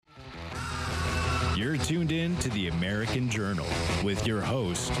You're tuned in to the American Journal with your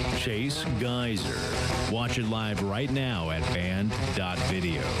host, Chase Geyser. Watch it live right now at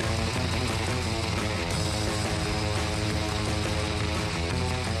band.video.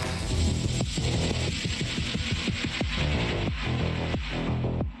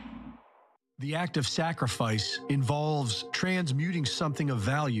 The act of sacrifice involves transmuting something of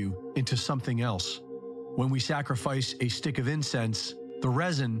value into something else. When we sacrifice a stick of incense, the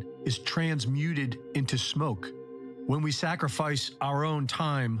resin is transmuted into smoke. When we sacrifice our own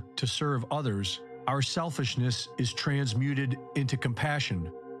time to serve others, our selfishness is transmuted into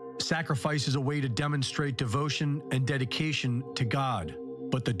compassion. Sacrifice is a way to demonstrate devotion and dedication to God.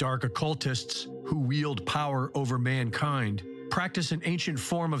 But the dark occultists who wield power over mankind practice an ancient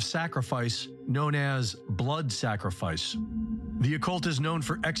form of sacrifice known as blood sacrifice. The occult is known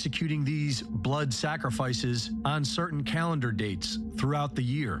for executing these blood sacrifices on certain calendar dates throughout the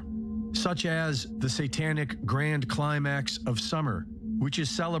year, such as the Satanic Grand Climax of Summer, which is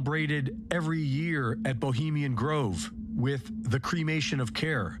celebrated every year at Bohemian Grove with the Cremation of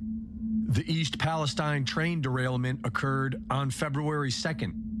Care. The East Palestine train derailment occurred on February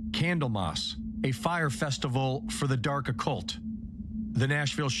 2nd, Candlemas, a fire festival for the dark occult. The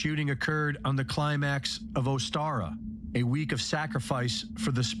Nashville shooting occurred on the climax of Ostara, a week of sacrifice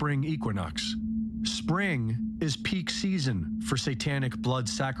for the spring equinox. Spring is peak season for satanic blood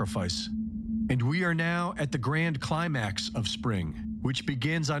sacrifice. And we are now at the grand climax of spring, which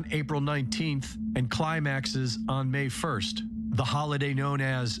begins on April 19th and climaxes on May 1st, the holiday known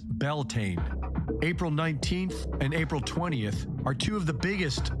as Beltane. April 19th and April 20th are two of the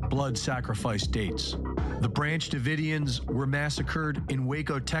biggest blood sacrifice dates. The Branch Davidians were massacred in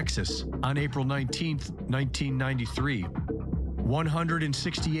Waco, Texas on April 19th, 1993.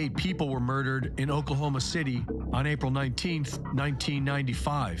 168 people were murdered in Oklahoma City on April 19th,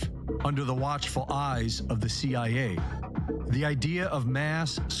 1995, under the watchful eyes of the CIA. The idea of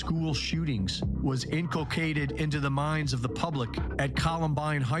mass school shootings was inculcated into the minds of the public at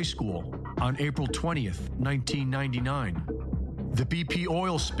Columbine High School on April 20th, 1999. The BP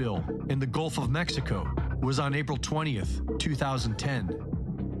oil spill in the Gulf of Mexico was on April 20th, 2010.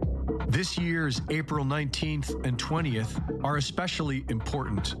 This year's April 19th and 20th are especially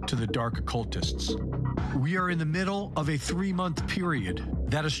important to the dark occultists. We are in the middle of a 3-month period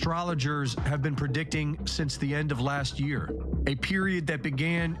that astrologers have been predicting since the end of last year, a period that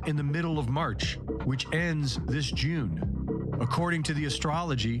began in the middle of March, which ends this June. According to the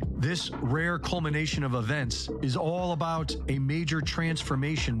astrology, this rare culmination of events is all about a major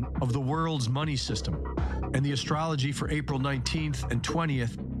transformation of the world's money system. And the astrology for April 19th and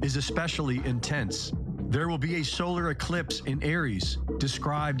 20th is especially intense. There will be a solar eclipse in Aries,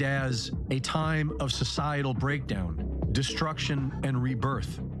 described as a time of societal breakdown, destruction, and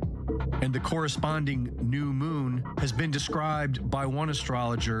rebirth. And the corresponding new moon has been described by one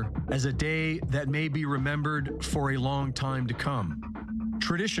astrologer as a day that may be remembered for a long time to come.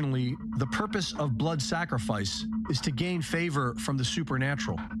 Traditionally, the purpose of blood sacrifice is to gain favor from the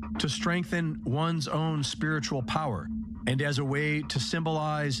supernatural, to strengthen one's own spiritual power, and as a way to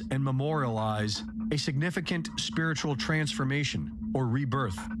symbolize and memorialize a significant spiritual transformation or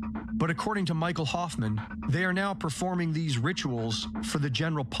rebirth. But according to Michael Hoffman, they are now performing these rituals for the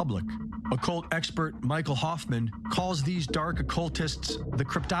general public. Occult expert Michael Hoffman calls these dark occultists the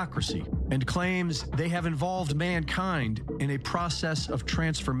cryptocracy and claims they have involved mankind in a process of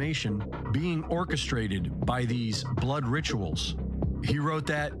transformation being orchestrated by these blood rituals. He wrote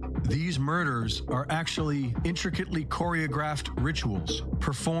that these murders are actually intricately choreographed rituals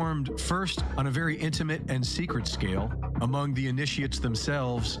performed first on a very intimate and secret scale among the initiates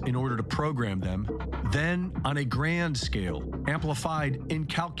themselves in order to program them, then on a grand scale, amplified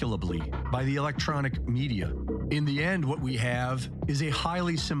incalculably by the electronic media. In the end, what we have is a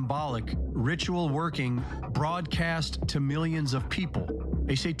highly symbolic, ritual working broadcast to millions of people,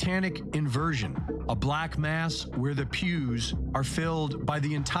 a satanic inversion, a black mass where the pews are filled by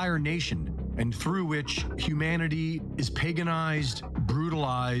the entire nation and through which humanity is paganized,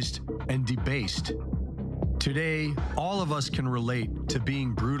 brutalized, and debased. Today, all of us can relate to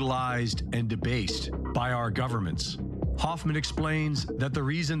being brutalized and debased by our governments. Hoffman explains that the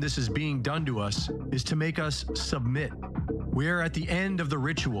reason this is being done to us is to make us submit. We are at the end of the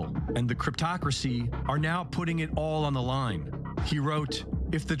ritual, and the cryptocracy are now putting it all on the line. He wrote,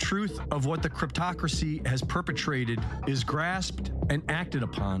 "If the truth of what the cryptocracy has perpetrated is grasped and acted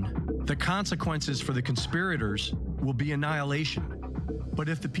upon, the consequences for the conspirators will be annihilation. But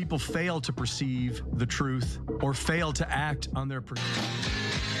if the people fail to perceive the truth or fail to act on their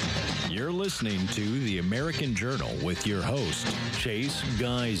You're listening to the American Journal with your host, Chase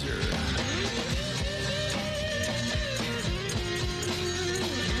Geyser.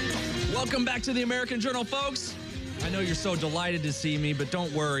 Welcome back to the American Journal, folks. I know you're so delighted to see me, but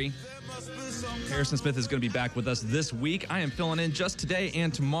don't worry. Harrison Smith is going to be back with us this week. I am filling in just today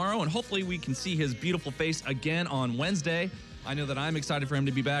and tomorrow, and hopefully we can see his beautiful face again on Wednesday. I know that I'm excited for him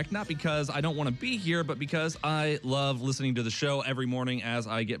to be back, not because I don't want to be here, but because I love listening to the show every morning as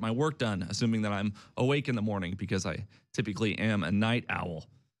I get my work done, assuming that I'm awake in the morning because I typically am a night owl.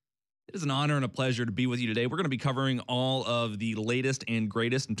 It is an honor and a pleasure to be with you today. We're going to be covering all of the latest and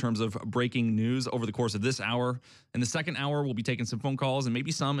greatest in terms of breaking news over the course of this hour. In the second hour, we'll be taking some phone calls and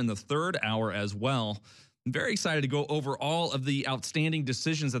maybe some in the third hour as well. I'm very excited to go over all of the outstanding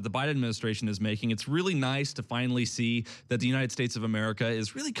decisions that the Biden administration is making. It's really nice to finally see that the United States of America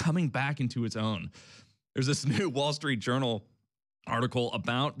is really coming back into its own. There's this new Wall Street Journal article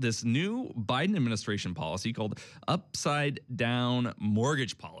about this new Biden administration policy called upside down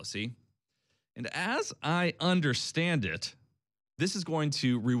mortgage policy. And as I understand it, this is going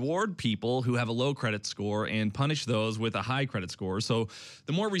to reward people who have a low credit score and punish those with a high credit score. So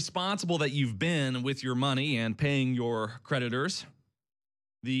the more responsible that you've been with your money and paying your creditors,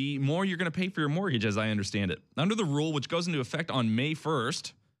 the more you're going to pay for your mortgage, as I understand it. Under the rule, which goes into effect on May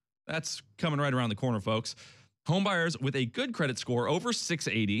 1st, that's coming right around the corner, folks, homebuyers with a good credit score over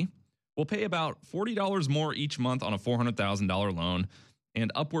 680 will pay about $40 more each month on a $400,000 loan, and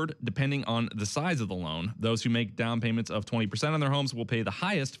upward depending on the size of the loan. Those who make down payments of 20% on their homes will pay the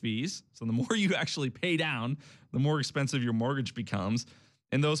highest fees. So the more you actually pay down, the more expensive your mortgage becomes.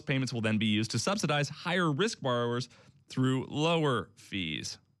 And those payments will then be used to subsidize higher risk borrowers through lower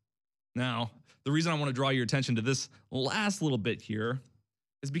fees. Now, the reason I want to draw your attention to this last little bit here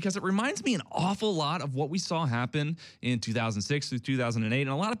is because it reminds me an awful lot of what we saw happen in 2006 through 2008. And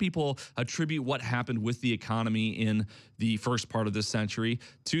a lot of people attribute what happened with the economy in the first part of this century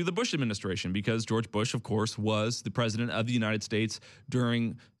to the Bush administration, because George Bush, of course, was the president of the United States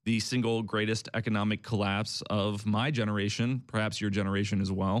during the single greatest economic collapse of my generation, perhaps your generation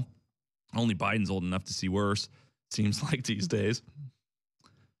as well. Only Biden's old enough to see worse, seems like these days.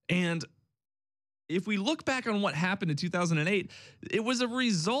 And if we look back on what happened in 2008, it was a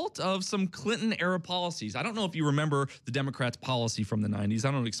result of some Clinton-era policies. I don't know if you remember the Democrats' policy from the 90s.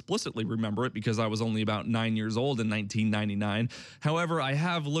 I don't explicitly remember it because I was only about 9 years old in 1999. However, I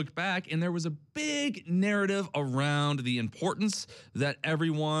have looked back, and there was a big narrative around the importance that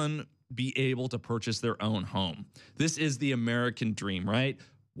everyone be able to purchase their own home. This is the American dream, right?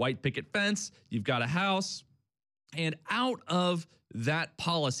 White picket fence, you've got a house, and out of that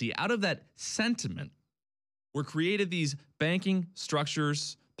policy, out of that sentiment, were created these banking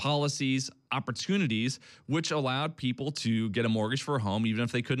structures, policies, opportunities, which allowed people to get a mortgage for a home even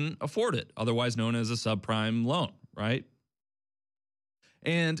if they couldn't afford it, otherwise known as a subprime loan, right?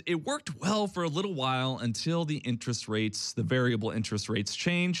 And it worked well for a little while until the interest rates, the variable interest rates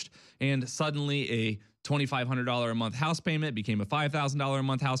changed, and suddenly a $2,500 a month house payment became a $5,000 a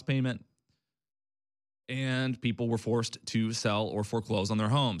month house payment. And people were forced to sell or foreclose on their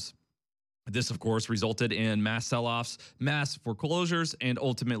homes. This, of course, resulted in mass sell-offs, mass foreclosures, and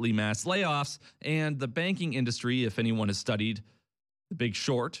ultimately mass layoffs. And the banking industry, if anyone has studied The Big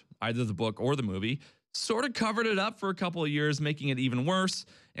Short, either the book or the movie, sort of covered it up for a couple of years, making it even worse.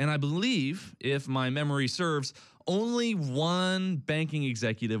 And I believe, if my memory serves, only one banking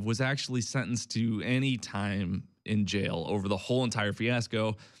executive was actually sentenced to any time in jail over the whole entire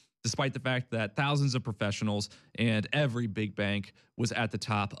fiasco, despite the fact that thousands of professionals and every big bank was at the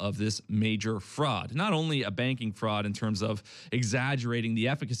top of this major fraud. Not only a banking fraud in terms of exaggerating the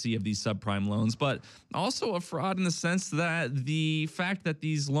efficacy of these subprime loans, but also a fraud in the sense that the fact that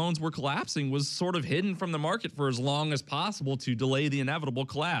these loans were collapsing was sort of hidden from the market for as long as possible to delay the inevitable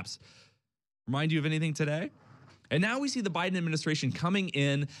collapse. Remind you of anything today? And now we see the Biden administration coming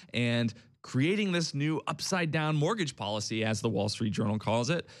in and creating this new upside-down mortgage policy, as the Wall Street Journal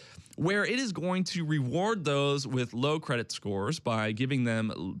calls it, where it is going to reward those with low credit scores by giving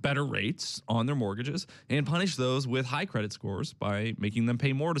them better rates on their mortgages and punish those with high credit scores by making them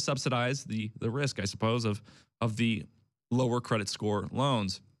pay more to subsidize the risk, I suppose, of the lower credit score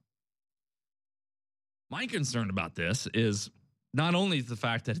loans. My concern about this is not only the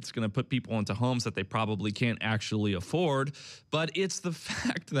fact that it's going to put people into homes that they probably can't actually afford, but it's the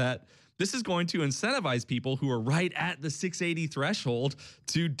fact that this is going to incentivize people who are right at the 680 threshold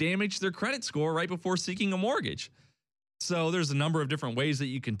to damage their credit score right before seeking a mortgage. So there's a number of different ways that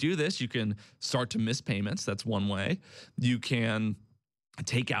you can do this. You can start to miss payments. That's one way. You can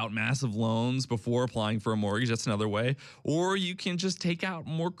take out massive loans before applying for a mortgage. That's another way. Or you can just take out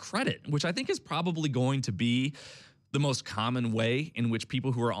more credit, which I think is probably going to be the most common way in which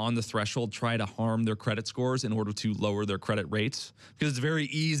people who are on the threshold try to harm their credit scores in order to lower their credit rates, because it's very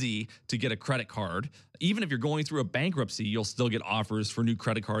easy to get a credit card. Even if you're going through a bankruptcy, you'll still get offers for new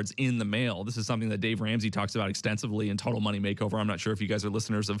credit cards in the mail. This is something that Dave Ramsey talks about extensively in Total Money Makeover. I'm not sure if you guys are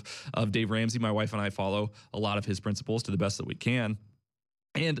listeners of Dave Ramsey. My wife and I follow a lot of his principles to the best that we can.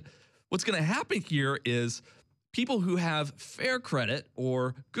 And what's going to happen here is people who have fair credit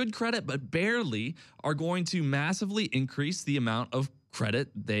or good credit but barely are going to massively increase the amount of credit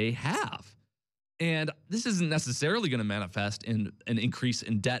they have. And this isn't necessarily going to manifest in an increase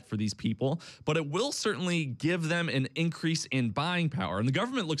in debt for these people, but it will certainly give them an increase in buying power. And the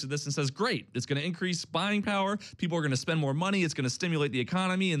government looks at this and says, great, it's going to increase buying power. People are going to spend more money. It's going to stimulate the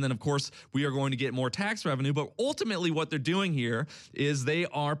economy. And then, of course, we are going to get more tax revenue. But ultimately, what they're doing here is they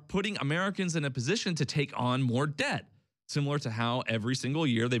are putting Americans in a position to take on more debt, similar to how every single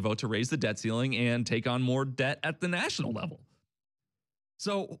year they vote to raise the debt ceiling and take on more debt at the national level.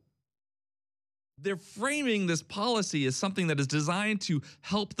 So they're framing this policy as something that is designed to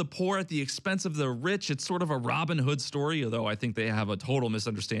help the poor at the expense of the rich. It's sort of a Robin Hood story, although I think they have a total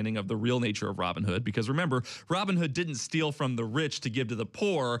misunderstanding of the real nature of Robin Hood. Because remember, Robin Hood didn't steal from the rich to give to the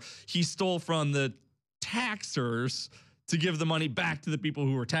poor. He stole from the taxers to give the money back to the people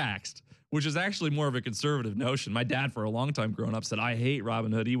who were taxed, which is actually more of a conservative notion. My dad, for a long time growing up, said, I hate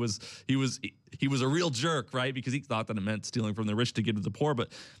Robin Hood. He was a real jerk, right? Because he thought that it meant stealing from the rich to give to the poor.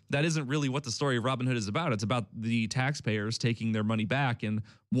 But that isn't really what the story of Robin Hood is about. It's about the taxpayers taking their money back and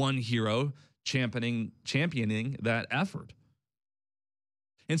one hero championing that effort.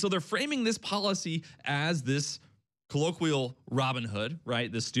 And so they're framing this policy as this colloquial Robin Hood,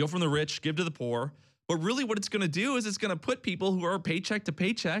 right? This steal from the rich, give to the poor. But really what it's going to do is it's going to put people who are paycheck to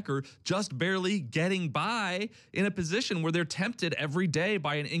paycheck or just barely getting by in a position where they're tempted every day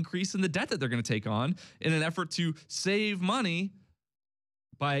by an increase in the debt that they're going to take on in an effort to save money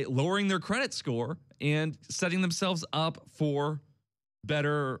by lowering their credit score and setting themselves up for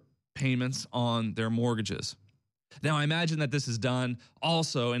better payments on their mortgages. Now, I imagine that this is done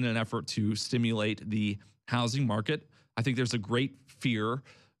also in an effort to stimulate the housing market. I think there's a great fear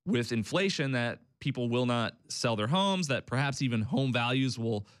with inflation that people will not sell their homes, that perhaps even home values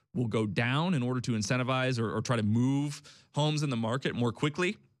will go down in order to incentivize or try to move homes in the market more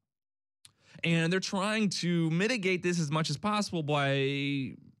quickly. And they're trying to mitigate this as much as possible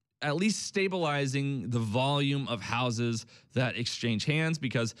by at least stabilizing the volume of houses that exchange hands,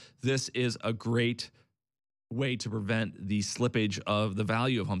 because this is a great way to prevent the slippage of the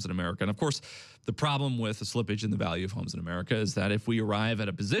value of homes in America. And of course, the problem with the slippage in the value of homes in America is that if we arrive at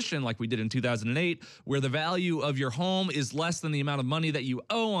a position like we did in 2008, where the value of your home is less than the amount of money that you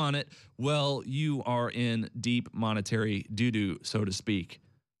owe on it, well, you are in deep monetary doo-doo, so to speak.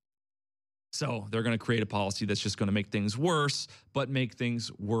 So they're going to create a policy that's just going to make things worse, but make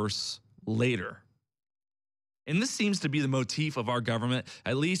things worse later. And this seems to be the motif of our government,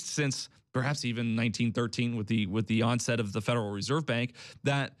 at least since perhaps even 1913 with the onset of the Federal Reserve Bank,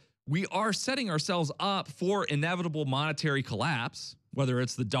 that we are setting ourselves up for inevitable monetary collapse, whether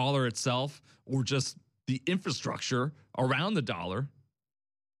it's the dollar itself or just the infrastructure around the dollar.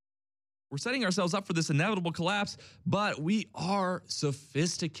 We're setting ourselves up for this inevitable collapse, but we are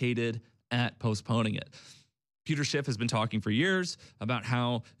sophisticated at postponing it. Peter Schiff has been talking for years about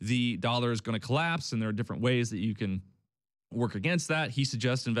how the dollar is going to collapse, and there are different ways that you can work against that. He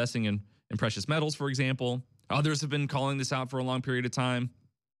suggests investing in precious metals, for example. Others have been calling this out for a long period of time.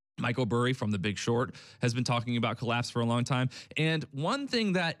 Michael Burry from The Big Short has been talking about collapse for a long time. And one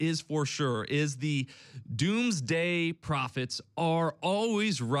thing that is for sure is the doomsday prophets are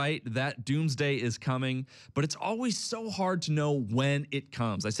always right that doomsday is coming, but it's always so hard to know when it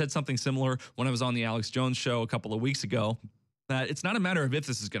comes. I said something similar when I was on the Alex Jones show a couple of weeks ago, that it's not a matter of if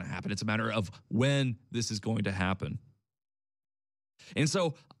this is going to happen, it's a matter of when this is going to happen. And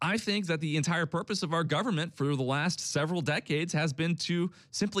so I think that the entire purpose of our government for the last several decades has been to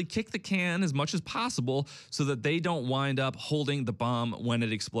simply kick the can as much as possible so that they don't wind up holding the bomb when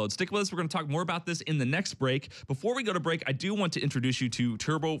it explodes. Stick with us. We're going to talk more about this in the next break. Before we go to break, I do want to introduce you to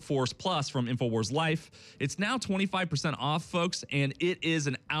Turbo Force Plus from InfoWars Life. It's now 25% off, folks, and it is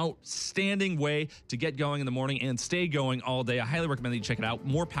an outstanding way to get going in the morning and stay going all day. I highly recommend that you check it out.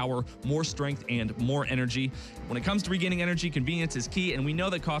 More power, more strength, and more energy. When it comes to regaining energy, convenience is key, and we know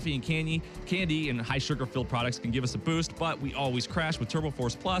that coffee and candy and high sugar-filled products can give us a boost, but we always crash with Turbo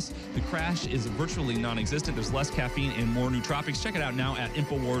Force Plus. The crash is virtually non-existent. There's less caffeine and more nootropics. Check it out now at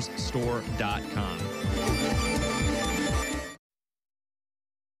InfoWarsStore.com.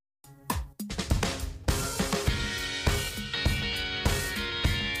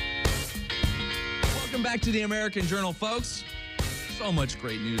 back to the American Journal, folks. So much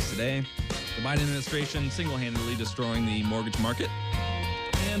great news today. The Biden administration single-handedly destroying the mortgage market.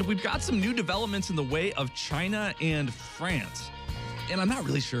 And we've got some new developments in the way of China and France. And I'm not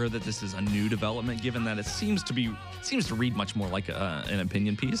really sure that this is a new development, given that it seems to read much more like an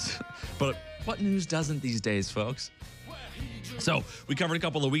opinion piece. But what news doesn't these days, folks? So we covered a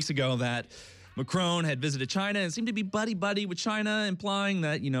couple of weeks ago that Macron had visited China and seemed to be buddy-buddy with China, implying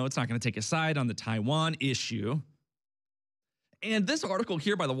that, it's not going to take a side on the Taiwan issue. And this article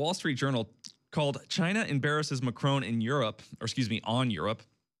here by the Wall Street Journal called China Embarrasses Macron in Europe, on Europe,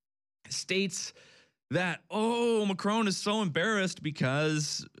 states that, Macron is so embarrassed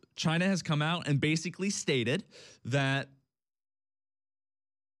because China has come out and basically stated that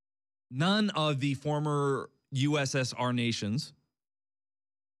none of the former USSR nations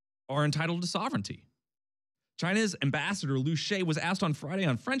are entitled to sovereignty. China's ambassador Liu She was asked on Friday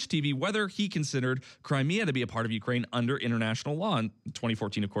on French TV whether he considered Crimea to be a part of Ukraine under international law. In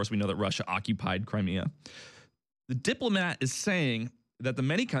 2014, of course, we know that Russia occupied Crimea. The diplomat is saying that the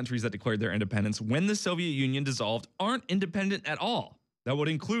many countries that declared their independence when the Soviet Union dissolved aren't independent at all. That would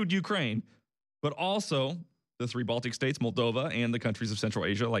include Ukraine, but also the 3 Baltic states, Moldova, and the countries of Central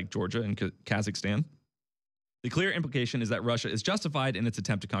Asia like Georgia and Kazakhstan. The clear implication is that Russia is justified in its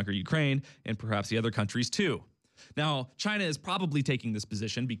attempt to conquer Ukraine and perhaps the other countries too. Now, China is probably taking this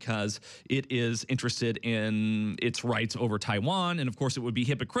position because it is interested in its rights over Taiwan. And of course, it would be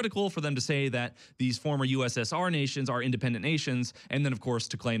hypocritical for them to say that these former USSR nations are independent nations. And then, of course,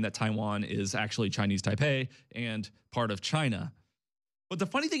 to claim that Taiwan is actually Chinese Taipei and part of China. But the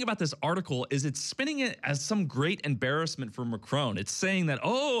funny thing about this article is it's spinning it as some great embarrassment for Macron. It's saying that,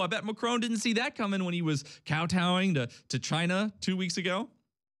 I bet Macron didn't see that coming when he was kowtowing to China 2 weeks ago.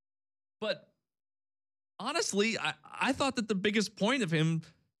 But honestly, I thought that the biggest point of him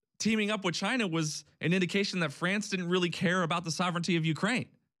teaming up with China was an indication that France didn't really care about the sovereignty of Ukraine.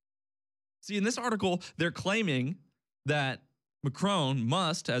 See, in this article, they're claiming that Macron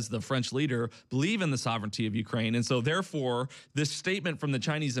must, as the French leader, believe in the sovereignty of Ukraine. And so therefore, this statement from the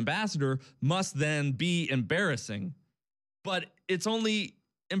Chinese ambassador must then be embarrassing. But it's only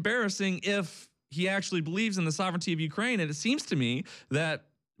embarrassing if he actually believes in the sovereignty of Ukraine. And it seems to me that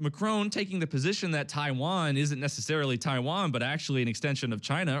Macron taking the position that Taiwan isn't necessarily Taiwan, but actually an extension of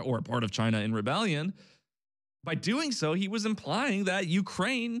China or a part of China in rebellion, by doing so, he was implying that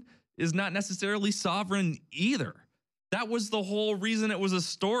Ukraine is not necessarily sovereign either. That was the whole reason it was a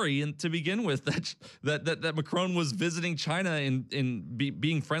story and to begin with, that Macron was visiting China and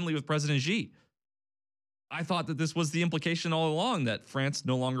being friendly with President Xi. I thought that this was the implication all along, that France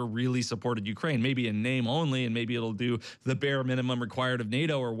no longer really supported Ukraine, maybe in name only, and maybe it'll do the bare minimum required of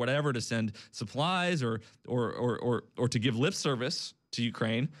NATO or whatever to send supplies or to give lip service to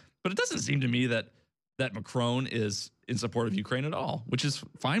Ukraine. But it doesn't seem to me that Macron is in support of Ukraine at all, which is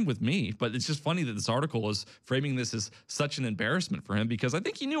fine with me. But it's just funny that this article is framing this as such an embarrassment for him, because I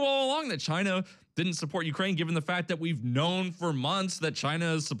think he knew all along that China didn't support Ukraine, given the fact that we've known for months that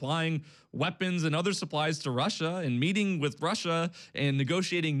China is supplying weapons and other supplies to Russia and meeting with Russia and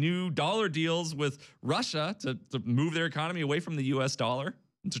negotiating new dollar deals with Russia to move their economy away from the US dollar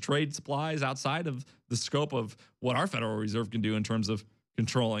and to trade supplies outside of the scope of what our Federal Reserve can do in terms of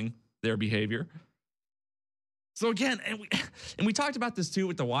controlling their behavior. So again, and we talked about this too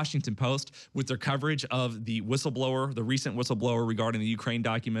with the Washington Post, with their coverage of the whistleblower, the recent whistleblower regarding the Ukraine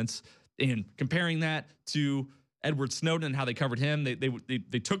documents, and comparing that to Edward Snowden and how they covered him.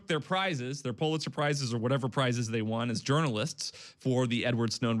 They took their prizes, their Pulitzer prizes or whatever prizes they won as journalists for the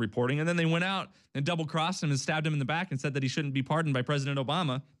Edward Snowden reporting, and then they went out and double-crossed him and stabbed him in the back and said that he shouldn't be pardoned by President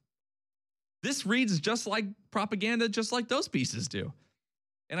Obama. This reads just like propaganda, just like those pieces do.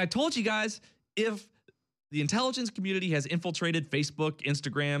 And I told you guys, if the intelligence community has infiltrated Facebook,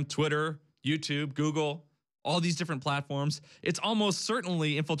 Instagram, Twitter, YouTube, Google, all these different platforms, it's almost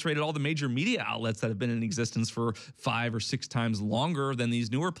certainly infiltrated all the major media outlets that have been in existence for 5 or 6 times longer than these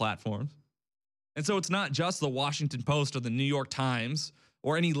newer platforms. And so it's not just the Washington Post or the New York Times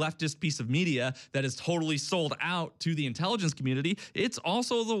or any leftist piece of media that is totally sold out to the intelligence community. It's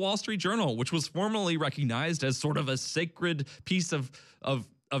also the Wall Street Journal, which was formerly recognized as sort of a sacred piece of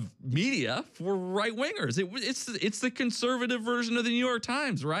media for right-wingers. It's the conservative version of the New York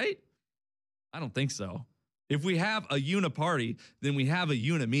Times, right? I don't think so. If we have a uniparty, then we have a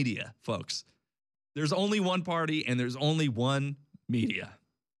unimedia, folks. There's only one party and there's only one media.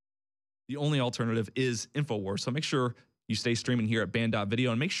 The only alternative is InfoWars. So make sure you stay streaming here at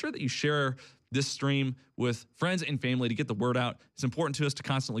band.video and make sure that you share this stream with friends and family to get the word out. It's important to us to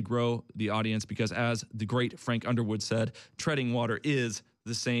constantly grow the audience because, as the great Frank Underwood said, treading water is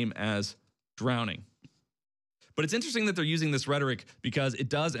the same as drowning. But it's interesting that they're using this rhetoric because it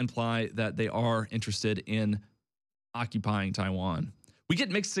does imply that they are interested in occupying Taiwan. We get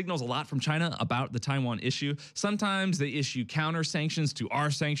mixed signals a lot from China about the Taiwan issue. Sometimes they issue counter sanctions to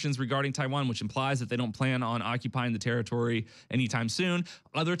our sanctions regarding Taiwan, which implies that they don't plan on occupying the territory anytime soon.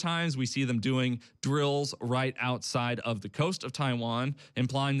 Other times we see them doing drills right outside of the coast of Taiwan,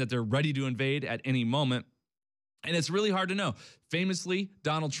 implying that they're ready to invade at any moment. And it's really hard to know. Famously,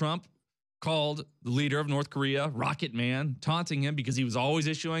 Donald Trump called the leader of North Korea Rocket Man, taunting him because he was always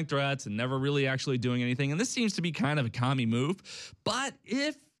issuing threats and never really actually doing anything. And this seems to be kind of a commie move. But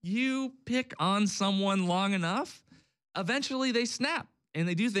if you pick on someone long enough, eventually they snap and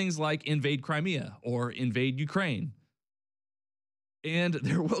they do things like invade Crimea or invade Ukraine. And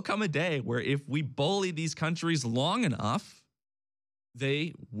there will come a day where if we bully these countries long enough,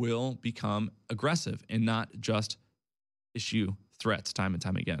 they will become aggressive and not just issue threats time and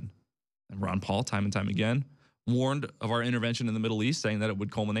time again. And Ron Paul, time and time again, warned of our intervention in the Middle East, saying that it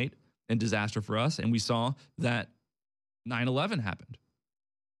would culminate in disaster for us. And we saw that 9/11 happened.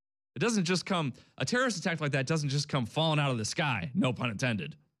 It doesn't just come, a terrorist attack like that doesn't just come falling out of the sky, no pun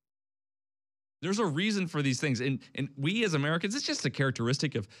intended. There's a reason for these things. And we as Americans, it's just a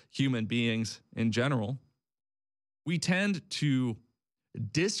characteristic of human beings in general. We tend to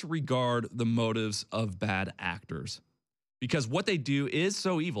disregard the motives of bad actors because what they do is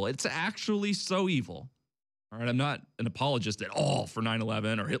so evil. It's actually so evil. All right, I'm not an apologist at all for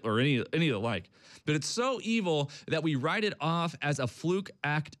 9/11 or Hitler or any of the like, but it's so evil that we write it off as a fluke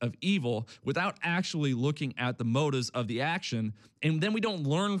act of evil without actually looking at the motives of the action, and then we don't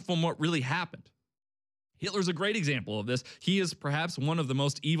learn from what really happened. Hitler's a great example of this. He is perhaps one of the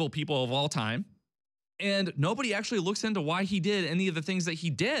most evil people of all time, and nobody actually looks into why he did any of the things that he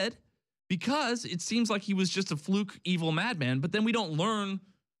did because it seems like he was just a fluke evil madman, but then we don't learn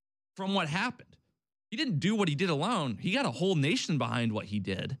from what happened. He didn't do what he did alone. He got a whole nation behind what he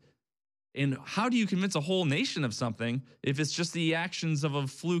did. And how do you convince a whole nation of something if it's just the actions of a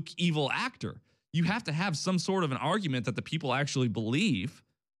fluke evil actor? You have to have some sort of an argument that the people actually believe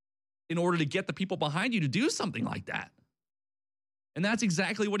in order to get the people behind you to do something like that. And that's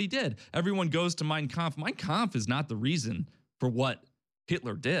exactly what he did. Everyone goes to Mein Kampf. Mein Kampf is not the reason for what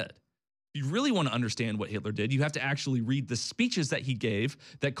Hitler did. If you really want to understand what Hitler did, you have to actually read the speeches that he gave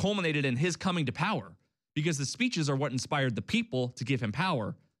that culminated in his coming to power, because the speeches are what inspired the people to give him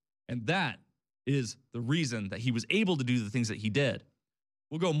power. And that is the reason that he was able to do the things that he did.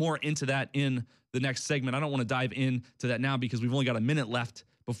 We'll go more into that in the next segment. I don't want to dive into that now because we've only got a minute left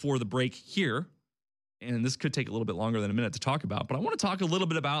before the break here. And this could take a little bit longer than a minute to talk about, but I want to talk a little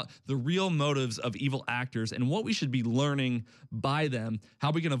bit about the real motives of evil actors and what we should be learning by them,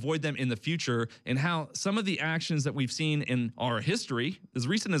 how we can avoid them in the future, and how some of the actions that we've seen in our history, as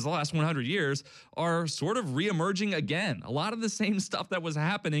recent as the last 100 years, are sort of reemerging again. A lot of the same stuff that was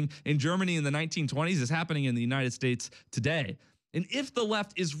happening in Germany in the 1920s is happening in the United States today. And if the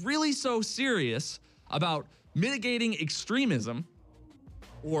left is really so serious about mitigating extremism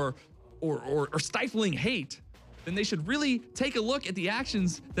or stifling hate, then they should really take a look at the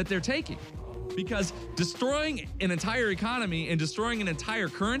actions that they're taking. Because destroying an entire economy and destroying an entire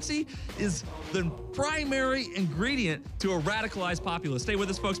currency is the primary ingredient to a radicalized populace. Stay with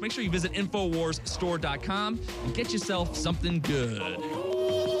us, folks. Make sure you visit InfoWarsStore.com and get yourself something good.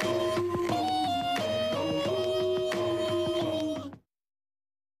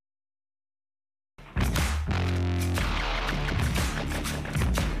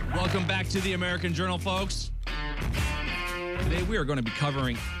 Welcome back to the American Journal, folks. Today we are going to be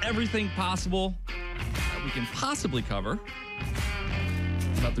covering everything possible that we can possibly cover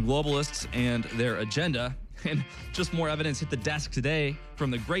about the globalists and their agenda. And just more evidence hit the desk today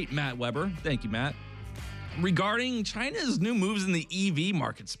from the great Matt Weber. Thank you, Matt. Regarding China's new moves in the EV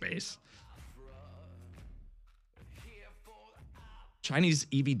market space. Chinese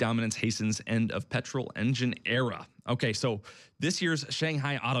EV dominance hastens end of petrol engine era. Okay, so this year's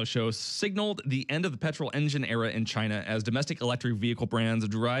Shanghai Auto Show signaled the end of the petrol engine era in China as domestic electric vehicle brands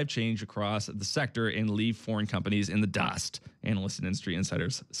drive change across the sector and leave foreign companies in the dust, analysts and industry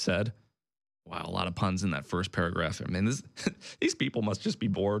insiders said. Wow, a lot of puns in that first paragraph. I mean, these people must just be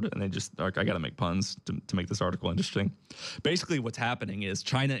bored, and they just, like, I got to make puns to make this article interesting. Basically, what's happening is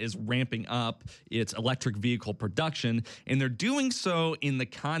China is ramping up its electric vehicle production, and they're doing so in the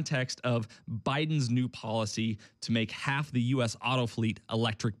context of Biden's new policy to make half the U.S. auto fleet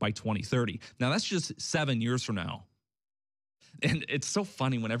electric by 2030. Now, that's just 7 years from now. And it's so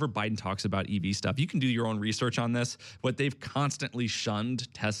funny whenever Biden talks about EV stuff, you can do your own research on this, but they've constantly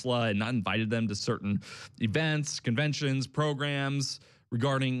shunned Tesla and not invited them to certain events, conventions, programs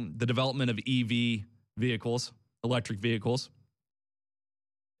regarding the development of EV vehicles. electric vehicles.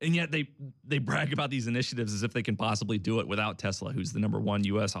 And yet they brag about these initiatives as if they can possibly do it without Tesla, who's the number one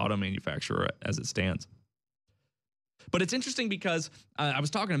U.S. auto manufacturer as it stands. But it's interesting because I was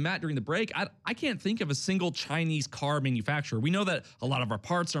talking to Matt during the break. I can't think of a single Chinese car manufacturer. We know that a lot of our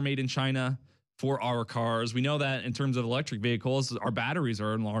parts are made in China for our cars. We know that in terms of electric vehicles, our batteries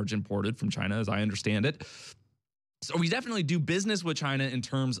are in large imported from China, as I understand it. So we definitely do business with China in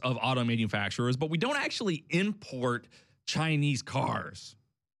terms of auto manufacturers, but we don't actually import Chinese cars.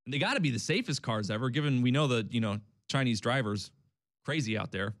 And they got to be the safest cars ever, given we know the, Chinese drivers crazy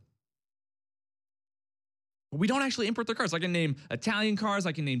out there. But we don't actually import their cars. I can name Italian cars,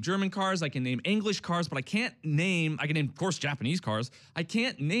 I can name German cars, I can name English cars, but I can name, of course, Japanese cars. I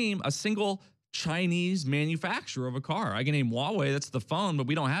can't name a single Chinese manufacturer of a car. I can name Huawei, that's the phone, but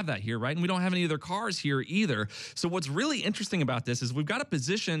we don't have that here, right? And we don't have any of their cars here either. So what's really interesting about this is we've got a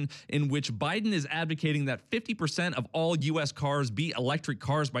position in which Biden is advocating that 50% of all U.S. cars be electric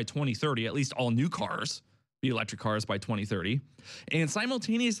cars by 2030, at least all new cars be electric cars by 2030. And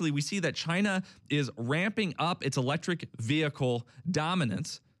simultaneously, we see that China is ramping up its electric vehicle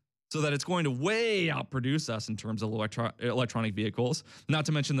dominance, so that it's going to way outproduce us in terms of electronic vehicles, not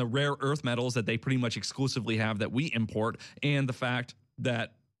to mention the rare earth metals that they pretty much exclusively have that we import, and the fact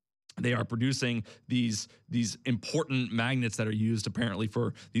that they are producing these important magnets that are used apparently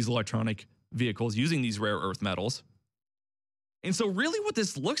for these electronic vehicles using these rare earth metals. And so really what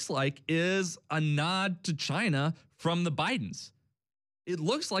this looks like is a nod to China from the Bidens. It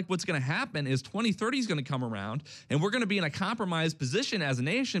looks like what's going to happen is 2030 is going to come around and we're going to be in a compromised position as a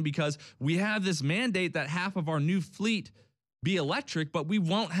nation because we have this mandate that half of our new fleet be electric, but we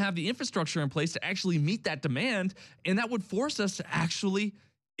won't have the infrastructure in place to actually meet that demand. And that would force us to actually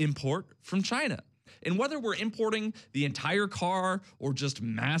import from China. And whether we're importing the entire car or just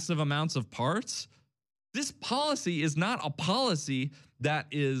massive amounts of parts, this policy is not a policy that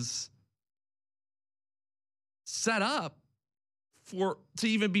is set up to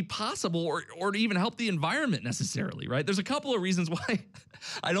even be possible or to even help the environment necessarily, right? There's a couple of reasons why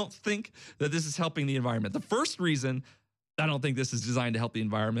I don't think that this is helping the environment. The first reason I don't think this is designed to help the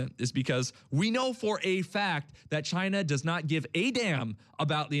environment is because we know for a fact that China does not give a damn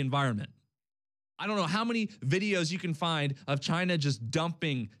about the environment. I don't know how many videos you can find of China just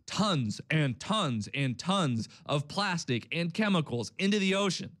dumping tons and tons and tons of plastic and chemicals into the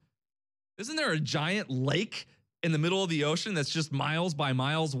ocean. Isn't there a giant lake in the middle of the ocean that's just miles by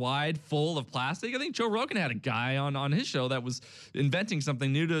miles wide, full of plastic? I think Joe Rogan had a guy on his show that was inventing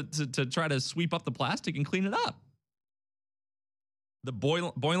something new to try to sweep up the plastic and clean it up. The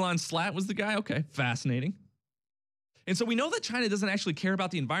Boilan Slat was the guy? Okay, fascinating. And so we know that China doesn't actually care about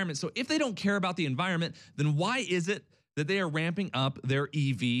the environment. So if they don't care about the environment, then why is it that they are ramping up their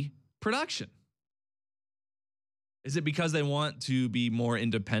EV production? Is it because they want to be more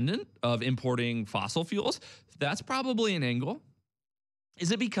independent of importing fossil fuels? That's probably an angle.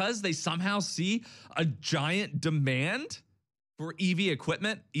 Is it because they somehow see a giant demand for EV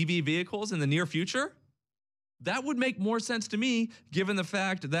equipment, EV vehicles in the near future? That would make more sense to me, given the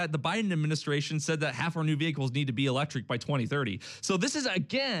fact that the Biden administration said that half our new vehicles need to be electric by 2030. So this is,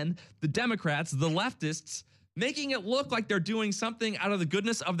 again, the Democrats, the leftists, making it look like they're doing something out of the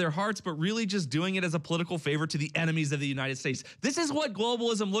goodness of their hearts, but really just doing it as a political favor to the enemies of the United States. This is what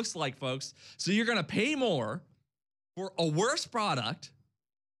globalism looks like, folks. So you're going to pay more for a worse product,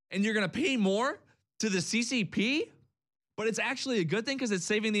 and you're going to pay more to the CCP, but it's actually a good thing because it's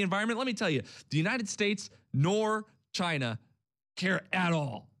saving the environment. Let me tell you, the United States nor China care at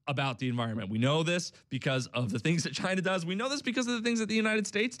all about the environment. We know this because of the things that China does. We know this because of the things that the United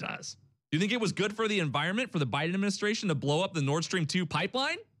States does. Do you think it was good for the environment for the Biden administration to blow up the Nord Stream 2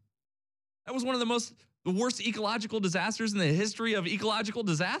 pipeline? That was one of the worst ecological disasters in the history of ecological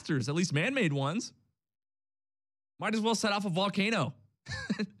disasters, at least man-made ones. Might as well set off a volcano.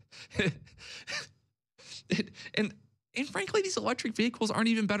 And frankly, these electric vehicles aren't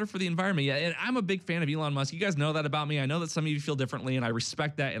even better for the environment. Yeah, and I'm a big fan of Elon Musk. You guys know that about me. I know that some of you feel differently, and I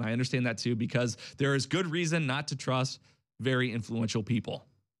respect that, and I understand that too, because there is good reason not to trust very influential people.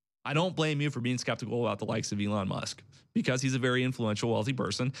 I don't blame you for being skeptical about the likes of Elon Musk, because he's a very influential, wealthy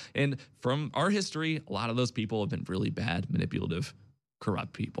person. And from our history, a lot of those people have been really bad, manipulative,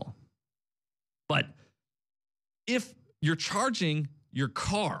 corrupt people. But if you're charging your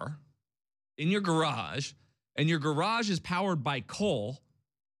car in your garage, and your garage is powered by coal,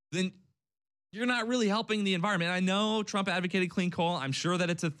 then you're not really helping the environment. I know Trump advocated clean coal. I'm sure that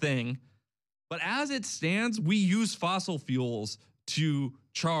it's a thing. But as it stands, we use fossil fuels to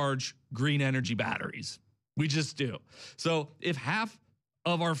charge green energy batteries. We just do. So if half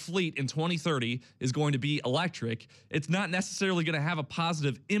of our fleet in 2030 is going to be electric, it's not necessarily going to have a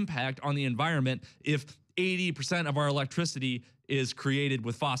positive impact on the environment if 80% of our electricity is created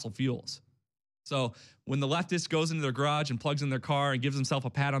with fossil fuels. So when the leftist goes into their garage and plugs in their car and gives himself a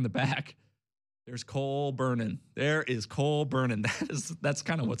pat on the back, there's coal burning. There is coal burning. That's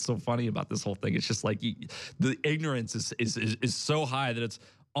kind of what's so funny about this whole thing. It's just like the ignorance is so high that it's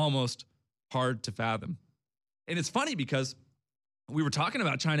almost hard to fathom. And it's funny because we were talking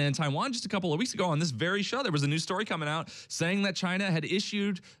about China and Taiwan just a couple of weeks ago on this very show. There was a new story coming out saying that China had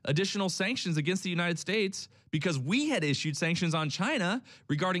issued additional sanctions against the United States because we had issued sanctions on China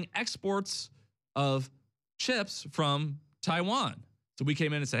regarding exports of chips from Taiwan. So we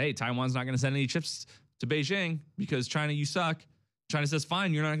came in and said, hey, Taiwan's not going to send any chips to Beijing because China, you suck. China says,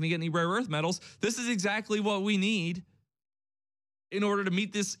 fine, you're not going to get any rare earth metals. This is exactly what we need in order to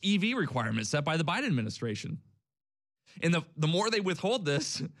meet this EV requirement set by the Biden administration. And the more they withhold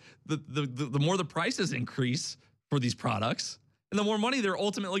this, the more the prices increase for these products, and the more money they're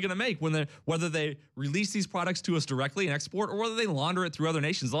ultimately going to make whether they release these products to us directly and export, or whether they launder it through other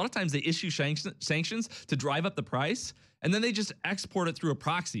nations. A lot of times they issue sanctions to drive up the price, and then they just export it through a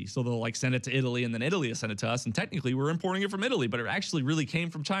proxy. So they'll like send it to Italy, and then Italy will send it to us. And technically we're importing it from Italy, but it actually really came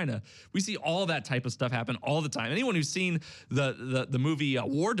from China. We see all that type of stuff happen all the time. Anyone who's seen the movie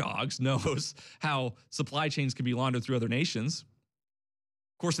War Dogs knows how supply chains can be laundered through other nations.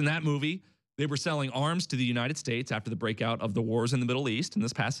 Of course, in that movie, they were selling arms to the United States after the breakout of the wars in the Middle East in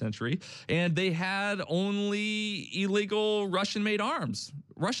this past century, and they had only illegal Russian-made arms.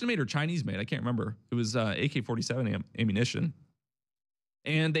 Russian-made or Chinese-made, I can't remember. It was AK-47 ammunition.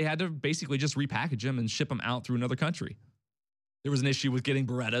 And they had to basically just repackage them and ship them out through another country. There was an issue with getting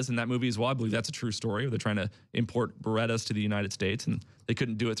Berettas in that movie as well. I believe that's a true story. They're trying to import Berettas to the United States, and they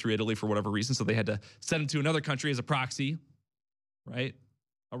couldn't do it through Italy for whatever reason, so they had to send them to another country as a proxy, right?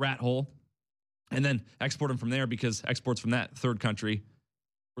 A rat hole. And then export them from there because exports from that third country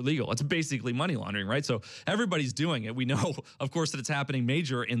were legal. It's basically money laundering, right? So everybody's doing it. We know, of course, that it's happening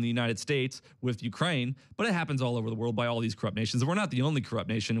major in the United States with Ukraine, but it happens all over the world by all these corrupt nations. And we're not the only corrupt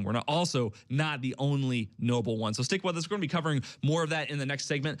nation, and we're also not the only noble one. So stick with us. We're going to be covering more of that in the next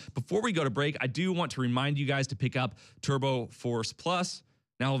segment. Before we go to break, I do want to remind you guys to pick up Turbo Force Plus.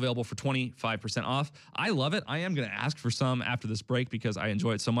 Now available for 25% off. I love it. I am going to ask for some after this break because I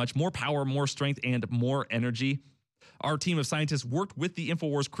enjoy it so much. More power, more strength, and more energy. Our team of scientists worked with the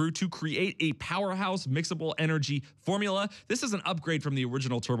InfoWars crew to create a powerhouse mixable energy formula. This is an upgrade from the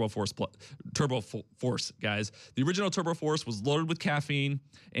original Turbo Force, guys. The original Turbo Force was loaded with caffeine,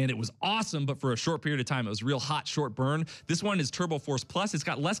 and it was awesome, but for a short period of time. It was real hot, short burn. This one is Turbo Force Plus. It's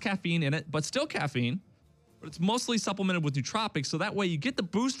got less caffeine in it, but still caffeine. But it's mostly supplemented with nootropics, so that way you get the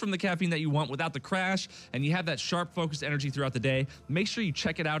boost from the caffeine that you want without the crash, and you have that sharp, focused energy throughout the day. Make sure you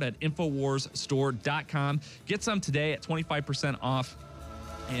check it out at InfoWarsStore.com. Get some today at 25% off,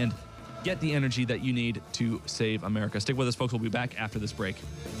 and get the energy that you need to save America. Stick with us, folks. We'll be back after this break.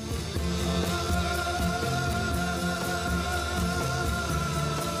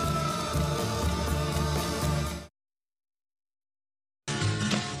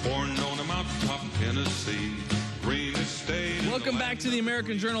 Welcome back to the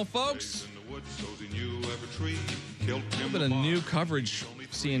American Journal, folks. A little bit of new coverage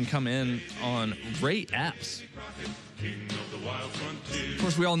seeing come in on Ray Epps. Of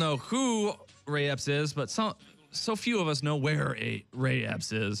course, we all know who Ray Epps is, but so few of us know where Ray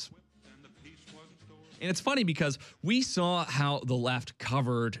Epps is. And it's funny because we saw how the left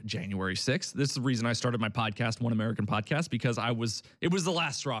covered January 6th. This is the reason I started my podcast, One American Podcast, because it was the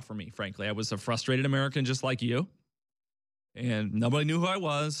last straw for me, frankly. I was a frustrated American just like you, and nobody knew who I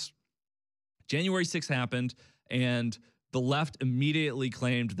was. January 6th happened, and the left immediately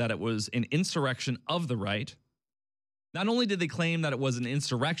claimed that it was an insurrection of the right. Not only did they claim that it was an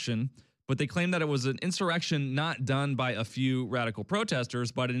insurrection, but they claimed that it was an insurrection not done by a few radical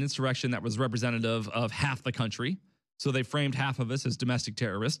protesters, but an insurrection that was representative of half the country. So they framed half of us as domestic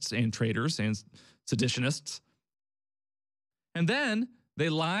terrorists and traitors and seditionists. And then they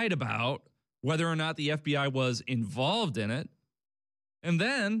lied about whether or not the FBI was involved in it. And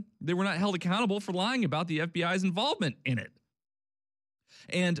then they were not held accountable for lying about the FBI's involvement in it.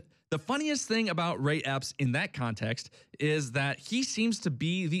 And the funniest thing about Ray Epps in that context is that he seems to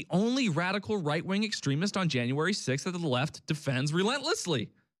be the only radical right-wing extremist on January 6th that the left defends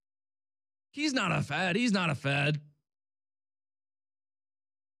relentlessly. He's not a Fed. He's not a Fed.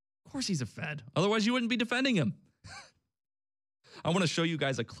 Of course he's a Fed. Otherwise, you wouldn't be defending him. I want to show you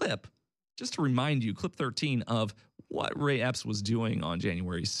guys a clip just to remind you, clip 13, of what Ray Epps was doing on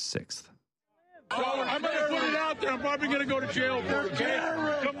January 6th. So I'm going to put it out there, I'm probably going to go to jail for it.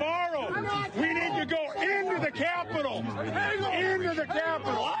 Tomorrow, we need to go into the Capitol. Into the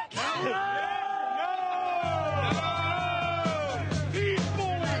Capitol.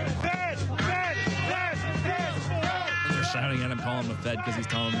 Shouting at him, calling him a Fed because he's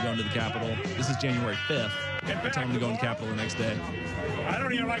telling him to go into the Capitol. This is January 5th. They're telling him to go in the Capitol the next day. I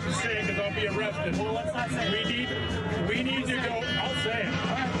don't even like to say it because I'll be arrested. Well, let's not say it. We need to go, I'll say it.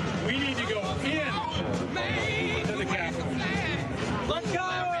 We need to go in to the Capitol. Let's go!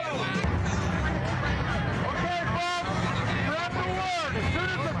 Okay, folks, spread the word. As soon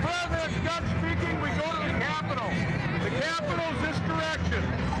as the president's done speaking, we go to the Capitol. The Capitol's this direction.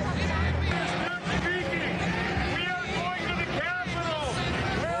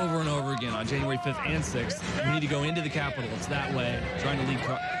 Over and over again on January 5th and 6th, we need to go into the Capitol. It's that way, trying to lead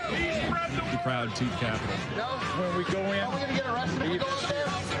the crowd to the Capitol. When we go in, we're going to get arrested.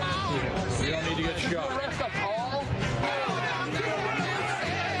 We don't need to get shot.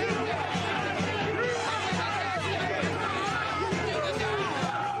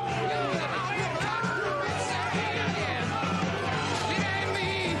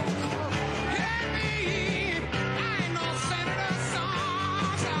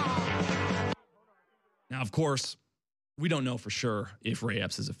 Now, of course, we don't know for sure if Ray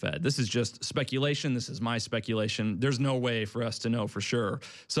Epps is a Fed. This is just speculation. This is my speculation. There's no way for us to know for sure.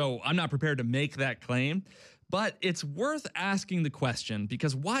 So I'm not prepared to make that claim, but it's worth asking the question,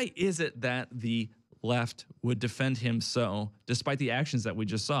 because why is it that the left would defend him so, despite the actions that we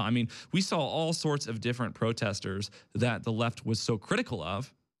just saw? I mean, we saw all sorts of different protesters that the left was so critical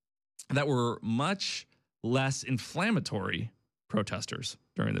of that were much less inflammatory protesters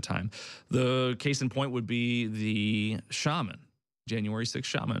during the time. The case in point would be the shaman, January 6th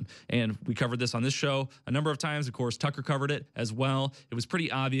shaman. And we covered this on this show a number of times. Of course, Tucker covered it as well. It was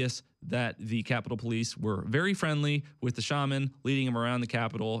pretty obvious that the Capitol Police were very friendly with the shaman, leading him around the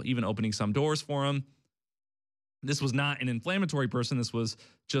Capitol, even opening some doors for him. This was not an inflammatory person. This was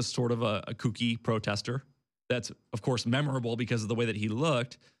just sort of a kooky protester. That's, of course, memorable because of the way that he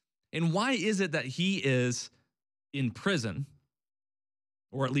looked. And why is it that he is in prison,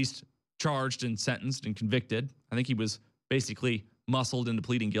 or at least charged and sentenced and convicted? I think he was basically muscled into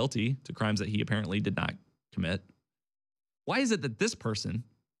pleading guilty to crimes that he apparently did not commit. Why is it that this person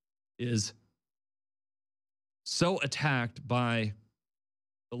is so attacked by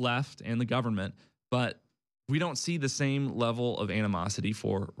the left and the government, but we don't see the same level of animosity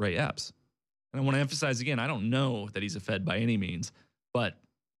for Ray Epps? And I want to emphasize again, I don't know that he's a Fed by any means, but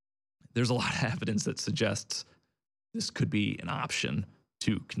there's a lot of evidence that suggests this could be an option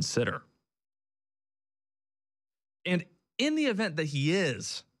to consider. And in the event that he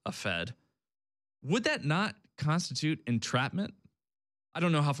is a Fed, would that not constitute entrapment? I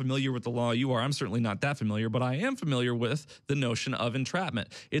don't know how familiar with the law you are. I'm certainly not that familiar, but I am familiar with the notion of entrapment.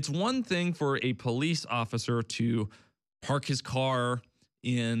 It's one thing for a police officer to park his car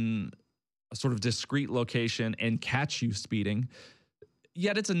in a sort of discreet location and catch you speeding.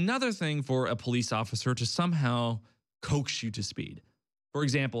 Yet it's another thing for a police officer to somehow coax you to speed. For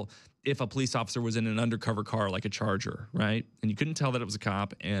example, if a police officer was in an undercover car like a Charger, right, and you couldn't tell that it was a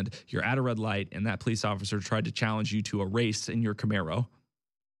cop, and you're at a red light, and that police officer tried to challenge you to a race in your Camaro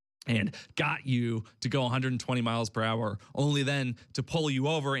and got you to go 120 miles per hour, only then to pull you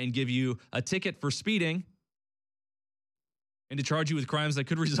over and give you a ticket for speeding and to charge you with crimes that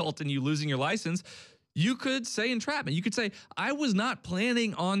could result in you losing your license, you could say entrapment. You could say, I was not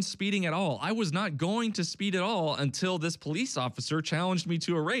planning on speeding at all. I was not going to speed at all until this police officer challenged me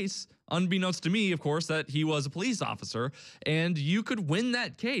to a race, unbeknownst to me, of course, that he was a police officer. And you could win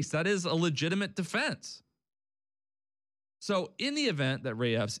that case. That is a legitimate defense. So in the event that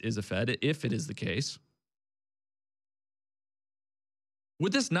Ray Epps is a Fed, if it is the case,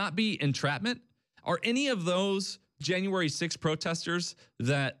 would this not be entrapment? Are any of those January 6 protesters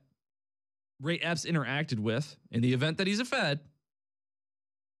that Ray Epps interacted with in the event that he's a Fed,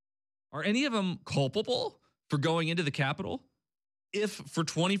 are any of them culpable for going into the Capitol? If for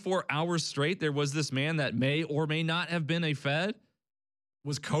 24 hours straight there was this man that may or may not have been a Fed,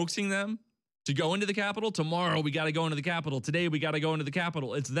 was coaxing them to go into the Capitol? Tomorrow we got to go into the Capitol. Today we got to go into the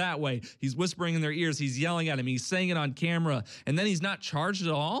Capitol. It's that way. He's whispering in their ears. He's yelling at him. He's saying it on camera. And then he's not charged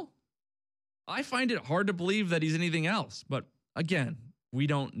at all? I find it hard to believe that he's anything else. But again, we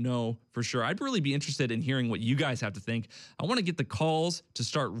don't know for sure. I'd really be interested in hearing what you guys have to think. I want to get the calls to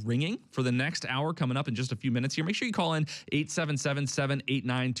start ringing for the next hour coming up in just a few minutes here. Make sure you call in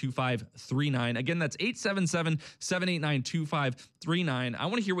 877-789-2539. Again, that's 877-789-2539. I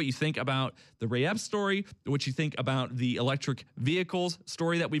want to hear what you think about the Ray Epps story, what you think about the electric vehicles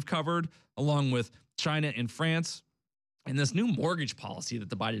story that we've covered, along with China, and France. And this new mortgage policy that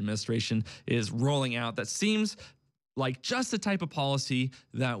the Biden administration is rolling out that seems like just the type of policy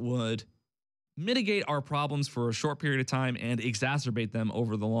that would mitigate our problems for a short period of time and exacerbate them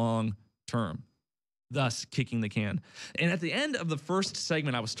over the long term, thus kicking the can. And at the end of the first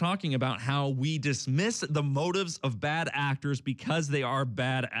segment, I was talking about how we dismiss the motives of bad actors because they are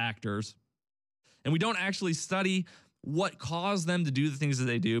bad actors. And we don't actually study what caused them to do the things that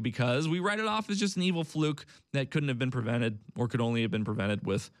they do because we write it off as just an evil fluke that couldn't have been prevented or could only have been prevented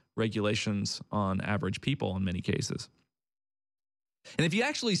with regulations on average people in many cases. And if you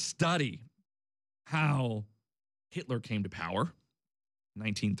actually study how Hitler came to power,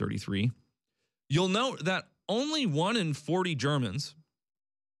 1933, you'll note that only 1 in 40 Germans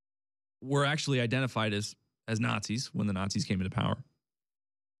were actually identified as Nazis when the Nazis came into power.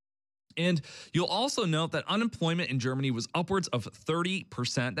 And you'll also note that unemployment in Germany was upwards of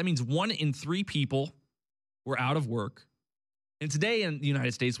 30%. That means 1 in 3 people were out of work. And today in the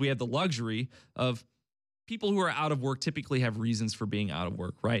United States, we have the luxury of people who are out of work typically have reasons for being out of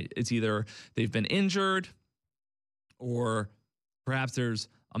work, right? It's either they've been injured or perhaps there's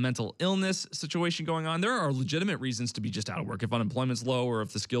a mental illness situation going on. There are legitimate reasons to be just out of work if unemployment's low or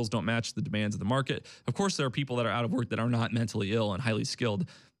if the skills don't match the demands of the market. Of course, there are people that are out of work that are not mentally ill and highly skilled.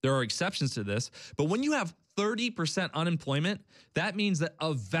 There are exceptions to this. But when you have 30% unemployment, that means that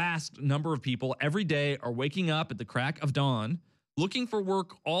a vast number of people every day are waking up at the crack of dawn, looking for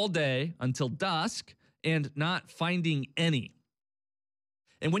work all day until dusk, and not finding any.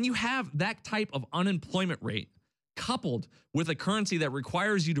 And when you have that type of unemployment rate, coupled with a currency that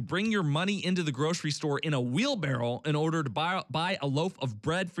requires you to bring your money into the grocery store in a wheelbarrow in order to buy a loaf of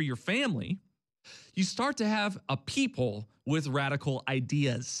bread for your family, you start to have a people with radical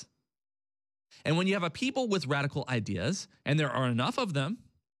ideas. And when you have a people with radical ideas, and there are enough of them,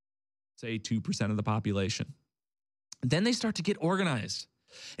 say 2% of the population, then they start to get organized.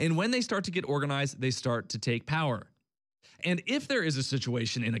 And when they start to get organized, they start to take power. And if there is a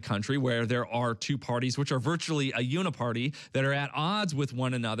situation in a country where there are 2 parties, which are virtually a uniparty, that are at odds with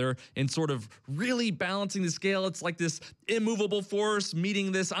one another and sort of really balancing the scale, it's like this immovable force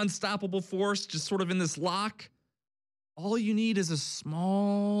meeting this unstoppable force, just sort of in this lock. All you need is a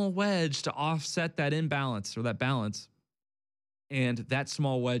small wedge to offset that imbalance or that balance. And that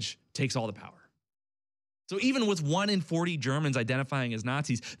small wedge takes all the power. So even with 1 in 40 Germans identifying as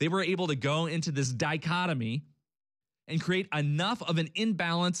Nazis, they were able to go into this dichotomy and create enough of an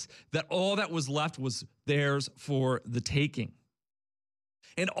imbalance that all that was left was theirs for the taking.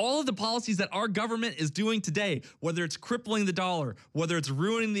 And all of the policies that our government is doing today, whether it's crippling the dollar, whether it's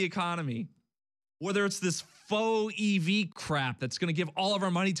ruining the economy, whether it's this faux EV crap that's going to give all of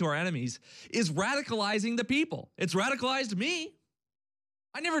our money to our enemies, is radicalizing the people. It's radicalized me.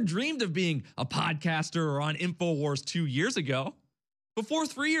 I never dreamed of being a podcaster or on InfoWars 2 years ago. Before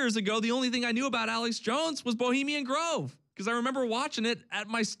 3 years ago, the only thing I knew about Alex Jones was Bohemian Grove, because I remember watching it at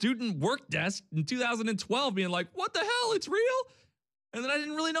my student work desk in 2012 being like, what the hell, it's real? And then I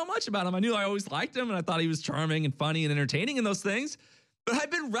didn't really know much about him. I knew I always liked him and I thought he was charming and funny and entertaining and those things, but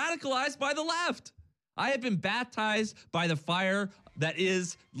I've been radicalized by the left. I have been baptized by the fire that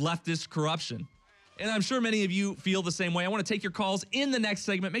is leftist corruption. And I'm sure many of you feel the same way. I want to take your calls in the next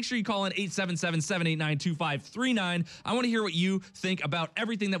segment. Make sure you call in 877-789-2539. I want to hear what you think about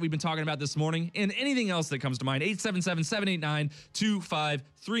everything that we've been talking about this morning and anything else that comes to mind.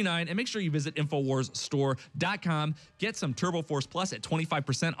 877-789-2539. And make sure you visit InfoWarsStore.com. Get some Turbo Force Plus at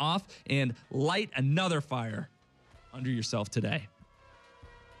 25% off and light another fire under yourself today.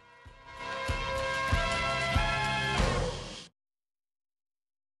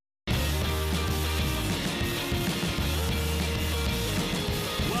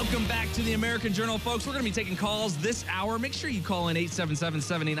 Welcome back to the American Journal, folks. We're going to be taking calls this hour. Make sure you call in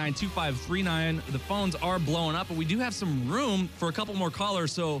 877-789-2539. The phones are blowing up, but we do have some room for a couple more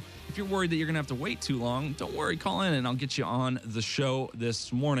callers. So if you're worried that you're going to have to wait too long, don't worry. Call in and I'll get you on the show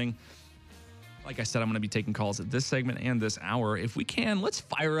this morning. Like I said, I'm going to be taking calls at this segment and this hour. If we can, let's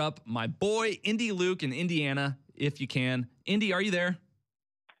fire up my boy, Indy Luke in Indiana, if you can. Indy, are you there?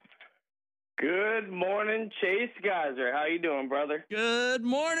 Good morning, Chase Geyser. How you doing, brother? Good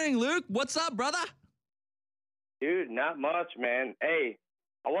morning, Luke. What's up, brother? Dude, not much, man. Hey,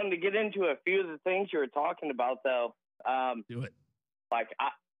 I wanted to get into a few of the things you were talking about, though. Do it. Like,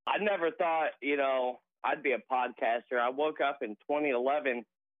 I never thought, I'd be a podcaster. I woke up in 2011.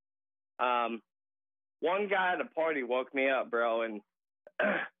 One guy at a party woke me up, bro, and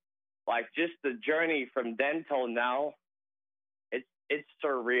like just the journey from then till now, it's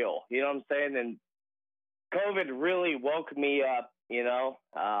surreal. You know what I'm saying? And COVID really woke me up, you know.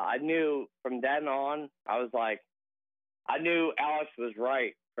 I knew from then on, I was like, I knew Alex was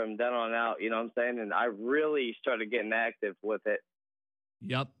right from then on out, you know what I'm saying? And I really started getting active with it.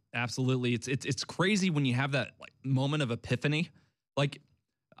 Yep, absolutely. It's crazy when you have that like moment of epiphany. Like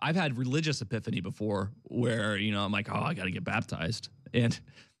I've had religious epiphany before where, you know, I'm like, oh, I got to get baptized. And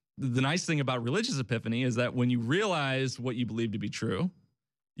the nice thing about religious epiphany is that when you realize what you believe to be true,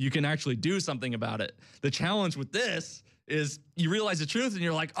 you can actually do something about it. The challenge with this is you realize the truth and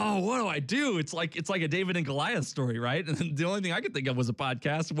you're like, oh, what do I do? It's like a David and Goliath story, right? And the only thing I could think of was a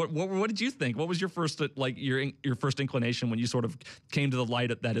podcast. What did you think? What was your first your first inclination when you sort of came to the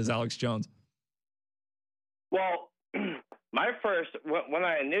light that is Alex Jones? Well, my first when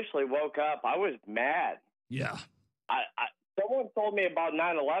I initially woke up, I was mad. Yeah. Someone told me about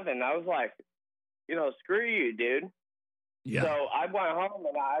 9/11. I was like, you know, screw you, dude. Yeah. So I went home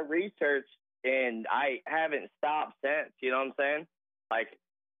and I researched, and I haven't stopped since. You know what I'm saying? Like,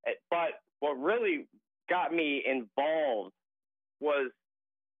 but what really got me involved was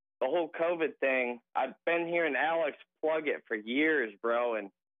the whole COVID thing. I've been hearing Alex plug it for years, bro. And,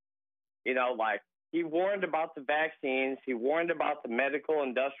 you know, like, he warned about the vaccines. He warned about the medical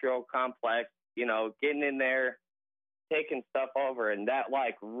industrial complex, you know, getting in there, taking stuff over. And that,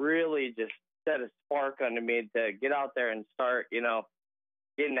 like, really just set a spark under me to get out there and start, you know,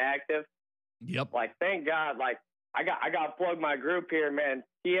 getting active. Yep. Like, thank God, like, I got to plug my group here, man.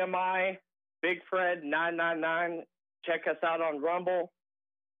 TMI, Big Fred 999. Check us out on Rumble.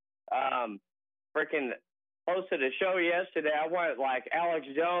 Freaking posted a show yesterday. I went like Alex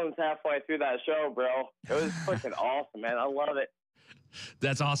Jones halfway through that show, bro. It was freaking awesome, man. I love it.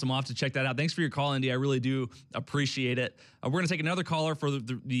 That's awesome. I'll have to check that out. Thanks for your call, Andy. I really do appreciate it. We're going to take another caller for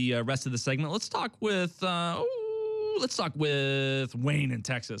the rest of the segment. Let's talk with Wayne in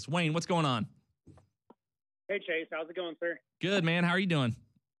Texas. Wayne, what's going on? Hey, Chase. How's it going, sir? Good, man. How are you doing?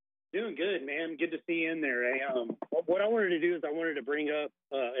 Doing good, man. Good to see you in there. What I wanted to do is I wanted to bring up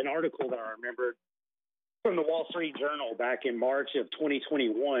an article that I remembered from the Wall Street Journal back in March of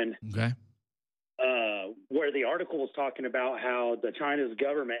 2021. Okay. Where the article was talking about how the China's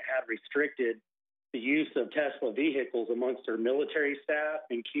government had restricted the use of Tesla vehicles amongst their military staff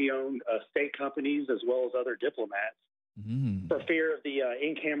and key-owned state companies as well as other diplomats for fear of the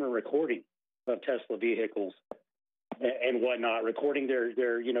in-camera recording of Tesla vehicles and whatnot, recording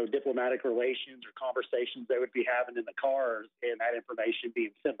their you know, diplomatic relations or conversations they would be having in the cars, and that information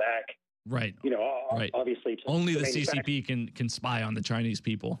being sent back. Right. You know, right. Obviously. Only the CCP can spy on the Chinese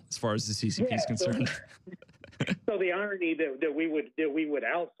people as far as the CCP is concerned. So the irony that we would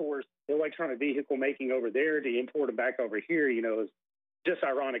outsource electronic vehicle making over there to import them back over here, you know, is just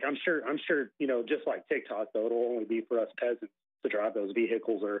ironic. I'm sure, you know, just like TikTok, though, it'll only be for us peasants to drive those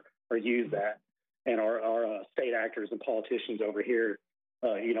vehicles or use that. And our state actors and politicians over here,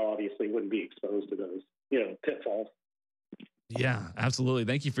 you know, obviously wouldn't be exposed to those, you know, pitfalls. Yeah, absolutely.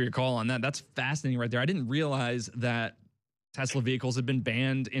 Thank you for your call on that. That's fascinating right there. I didn't realize that Tesla vehicles had been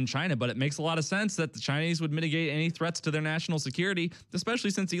banned in China, but it makes a lot of sense that the Chinese would mitigate any threats to their national security,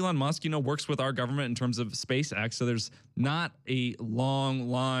 especially since Elon Musk, you know, works with our government in terms of SpaceX. So there's not a long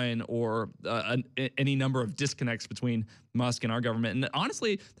line or any number of disconnects between Musk and our government. And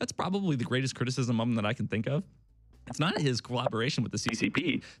honestly, that's probably the greatest criticism of him that I can think of. It's not his collaboration with the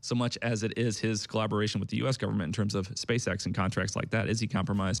CCP so much as it is his collaboration with the U.S. government in terms of SpaceX and contracts like that. Is he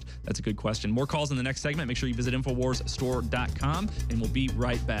compromised? That's a good question. More calls in the next segment. Make sure you visit InfoWarsStore.com, and we'll be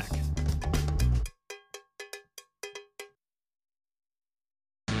right back.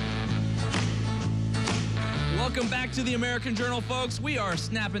 Welcome back to the American Journal, folks. We are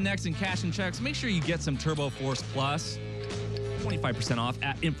snapping necks and cashing checks. Make sure you get some Turbo Force Plus. 25% off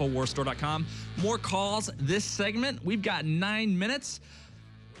at InfoWarsStore.com. More calls this segment. We've got 9 minutes.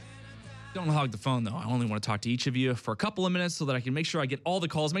 Don't hog the phone, though. I only want to talk to each of you for a couple of minutes so that I can make sure I get all the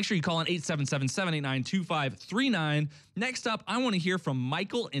calls. Make sure you call in 877-789-2539. Next up, I want to hear from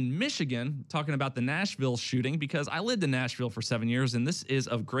Michael in Michigan talking about the Nashville shooting because I lived in Nashville for 7 years, and this is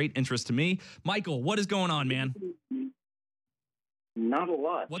of great interest to me. Michael, what is going on, man? Not a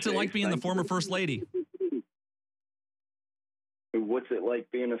lot. What's it like being the former First Lady? What's it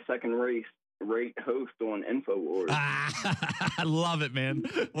like being a second-rate host on InfoWars? I love it, man.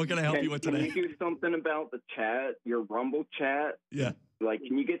 What can I help you with today? Can you do something about the chat, your Rumble chat? Yeah. Like,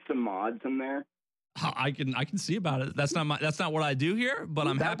 can you get some mods in there? I can see about it. That's not what I do here, but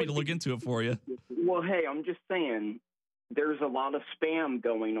I'm happy to look into it for you. Well, hey, I'm just saying there's a lot of spam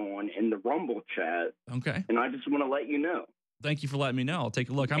going on in the Rumble chat. Okay. And I just want to let you know. Thank you for letting me know. I'll take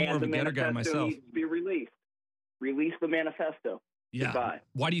a look. I'm more of a getter guy myself. Needs to be released. Release the manifesto. Yeah. Goodbye.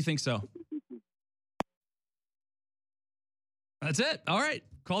 Why do you think so? That's it. All right.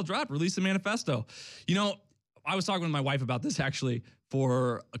 Call drop. Release the manifesto. You know, I was talking with my wife about this actually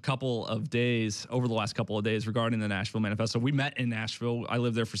for a couple of days, over the last couple of days, regarding the Nashville Manifesto. We met in Nashville. I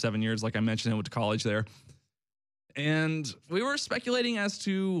lived there for 7 years. Like I mentioned, I went to college there. And we were speculating as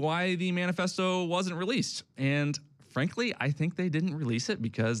to why the manifesto wasn't released. And frankly, I think they didn't release it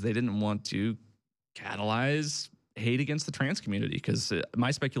because they didn't want to catalyze hate against the trans community. Because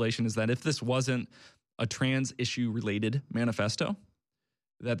my speculation is that if this wasn't a trans issue related manifesto,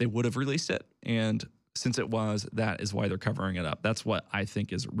 that they would have released it. And since it was, that is why they're covering it up. That's what I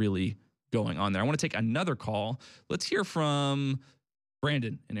think is really going on there. I want to take another call. Let's hear from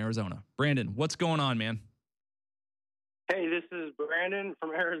Brandon in Arizona. Brandon, what's going on, man? Hey, this is Brandon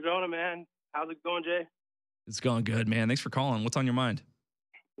from Arizona, man. How's it going, Jay? It's going good, man. Thanks for calling. What's on your mind?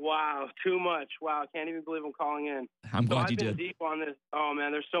 Wow, too much. Wow, I can't even believe I'm calling in. I'm glad you did. I've been deep on this. Oh,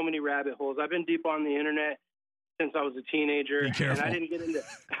 man, there's so many rabbit holes. I've been deep on the internet since I was a teenager. Be careful. And I didn't get into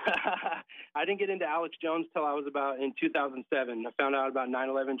I didn't get into Alex Jones till I was about in 2007. I found out about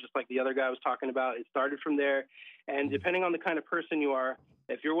 9/11 just like the other guy was talking about. It started from there. And depending on the kind of person you are,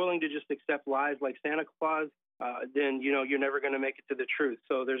 if you're willing to just accept lies like Santa Claus, then, you know, you're never going to make it to the truth.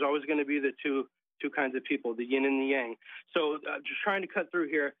 So there's always going to be the two kinds of people, the yin and the yang. So just trying to cut through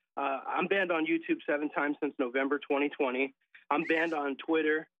here. I'm banned on YouTube 7 times since November 2020. I'm banned on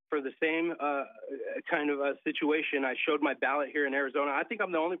Twitter for the same kind of situation. I showed my ballot here in Arizona. I think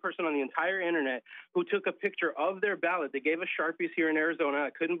I'm the only person on the entire internet who took a picture of their ballot. They gave us Sharpies here in Arizona.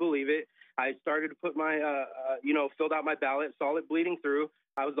 I couldn't believe it. I started to put my, filled out my ballot, saw it bleeding through.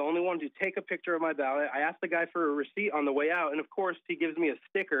 I was the only one to take a picture of my ballot. I asked the guy for a receipt on the way out, and of course, he gives me a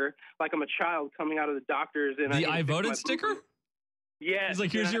sticker like I'm a child coming out of the doctor's. And I voted sticker? Yeah. He's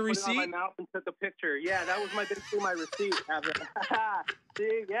like, here's your receipt? I put it on my mouth and took a picture. Yeah, that was basically my receipt.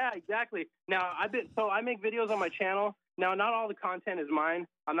 See, yeah, exactly. Now, I make videos on my channel. Now, not all the content is mine.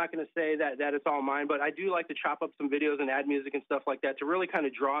 I'm not going to say that it's all mine, but I do like to chop up some videos and add music and stuff like that to really kind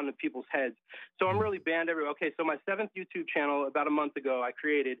of draw into people's heads. So I'm really banned everywhere. Okay, so my 7th YouTube channel about a month ago I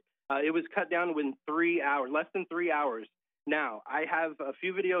created, it was cut down within 3 hours, less than 3 hours. Now, I have a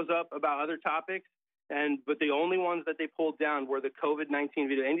few videos up about other topics, but the only ones that they pulled down were the COVID-19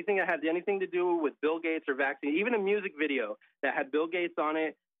 video. Anything that had anything to do with Bill Gates or vaccine, even a music video that had Bill Gates on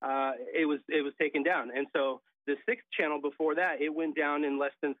it, it was taken down. And so the 6th channel before that, it went down in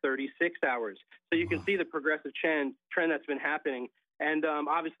less than 36 hours. So you can see the progressive trend that's been happening. And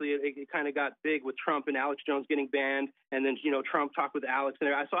obviously, it kind of got big with Trump and Alex Jones getting banned. And then, you know, Trump talked with Alex.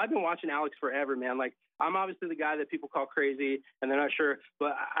 And so I've been watching Alex forever, man. Like, I'm obviously the guy that people call crazy, and they're not sure.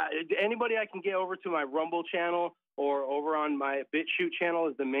 But anybody I can get over to my Rumble channel or over on my BitChute channel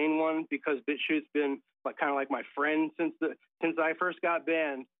is the main one, because BitChute's been kind of like my friend since I first got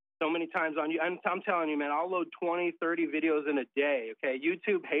banned. So many times on you. I'm telling you, man, I'll load 20, 30 videos in a day. Okay.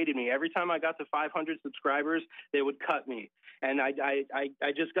 YouTube hated me. Every time I got to 500 subscribers, they would cut me. And I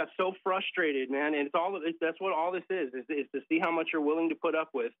just got so frustrated, man. And that's what all this is to see how much you're willing to put up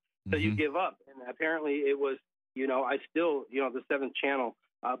with till you give up. And apparently it was, I still, the 7th channel,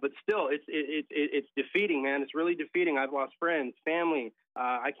 but still it's defeating, man. It's really defeating. I've lost friends, family.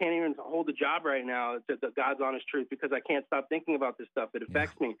 I can't even hold a job right now, to the God's honest truth, because I can't stop thinking about this stuff. It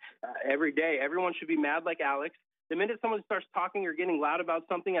affects me every day. Everyone should be mad like Alex. The minute someone starts talking or getting loud about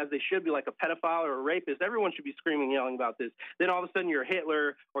something, as they should be, like a pedophile or a rapist, everyone should be screaming, yelling about this. Then all of a sudden you're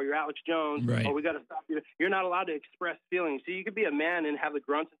Hitler or you're Alex Jones, right, or we got to stop you. You're not allowed to express feelings. So you could be a man and have the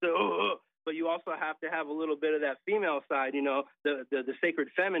grunts and say, oh, but you also have to have a little bit of that female side, the sacred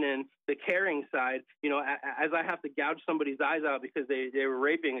feminine, the caring side. As I have to gouge somebody's eyes out because they were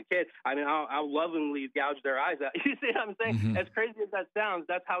raping a kid, I mean, I'll lovingly gouge their eyes out. You see what I'm saying? Mm-hmm. As crazy as that sounds,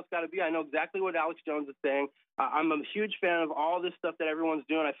 that's how it's got to be. I know exactly what Alex Jones is saying. I'm a huge fan of all this stuff that everyone's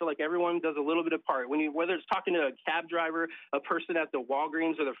doing. I feel like everyone does a little bit of part. Whether it's talking to a cab driver, a person at the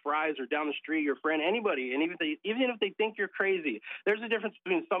Walgreens or the Fry's or down the street, your friend, anybody, and even if they think you're crazy, there's a difference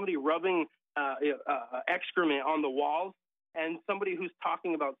between somebody rubbing excrement on the walls and somebody who's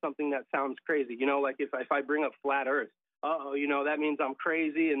talking about something that sounds crazy. Like if I bring up flat Earth, that means I'm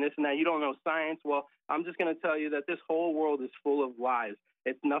crazy and this and that. You don't know science. Well, I'm just going to tell you that this whole world is full of lies.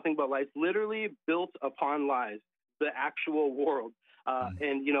 It's nothing but lies, literally built upon lies, the actual world.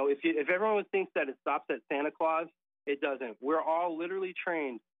 And, if everyone thinks that it stops at Santa Claus, it doesn't. We're all literally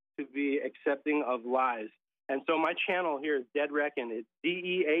trained to be accepting of lies. And so my channel here is Dead Reckon. It's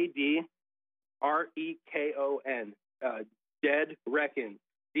DEADREKON. Dead Reckon.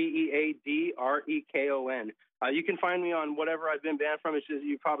 DEADREKON. You can find me on whatever I've been banned from. It's just,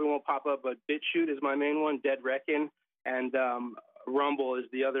 you probably won't pop up, but BitChute is my main one, Dead Reckon. And Rumble is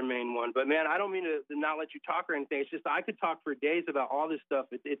the other main one. But, man, I don't mean to not let you talk or anything. It's just I could talk for days about all this stuff.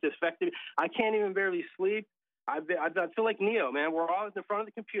 It's affected. I can't even barely sleep. I feel like Neo, man. We're always in front of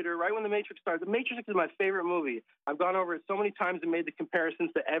the computer right when The Matrix starts. The Matrix is my favorite movie. I've gone over it so many times and made the comparisons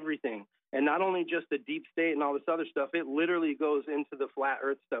to everything. And not only just the deep state and all this other stuff, it literally goes into the flat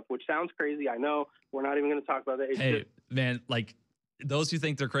earth stuff, which sounds crazy. I know. We're not even going to talk about that. Hey, man, like those who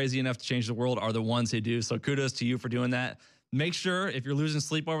think they're crazy enough to change the world are the ones who do. So kudos to you for doing that. Make sure if you're losing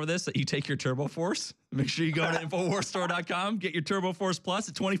sleep over this that you take your Turbo Force. Make sure you go to InfoWarsStore.com, get your Turbo Force Plus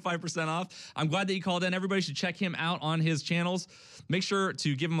at 25% off. I'm glad that you called in. Everybody should check him out on his channels. Make sure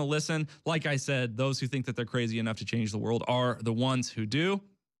to give him a listen. Like I said, those who think that they're crazy enough to change the world are the ones who do.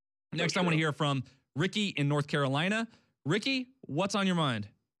 Next, I want to hear from Ricky in North Carolina. Ricky, what's on your mind?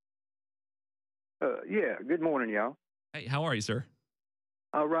 Yeah, good morning, y'all. Hey, how are you, sir?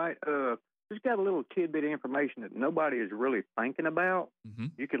 All right. Just got a little tidbit of information that nobody is really thinking about. Mm-hmm.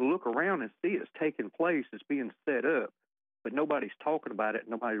 You can look around and see it's taking place, it's being set up, but nobody's talking about it.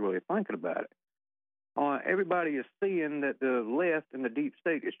 Nobody's really thinking about it. Everybody is seeing that the left and the deep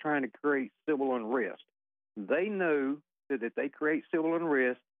state is trying to create civil unrest. They know that if they create civil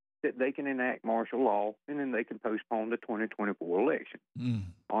unrest, that they can enact martial law, and then they can postpone the 2024 election.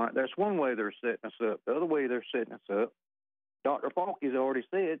 All right, that's one way they're setting us up. The other way they're setting us up, Dr. Fauci's already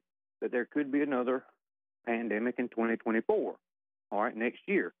said that there could be another pandemic in 2024, all right, next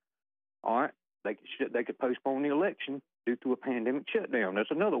year. All right, they could postpone the election due to a pandemic shutdown. That's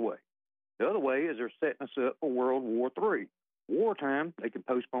another way. The other way is they're setting us up for World War III. Wartime, they can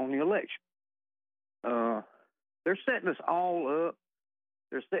postpone the election. They're setting us all up.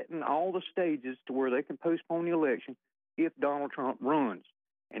 They're setting all the stages to where they can postpone the election if Donald Trump runs.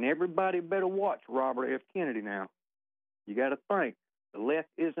 And everybody better watch Robert F. Kennedy now. You got to think. The left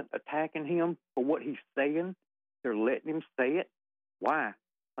isn't attacking him for what he's saying. They're letting him say it. Why?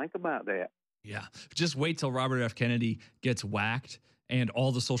 Think about that. Yeah. Just wait till Robert F. Kennedy gets whacked and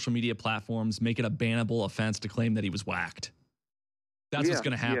all the social media platforms make it a bannable offense to claim that he was whacked. That's what's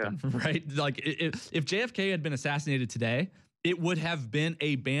going to happen, right? Like if JFK had been assassinated today, it would have been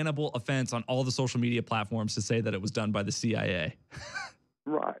a bannable offense on all the social media platforms to say that it was done by the CIA.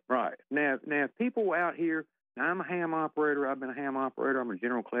 Right. Now, people out here, now I'm a ham operator. I've been a ham operator. I'm a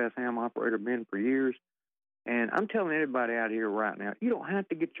general class ham operator, been for years. And I'm telling everybody out here right now, you don't have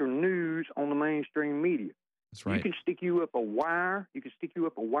to get your news on the mainstream media. That's right. You can stick you up a wire. You can stick you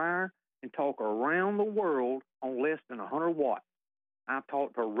up a wire and talk around the world on less than 100 watts. I've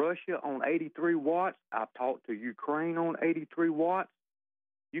talked to Russia on 83 watts. I've talked to Ukraine on 83 watts.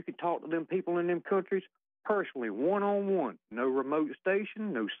 You can talk to them people in them countries personally, one-on-one. No remote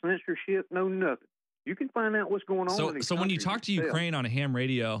station, no censorship, no nothing. You can find out what's going on. So when you talk to Ukraine on a ham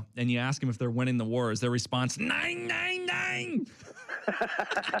radio and you ask them if they're winning the war, is their response 999?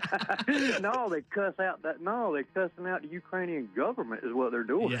 No, they cuss out that. No, they're cussing out the Ukrainian government is what they're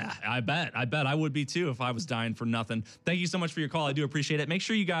doing. Yeah, I bet I would be too if I was dying for nothing. Thank you so much for your call. I do appreciate it. Make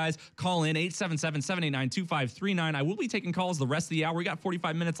sure you guys call in 877-789-2539. I will be taking calls the rest of the hour. We got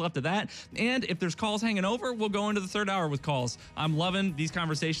 45 minutes left of that. And if there's calls hanging over, we'll go into the third hour with calls. I'm loving these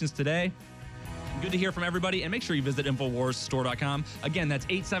conversations today. Good to hear from everybody, and make sure you visit InfoWarsStore.com. Again, that's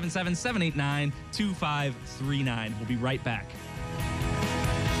 877-789-2539. We'll be right back.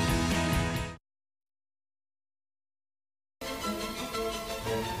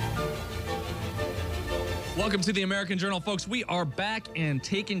 Welcome to the American Journal, folks. We are back and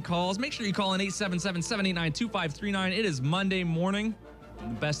taking calls. Make sure you call in 877-789-2539. It is Monday morning.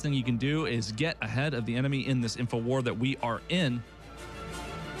 And the best thing you can do is get ahead of the enemy in this info war that we are in.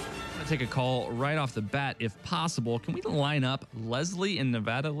 Take a call right off the bat if possible. Can we line up Leslie in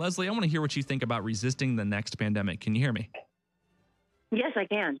Nevada? Leslie, I want to hear what you think about resisting the next pandemic. Can you hear me? Yes, I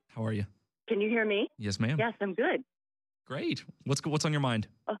can. How are you? Can you hear me? Yes, ma'am. Yes, I'm good. Great. What's on your mind?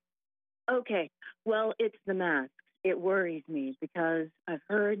 Okay. Well, it's the masks. It worries me because I've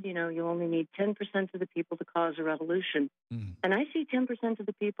heard, you only need 10% of the people to cause a revolution. And I see 10% of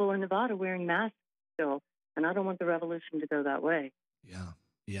the people in Nevada wearing masks still, and I don't want the revolution to go that way.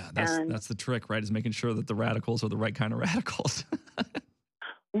 Yeah, that's the trick, right? Is making sure that the radicals are the right kind of radicals.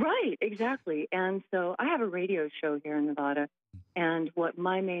 Right, exactly. And so I have a radio show here in Nevada, and what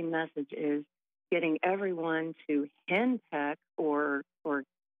my main message is getting everyone to henpeck or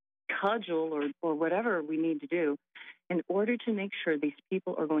cudgel or whatever we need to do in order to make sure these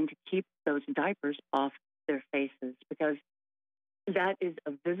people are going to keep those diapers off their faces, because that is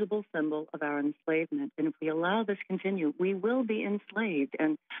a visible symbol of our enslavement. And if we allow this to continue, we will be enslaved.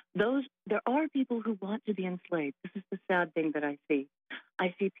 And there are people who want to be enslaved. This is the sad thing that I see.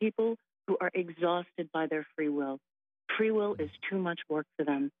 I see people who are exhausted by their free will, Free will is too much work for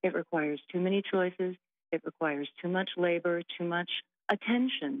them. It requires too many choices. It requires too much labor, too much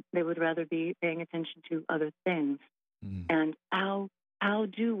attention. They would rather be paying attention to other things. And how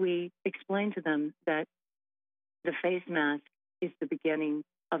do we explain to them that the face mask is the beginning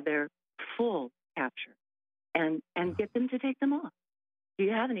of their full capture and get them to take them off? Do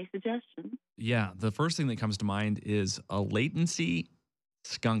you have any suggestions? Yeah, the first thing that comes to mind is a latency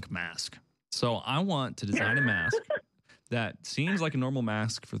skunk mask. So I want to design a mask that seems like a normal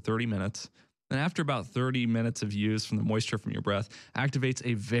mask for 30 minutes. And after about 30 minutes of use from the moisture from your breath, activates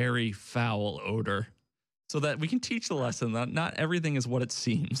a very foul odor so that we can teach the lesson that not everything is what it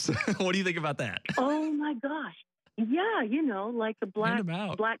seems. What do you think about that? Oh, my gosh. Yeah, like the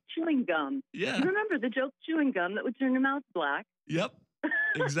black chewing gum. Yeah. You remember the joke chewing gum that would turn your mouth black? Yep,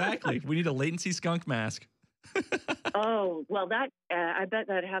 exactly. We need a latency skunk mask. Oh, well, that I bet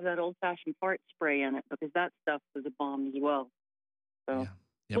that'd have that old-fashioned fart spray in it because that stuff was a bomb as well. So.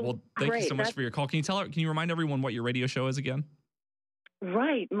 Yeah, well, thank you so much for your call. Can you remind everyone what your radio show is again?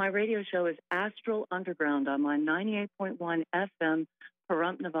 Right. My radio show is Astral Underground. I'm on 98.1 FM,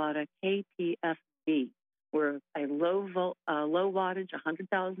 Pahrump, Nevada, KPFB. We're a low wattage,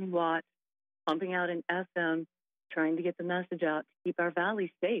 100,000 watts, pumping out in FM, trying to get the message out to keep our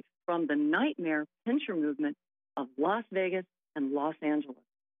valley safe from the nightmare pincher movement of Las Vegas and Los Angeles,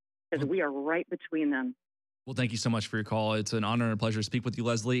 because we are right between them. Well, thank you so much for your call. It's an honor and a pleasure to speak with you,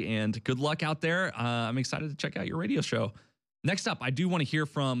 Leslie, and good luck out there. I'm excited to check out your radio show. Next up, I do want to hear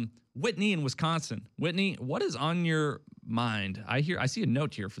from Whitney in Wisconsin. Whitney, what is on your mind? I see a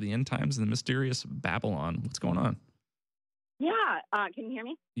note here for the end times and the mysterious Babylon. What's going on? Yeah. Can you hear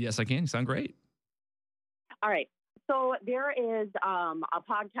me? Yes, I can. You sound great. All right. So there is a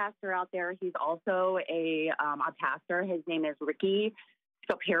podcaster out there. He's also a pastor. His name is Ricky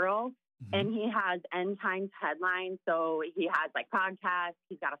Shapiro. And he has End Times headlines. So he has like podcasts.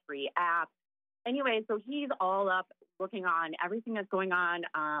 He's got a free app. Anyway, so he's all up looking on everything that's going on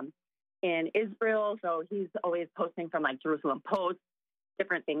in Israel. So he's always posting from like Jerusalem Post,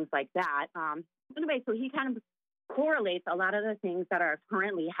 different things like that. Anyway, so he kind of correlates a lot of the things that are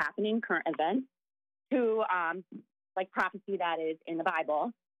currently happening, current events, to like prophecy that is in the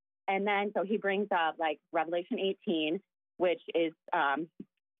Bible. And then so he brings up like Revelation 18, which is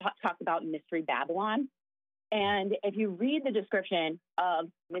talks about Mystery Babylon. And if you read the description of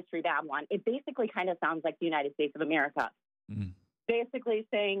Mystery Babylon, it basically kind of sounds like the United States of America. Basically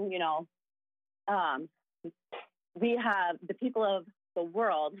saying, we have the people of the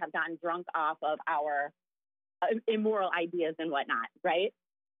world have gotten drunk off of our immoral ideas and whatnot, right?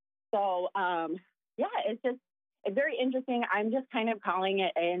 So, it's very interesting. I'm just kind of calling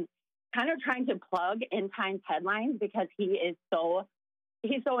it and kind of trying to plug End Times headlines because he's so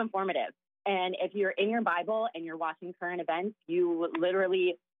informative. And if you're in your Bible and you're watching current events, you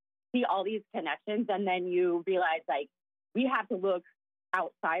literally see all these connections. And then you realize, like, we have to look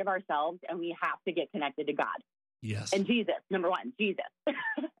outside of ourselves and we have to get connected to God. Yes. And Jesus, number one, Jesus.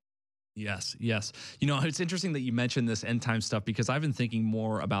 Yes. It's interesting that you mentioned this end time stuff because I've been thinking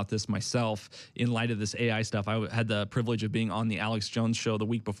more about this myself in light of this AI stuff. I had the privilege of being on the Alex Jones show the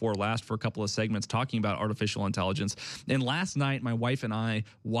week before last for a couple of segments talking about artificial intelligence. And last night, my wife and I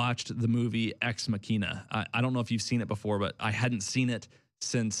watched the movie Ex Machina. I don't know if you've seen it before, but I hadn't seen it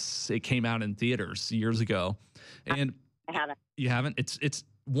since it came out in theaters years ago. And I haven't. You haven't? It's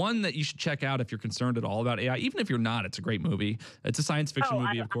one that you should check out if you're concerned at all about AI. Even if you're not, it's a great movie. It's a science fiction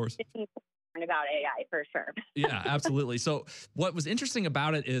movie, of course. I'm concerned about AI for sure. Yeah, absolutely. So what was interesting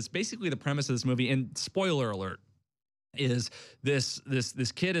about it is basically the premise of this movie, and spoiler alert, is this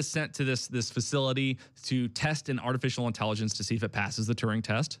kid is sent to this facility to test an artificial intelligence to see if it passes the Turing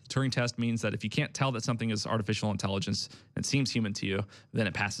test. Turing test means that if you can't tell that something is artificial intelligence and seems human to you, then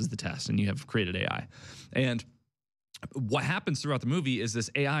it passes the test and you have created AI. And what happens throughout the movie is this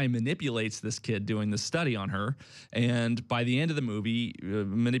AI manipulates this kid doing this study on her, and by the end of the movie,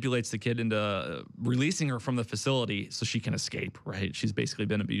 manipulates the kid into releasing her from the facility so she can escape, right? She's basically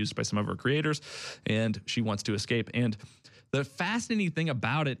been abused by some of her creators, and she wants to escape. And the fascinating thing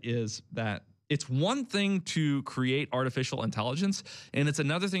about it is that it's one thing to create artificial intelligence, and it's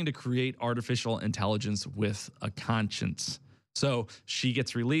another thing to create artificial intelligence with a conscience. So she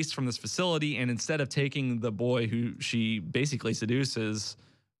gets released from this facility, and instead of taking the boy who she basically seduces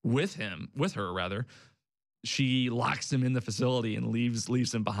with her, she locks him in the facility and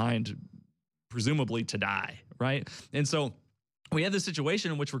leaves him behind, presumably to die, right? And so we have this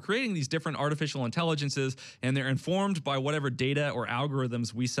situation in which we're creating these different artificial intelligences, and they're informed by whatever data or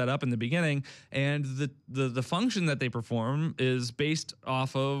algorithms we set up in the beginning. And the function that they perform is based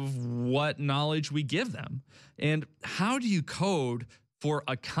off of what knowledge we give them. And how do you code for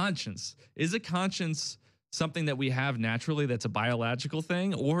a conscience? Is a conscience something that we have naturally that's a biological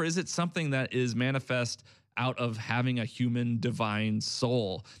thing, or is it something that is manifest out of having a human divine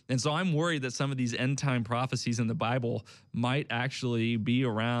soul? And so I'm worried that some of these end time prophecies in the Bible might actually be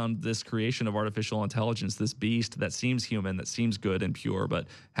around this creation of artificial intelligence, this beast that seems human, that seems good and pure, but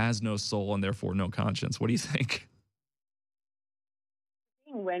has no soul and therefore no conscience. What do you think?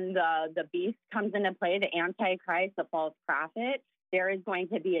 When the beast comes into play, the Antichrist, the false prophet, there is going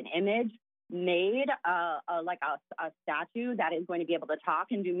to be an image made, like a statue that is going to be able to talk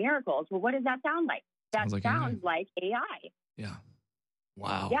and do miracles. Well, what does that sound like? That sounds like AI. Yeah.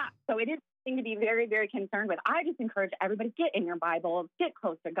 Wow. Yeah. So it is something to be very, very concerned with. I just encourage everybody, get in your Bible, get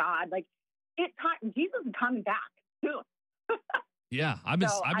close to God. Like, Jesus is coming back soon. Yeah. I've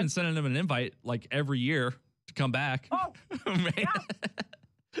been sending him an invite like every year to come back. Oh, man. Yeah.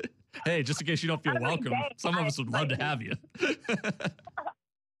 Hey, just in case you don't feel welcome, some of us would love to have you.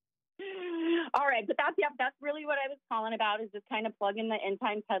 All right. But that's really what I was calling about, is just kind of plugging the end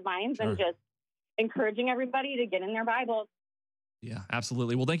times headlines and just encouraging everybody to get in their Bibles. Yeah,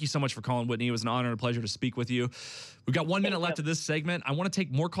 absolutely. Well, thank you so much for calling, Whitney. It was an honor and a pleasure to speak with you. We've got 1 minute left of this segment. I want to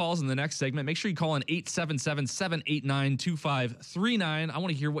take more calls in the next segment. Make sure you call in 877-789-2539. I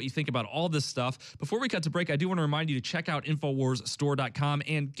want to hear what you think about all this stuff. Before we cut to break, I do want to remind you to check out InfoWarsStore.com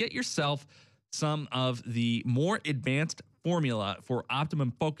and get yourself some of the more advanced formula for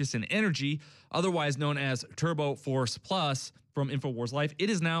optimum focus and energy, otherwise known as Turbo Force Plus from InfoWars Life. It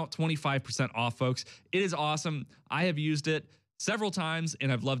is now 25% off, folks. It is awesome. I have used it several times,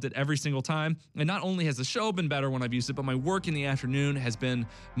 and I've loved it every single time. And not only has the show been better when I've used it, but my work in the afternoon has been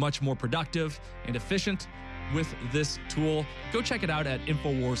much more productive and efficient with this tool. Go check it out at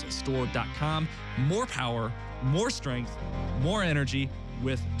InfoWarsStore.com. More power, more strength, more energy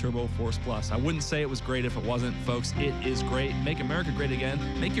with Turbo Force Plus. I wouldn't say it was great if it wasn't, folks. It is great. Make America great again.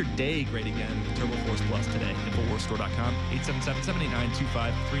 Make your day great again with Turbo Force Plus today. InfoWarsStore.com,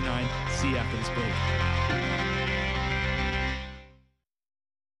 877-789-2539. See you after this break.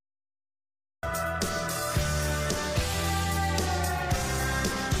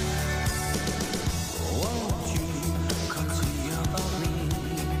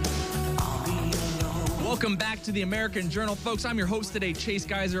 Welcome back to the American Journal, folks. I'm your host today, Chase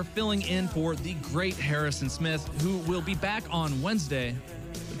Geiser, filling in for the great Harrison Smith, who will be back on Wednesday.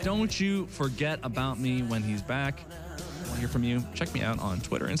 But don't you forget about me when he's back. I want to hear from you. Check me out on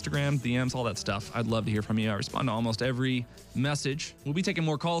Twitter, Instagram, DMs, all that stuff. I'd love to hear from you. I respond to almost every message. We'll be taking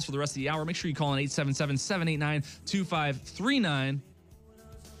more calls for the rest of the hour. Make sure you call in 877-789-2539.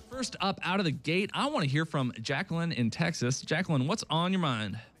 First up out of the gate, I want to hear from Jacqueline in Texas. Jacqueline, what's on your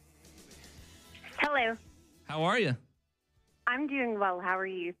mind? Hello. How are you? I'm doing well. How are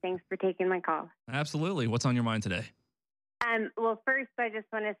you? Thanks for taking my call. Absolutely. What's on your mind today? Well, first, I just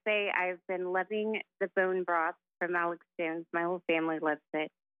want to say I've been loving the bone broth from Alex Jones. My whole family loves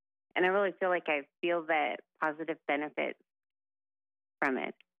it. And I really feel like I feel the positive benefits from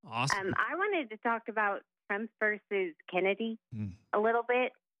it. Awesome. I wanted to talk about Trump versus Kennedy a little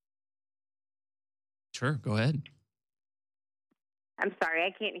bit. Sure. Go ahead. I'm sorry.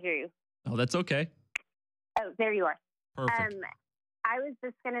 I can't hear you. Oh, that's okay. Oh, there you are. Perfect. I was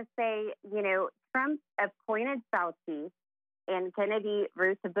just going to say, Trump appointed Fauci, and Kennedy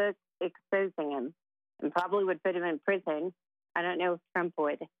wrote a book exposing him and probably would put him in prison. I don't know if Trump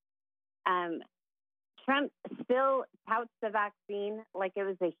would. Trump still touts the vaccine like it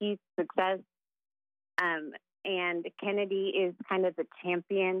was a huge success. And Kennedy is kind of the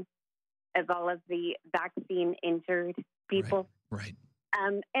champion of all of the vaccine injured people. Right.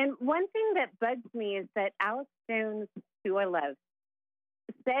 And one thing that bugs me is that Alex Jones, who I love,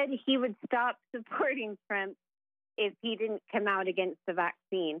 said he would stop supporting Trump if he didn't come out against the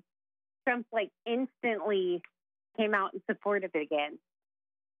vaccine. Trump, instantly came out and supported it again.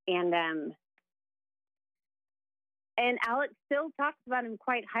 And Alex still talks about him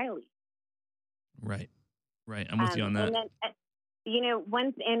quite highly. Right. I'm with you on that. And then,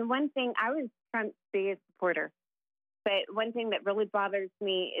 one thing, I was Trump's biggest supporter. But one thing that really bothers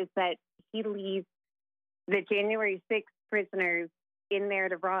me is that he leaves the January 6th prisoners in there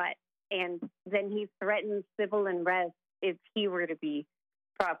to rot, and then he threatens civil unrest if he were to be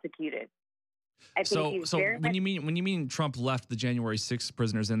prosecuted. So when you mean Trump left the January 6th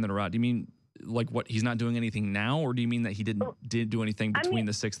prisoners in there to rot, do you mean what he's not doing anything now, or do you mean that he did do anything between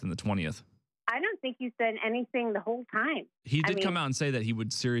the 6th and the 20th? I don't think he's done anything the whole time. He did come out and say that he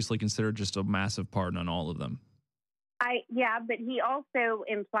would seriously consider just a massive pardon on all of them. But he also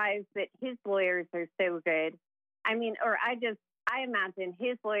implies that his lawyers are so good. I mean, I imagine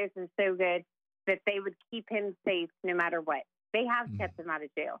his lawyers are so good that they would keep him safe no matter what. They have kept him out of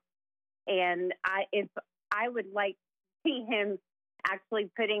jail. And I would like to see him actually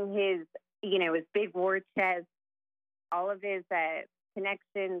putting his big war chest, all of his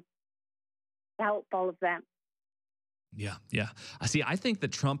connections, help all of them. Yeah. I think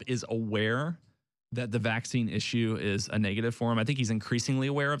that Trump is aware that the vaccine issue is a negative for him. I think he's increasingly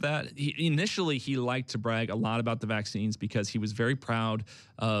aware of that. Initially, he liked to brag a lot about the vaccines because he was very proud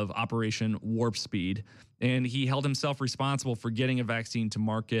of Operation Warp Speed, and he held himself responsible for getting a vaccine to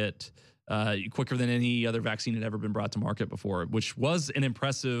market quicker than any other vaccine had ever been brought to market before, which was an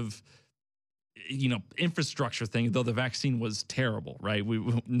impressive infrastructure thing, though the vaccine was terrible, right?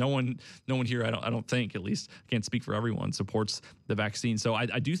 No one here, I don't think, at least, I can't speak for everyone, supports the vaccine. So I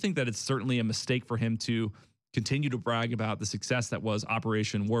do think that it's certainly a mistake for him to continue to brag about the success that was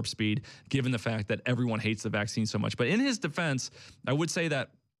Operation Warp Speed, given the fact that everyone hates the vaccine so much. But in his defense, I would say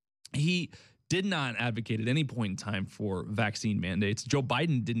that he did not advocate at any point in time for vaccine mandates. Joe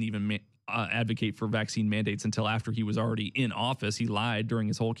Biden didn't even advocate for vaccine mandates until after he was already in office. He lied during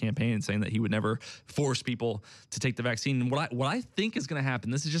his whole campaign saying that he would never force people to take the vaccine. And what I think is going to happen,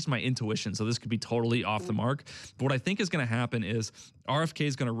 this is just my intuition, so this could be totally off the mark, but what I think is going to happen is RFK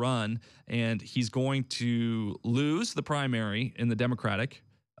is going to run and he's going to lose the primary in the Democratic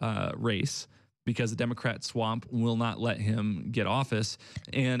race because the Democrat swamp will not let him get office.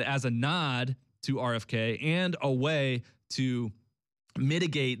 And as a nod to RFK and a way to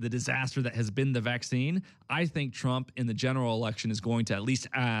mitigate the disaster that has been the vaccine, I think Trump in the general election is going to at least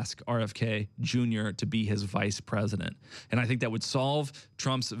ask RFK Jr. to be his vice president. And I think that would solve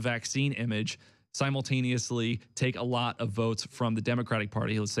Trump's vaccine image, simultaneously take a lot of votes from the Democratic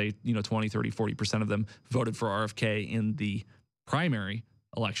Party. Let's say, 20, 30, 40% of them voted for RFK in the primary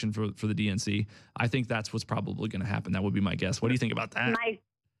election for the DNC. I think that's what's probably going to happen. That would be my guess. What do you think about that?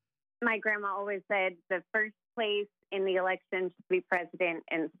 My grandma always said the first place in the election should be president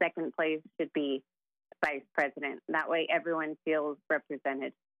and second place should be vice president. That way everyone feels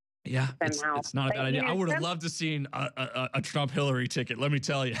represented. Yeah, it's not a bad idea. I would have loved to seen a Trump-Hillary ticket, let me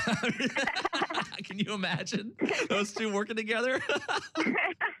tell you. Can you imagine those two working together? But Trump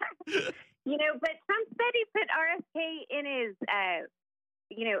said he put RFK in his,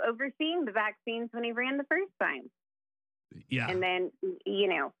 overseeing the vaccines when he ran the first time. Yeah. And then,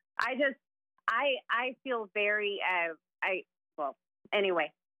 I feel very, I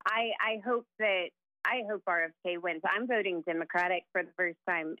hope RFK wins. I'm voting Democratic for the first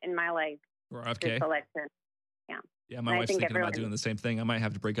time in my life. For RFK? This election. Yeah. Yeah, my wife's thinking about doing the same thing. I might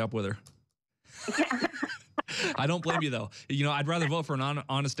have to break up with her. I don't blame you, though. I'd rather vote for an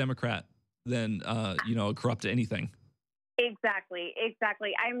honest Democrat than, corrupt anything. Exactly.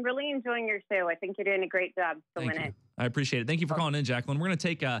 I'm really enjoying your show. I think you're doing a great job filming it. I appreciate it. Thank you for calling in, Jacqueline. We're going to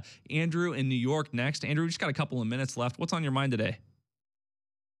take Andrew in New York next. Andrew, we just got a couple of minutes left. What's on your mind today?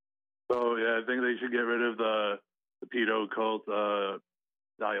 Oh, yeah, I think they should get rid of the pedo cult,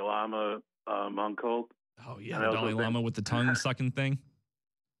 Dalai Lama monk cult. Oh, yeah, the Dalai Lama with the tongue-sucking thing?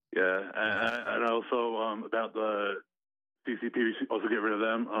 Yeah, and also about the CCP, we should also get rid of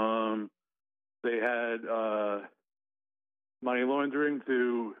them. They had money laundering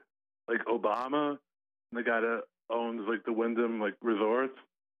to, Obama, the guy that owns, the Wyndham, resorts,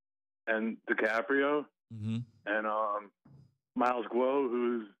 and DiCaprio, and Miles Guo,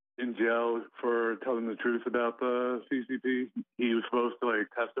 who's in jail for telling the truth about the CCP. He was supposed to,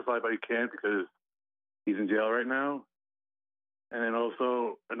 testify, but he can't because he's in jail right now. And then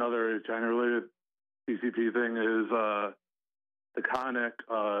also another China-related CCP thing is the Connect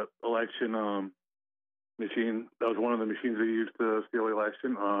election machine. That was one of the machines they used to steal the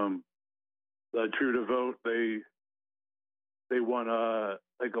election. The True to Vote, they won a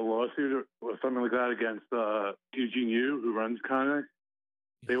lawsuit or something like that against Eugene Yu, who runs Connect.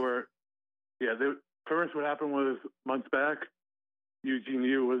 First what happened was months back, Eugene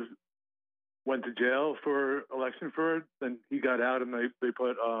Yu went to jail for election fraud. Then he got out, and they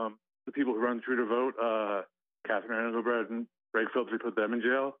put the people who run True to Vote, Catherine Engelbrecht and Greg Phillips, they put them in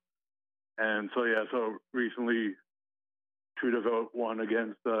jail. And so recently, True to Vote won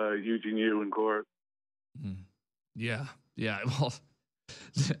against Eugene Yu in court. Yeah. Well,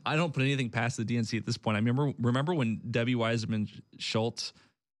 I don't put anything past the DNC at this point. I remember when Debbie Weisman Schultz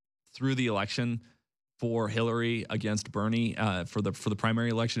threw the election for Hillary against Bernie for the primary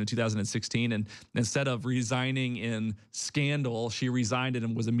election in 2016, and instead of resigning in scandal, she resigned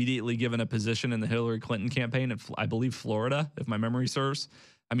and was immediately given a position in the Hillary Clinton campaign in, I believe, Florida, if my memory serves.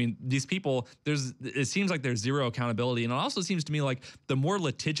 I mean, these people, it seems like there's zero accountability. And it also seems to me like the more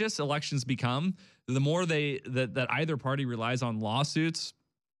litigious elections become, the more that either party relies on lawsuits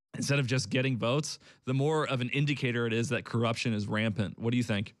instead of just getting votes, the more of an indicator it is that corruption is rampant. What do you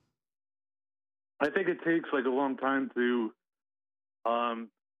think? I think it takes like a long time to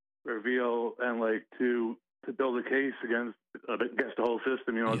reveal and like to build a case against the whole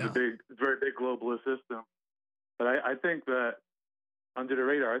system. You know, it's a very big globalist system. But I think that under the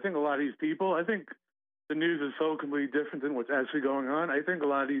radar, I think a lot of these people, I think the news is so completely different than what's actually going on. I think a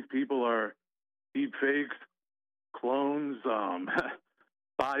lot of these people are deep fakes, clones,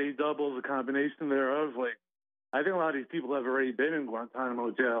 body doubles, a combination thereof. Like, I think a lot of these people have already been in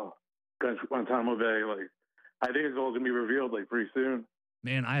Guantanamo jail, Guantanamo Bay. Like, I think it's all gonna be revealed like pretty soon.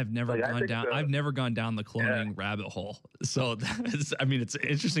 Man, I have never gone down. I've never gone down the cloning rabbit hole. So I mean, it's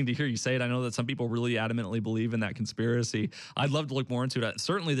interesting to hear you say it. I know that some people really adamantly believe in that conspiracy. I'd love to look more into it.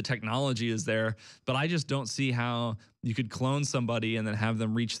 Certainly, the technology is there, but I just don't see how you could clone somebody and then have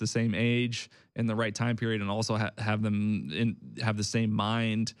them reach the same age in the right time period, and also have them have the same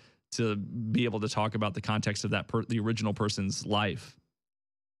mind to be able to talk about the context of the original person's life.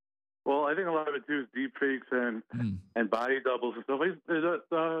 Well, I think a lot of it too is deep fakes and body doubles and stuff.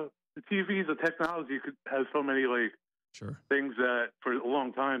 The TVs, the technology has so many like things that for a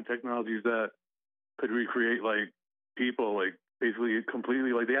long time, technologies that could recreate like people, like basically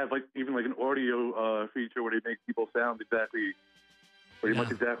completely, like they have like even like an audio feature where they make people sound exactly, pretty much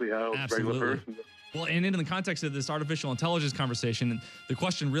exactly how a regular person. Well, and in the context of this artificial intelligence conversation, the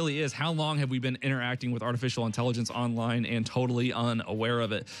question really is, how long have we been interacting with artificial intelligence online and totally unaware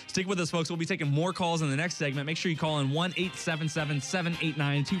of it? Stick with us, folks. We'll be taking more calls in the next segment. Make sure you call in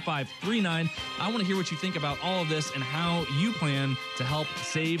 1-877-789-2539. I want to hear what you think about all of this and how you plan to help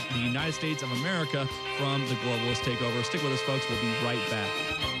save the United States of America from the globalist takeover. Stick with us, folks. We'll be right back.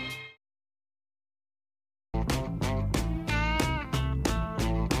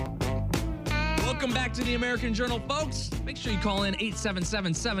 Welcome back to the American Journal, folks. Make sure you call in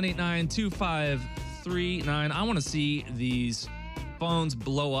 877-789-2539. I want to see these phones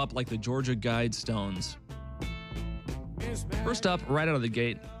blow up like the Georgia Guidestones. First up, right out of the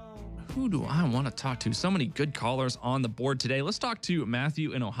gate, who do I want to talk to? So many good callers on the board today. Let's talk to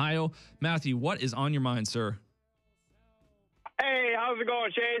Matthew in Ohio. Matthew, what is on your mind, sir? Hey, how's it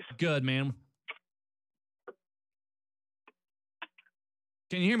going, Chase? Good, man.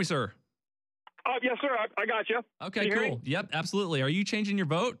 Can you hear me, sir? Yes, sir. I got you. Okay, cool. Yep, absolutely. Are you changing your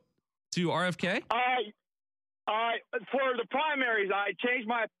vote to RFK? For the primaries, I changed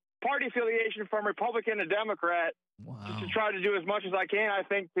my party affiliation from Republican to Democrat. Just to try to do as much as I can, I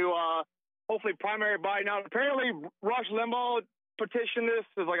think, to hopefully primary Biden. Now, apparently, Rush Limbaugh petitioned this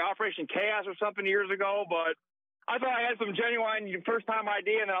as like Operation Chaos or something years ago, but I thought I had some genuine first-time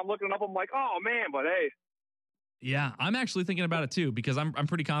idea, and then I'm looking it up. I'm like, oh, man, but hey. Yeah, I'm actually thinking about it too, because I'm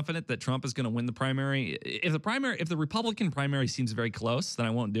pretty confident that Trump is going to win the primary. If the Republican primary seems very close, then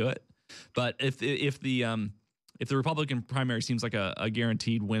I won't do it. But if the Republican primary seems like a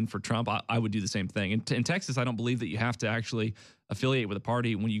guaranteed win for Trump, I would do the same thing. In Texas, I don't believe that you have to actually affiliate with a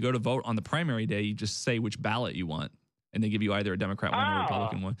party. When you go to vote on the primary day, you just say which ballot you want, and they give you either a Democrat one or a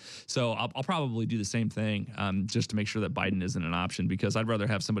Republican one. So I'll probably do the same thing just to make sure that Biden isn't an option, because I'd rather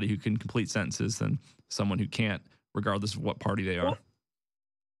have somebody who can complete sentences than someone who can't, regardless of what party they are.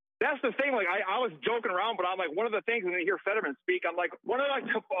 That's the thing. Like I was joking around, but I'm like, one of the things when I hear Fetterman speak, I'm like, one of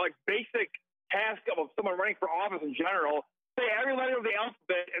the like basic tasks of someone running for office in general, say every letter of the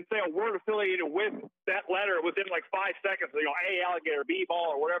alphabet and say a word affiliated with that letter within like 5 seconds. You know, A, alligator, B,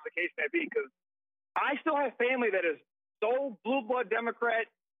 ball, or whatever the case may be. Because I still have family that is so blue blood Democrat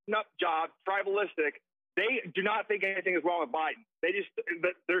nut job, tribalistic. They do not think anything is wrong with Biden.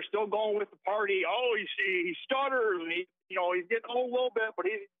 They're still going with the party. Oh, you see, he stutters and he's getting old a little bit, but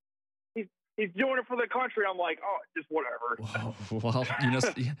he's doing it for the country. I'm like, oh, just whatever. Well,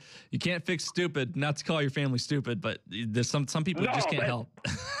 you can't fix stupid. Not to call your family stupid, but there's some people just can't help.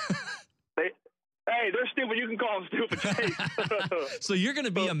 Hey, they're stupid. You can call them stupid. So you're going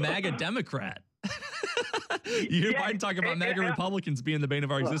to be a MAGA Democrat. You hear Biden talk about MAGA Republicans being the bane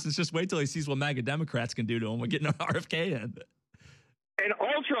of our existence. Just wait till he sees what MAGA Democrats can do to him. We're getting an RFK in. An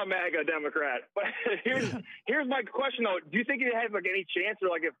ultra MAGA Democrat. But here's my question though: do you think it has like any chance, or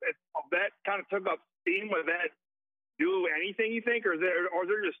like if that kind of took up steam, would that do anything? You think, or is there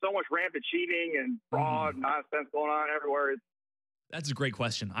just so much rampant cheating and fraud, nonsense going on everywhere? That's a great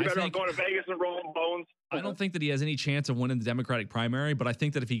question. You better go to Vegas and roll bones. I don't think that he has any chance of winning the Democratic primary, but I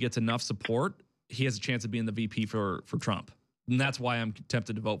think that if he gets enough support, he has a chance of being the VP for Trump. And that's why I'm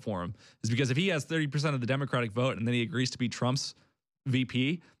tempted to vote for him, is because if he has 30% of the Democratic vote and then he agrees to be Trump's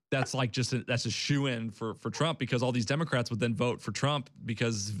VP, that's like that's a shoe-in for Trump, because all these Democrats would then vote for Trump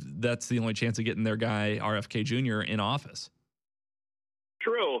because that's the only chance of getting their guy, RFK Jr., in office.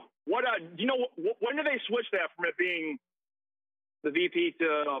 True. What do you know? When do they switch that from it being the VP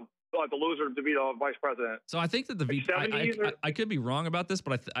to the loser to be the vice president? So I think that the VP, I could be wrong about this,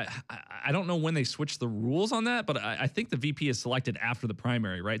 but I don't know when they switched the rules on that, but I think the VP is selected after the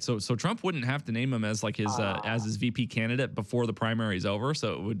primary, right? So Trump wouldn't have to name him as like his as his VP candidate before the primary is over.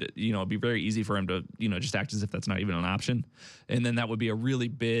 So it would be very easy for him to just act as if that's not even an option, and then that would be a really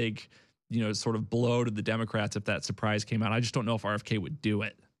big sort of blow to the Democrats if that surprise came out. I just don't know if RFK would do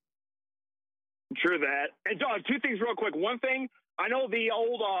it. Sure that. And Doug, two things real quick. One thing, I know the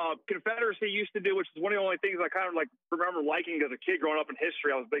old Confederacy used to do, which is one of the only things I kind of remember liking as a kid growing up in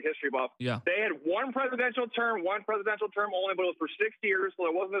history. I was a big history buff. Yeah. They had one presidential term only, but it was for 6 years. So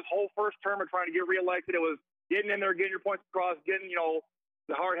it wasn't this whole first term of trying to get reelected. It was getting in there, getting your points across, getting,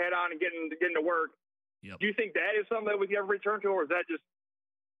 the hard head on and getting to work. Yep. Do you think that is something that we can ever return to, or is that just,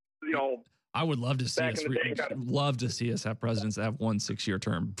 I would love to see us have presidents that have 1 6-year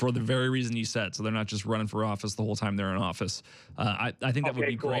term for the very reason you said. So they're not just running for office the whole time they're in office. I think that would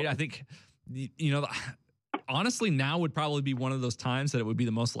be great. I think, honestly, now would probably be one of those times that it would be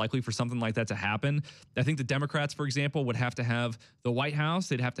the most likely for something like that to happen. I think the Democrats, for example, would have to have the White House.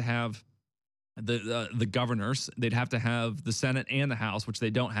 They'd have to have the governors. They'd have to have the Senate and the House, which they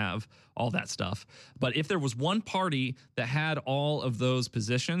don't have all that stuff. But if there was one party that had all of those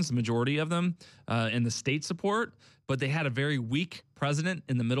positions, the majority of them in the state support, but they had a very weak president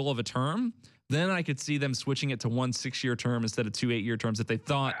in the middle of a term, then I could see them switching it to 1 6-year term instead of 2 8-year terms. If they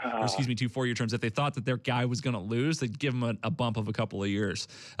thought, 2 4-year terms, if they thought that their guy was going to lose, they'd give him a bump of a couple of years.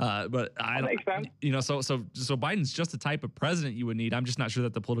 But I don't, so Biden's just the type of president you would need. I'm just not sure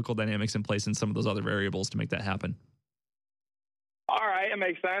that the political dynamics in place and some of those other variables to make that happen. All right, that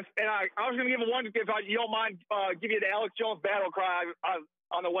makes sense. And I was going to give one, if you don't mind, give you the Alex Jones battle cry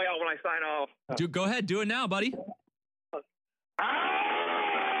on the way out when I sign off. Dude, go ahead, do it now, buddy.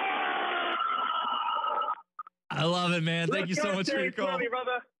 I love it, man. Thank you so much for your call.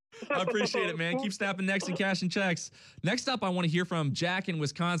 I appreciate it, man. Keep snapping necks and cashing checks. Next up, I want to hear from Jack in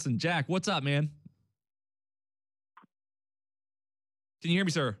Wisconsin. Jack, what's up, man? Can you hear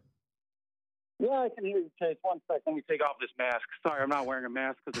me, sir? Yeah, I can hear you, Chase. 1 sec. Let me take off this mask. Sorry, I'm not wearing a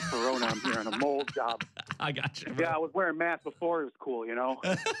mask because of Corona. I'm here on a mold job. I got you, bro. Yeah, I was wearing masks before. It was cool,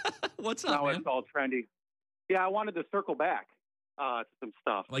 What's up, now man? It's all trendy. Yeah, I wanted to circle back to some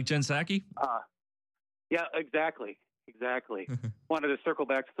stuff. Like Jen Psaki? Yeah, exactly. Wanted to circle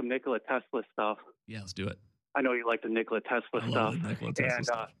back to some Nikola Tesla stuff. Yeah, let's do it. I know you like the Nikola Tesla stuff. Nikola Tesla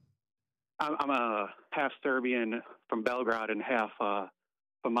stuff. I'm a half Serbian from Belgrade and half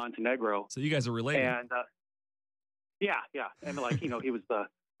from Montenegro. So you guys are related. And yeah. And he was the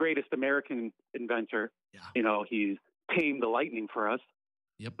greatest American inventor. Yeah. He's tamed the lightning for us.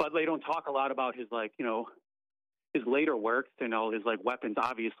 Yep. But they don't talk a lot about his his later works and all his weapons.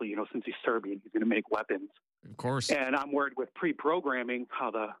 Obviously, since he's Serbian, he's going to make weapons. Of course. And I'm worried with pre-programming,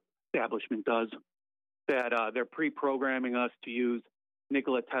 how the establishment does, that they're pre-programming us to use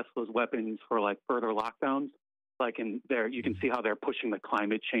Nikola Tesla's weapons for further lockdowns. In there, you can see how they're pushing the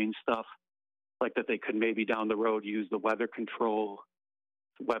climate change stuff, that they could maybe down the road use the weather control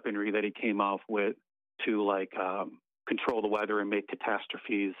weaponry that he came off with to control the weather and make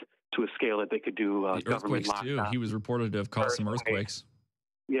catastrophes to a scale that they could do government earthquakes too. He was reported to have caused some earthquakes.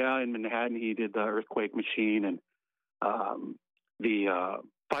 Yeah, in Manhattan, he did the earthquake machine and the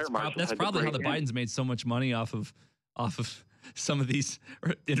fire marshal. That's probably how the Bidens made so much money off of some of these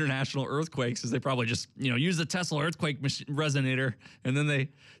international earthquakes. Is they probably just use the Tesla earthquake resonator, and then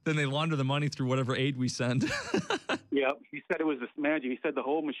they launder the money through whatever aid we send. Yeah, he said it was this magic. He said the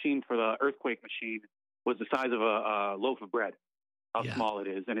whole machine for the earthquake machine was the size of a loaf of bread. How small it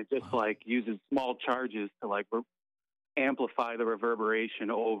is, and it just uses small charges to amplify the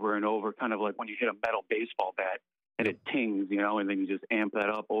reverberation over and over, kind of like when you hit a metal baseball bat and it tings, and then you just amp that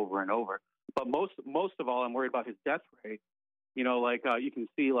up over and over. But most of all, I'm worried about his death rate. You can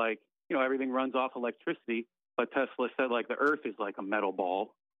see everything runs off electricity, but Tesla said the Earth is like a metal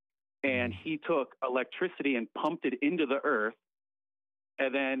ball, and he took electricity and pumped it into the Earth,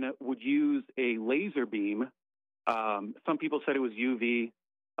 and then would use a laser beam. Some people said it was UV.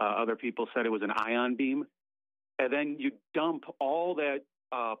 Other people said it was an ion beam. And then you dump all that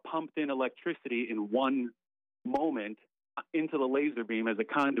pumped in electricity in one moment into the laser beam as a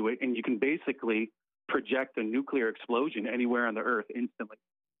conduit, and you can basically project a nuclear explosion anywhere on the Earth instantly.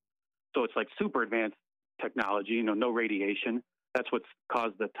 So it's like super advanced technology, no radiation. That's what's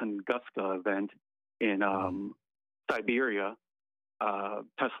caused the Tunguska event in Siberia.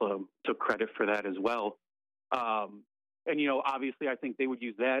 Tesla took credit for that as well. And, obviously I think they would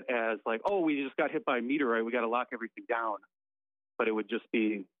use that as like, oh, we just got hit by a meteorite, we got to lock everything down. But it would just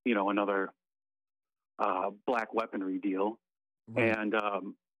be, another black weaponry deal. Right. And,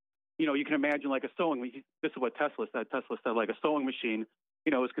 you can imagine like a sewing machine. This is what Tesla said. Tesla said like a sewing machine,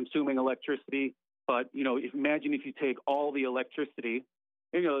 is consuming electricity. But, imagine if you take all the electricity,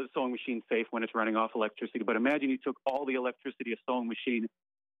 the sewing machine's safe when it's running off electricity, but imagine you took all the electricity a sewing machine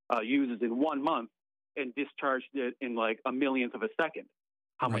uses in 1 month and discharged it in like a millionth of a second.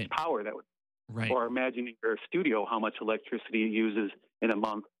 How much power that would be. Right. Or imagine your studio, how much electricity it uses in a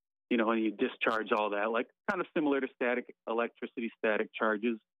month, and you discharge all that, like kind of similar to static electricity, static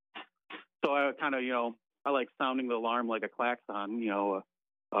charges. So I kind of, I like sounding the alarm like a klaxon,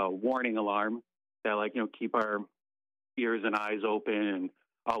 a warning alarm that like, keep our ears and eyes open and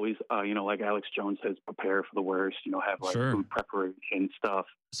always, like Alex Jones says, prepare for the worst, have like food preparation stuff.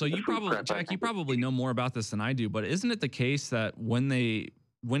 So you probably, Jack, you probably know more about this than I do, but isn't it the case that when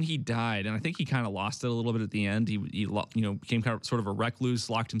he died, and I think he kind of lost it a little bit at the end, he became kind of sort of a recluse,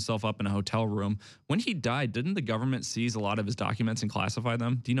 locked himself up in a hotel room. When he died, didn't the government seize a lot of his documents and classify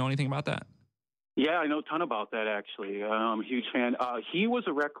them? Do you know anything about that? Yeah, I know a ton about that, actually. I'm a huge fan. He was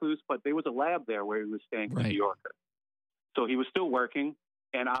a recluse, but there was a lab there where he was staying for New Yorker. So he was still working,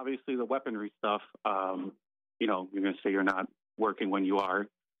 and obviously the weaponry stuff, you're going to say you're not working when you are.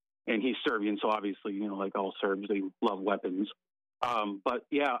 And he's Serbian, so obviously, like all Serbs, they love weapons. But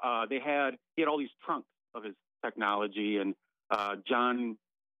yeah, he had all these trunks of his technology, and John,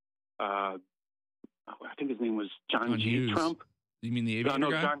 I think his name was John G. Hughes. Trump. You mean the aviator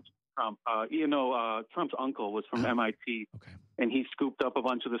guy? John Trump. Trump's uncle was from MIT, and he scooped up a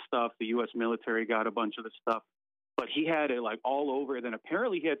bunch of the stuff. The U.S. military got a bunch of the stuff, but he had it like all over. And then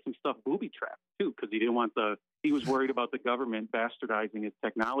apparently he had some stuff booby-trapped too, because he was worried about the government bastardizing his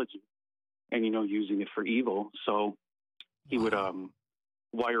technology and using it for evil. So he would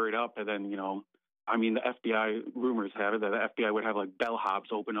wire it up, and then the FBI, rumors have it that the FBI would have like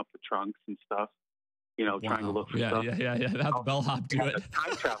bellhops open up the trunks and stuff. Trying to look for stuff. Yeah. That's bellhop do it.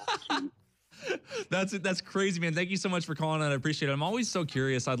 Time travel machine. That's crazy, man. Thank you so much for calling on. I appreciate it. I'm always so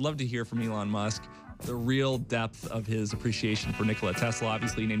curious. I'd love to hear from Elon Musk, the real depth of his appreciation for Nikola Tesla.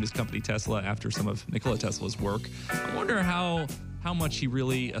 Obviously, he named his company Tesla after some of Nikola Tesla's work. I wonder how much he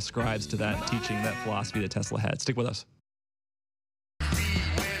really ascribes to that teaching, that philosophy that Tesla had. Stick with us.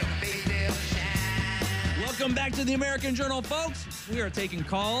 Welcome back to the American Journal, folks. We are taking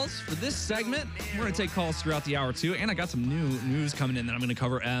calls for this segment. We're going to take calls throughout the hour, too. And I got some new news coming in that I'm going to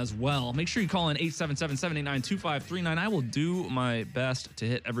cover as well. Make sure you call in 877-789-2539. I will do my best to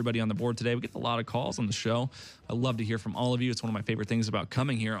hit everybody on the board today. We get a lot of calls on the show. I love to hear from all of you. It's one of my favorite things about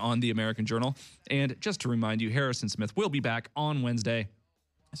coming here on the American Journal. And just to remind you, Harrison Smith will be back on Wednesday.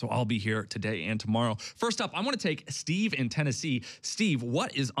 So I'll be here today and tomorrow. First up, I want to take Steve in Tennessee. Steve,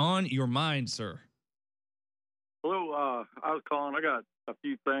 what is on your mind, sir? Hello, I was calling. I got a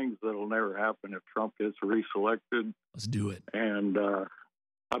few things that'll never happen if Trump gets reselected. Let's do it. And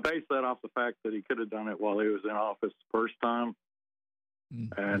I base that off the fact that he could have done it while he was in office the first time.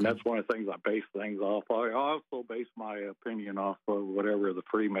 And that's one of the things I base things off. I also base my opinion off of whatever the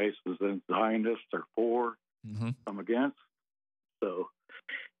Freemasons and Zionists are for, I'm against. So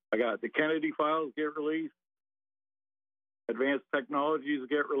I got the Kennedy files get released, advanced technologies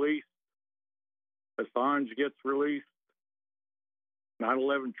get released, Assange gets released,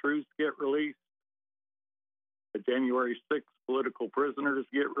 9/11 truths get released, the January 6th political prisoners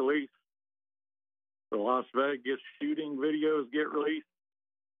get released, the Las Vegas shooting videos get released,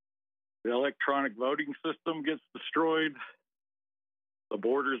 the electronic voting system gets destroyed, the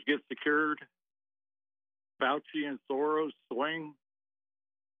borders get secured, Fauci and Soros swing,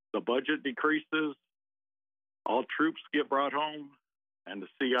 the budget decreases, all troops get brought home, and the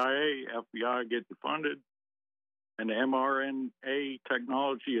CIA, FBI get defunded, and the mRNA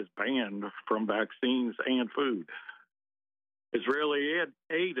technology is banned from vaccines and food. Israeli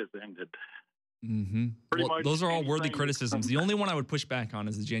aid has ended. Pretty much those are all worthy criticisms. The only one I would push back on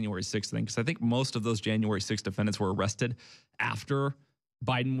is the January 6th thing, because I think most of those January 6th defendants were arrested after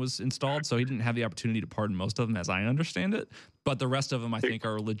Biden was installed, so he didn't have the opportunity to pardon most of them, as I understand it. But the rest of them, I think,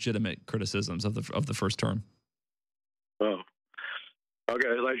 are legitimate criticisms of the first term. Oh. Okay,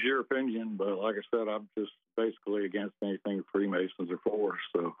 that's your opinion, but like I said, I'm just basically against anything Freemasons are for.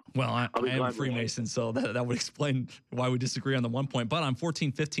 So, Well, I I'll be am a glad to- Freemason, so that would explain why we disagree on the one point. But I'm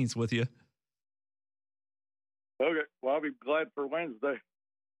 14/15 with you. Okay, well, I'll be glad for Wednesday.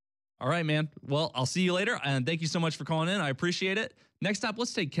 All right, man. Well, I'll see you later, and thank you so much for calling in. I appreciate it. Next up,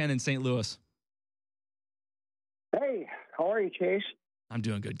 let's take Ken in St. Louis. Hey, how are you, Chase? I'm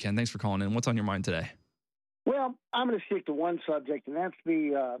doing good, Ken. Thanks for calling in. What's on your mind today? Well, I'm going to stick to one subject, and that's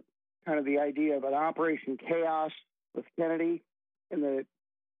the kind of the idea of an Operation Chaos with Kennedy in the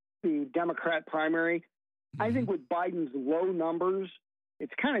Democrat primary. I think with Biden's low numbers,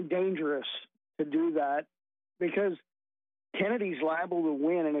 it's kind of dangerous to do that because Kennedy's liable to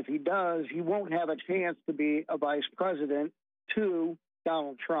win, and if he does, he won't have a chance to be a vice president to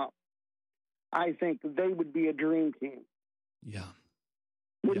Donald Trump. I think they would be a dream team. Yeah.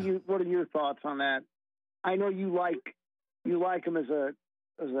 What are your thoughts on that? I know you like him as a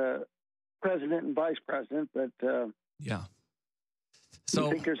president and vice president, but yeah. So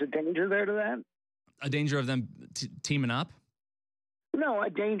you think there's a danger there to that? A danger of them teaming up? No, a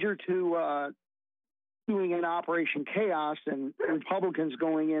danger to doing an Operation Chaos and Republicans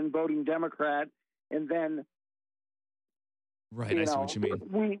going in voting Democrat, and then right. I see what you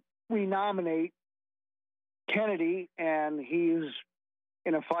mean. We nominate Kennedy, and he's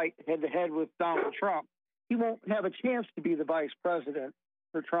in a fight head-to-head with Donald Trump. He won't have a chance to be the vice president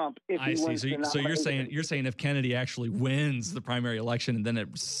for Trump if he wins. So you're saying if Kennedy actually wins the primary election, and then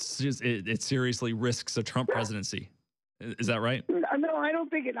it seriously risks a Trump presidency. Is that right? No, I don't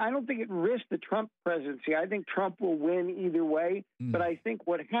think it risks the Trump presidency. I think Trump will win either way. But I think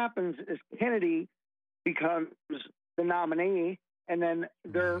what happens is Kennedy becomes the nominee, and then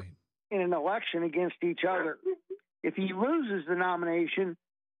they're in an election against each other. If he loses the nomination,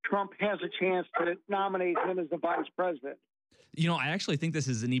 Trump has a chance to nominate him as the vice president. You know, I actually think this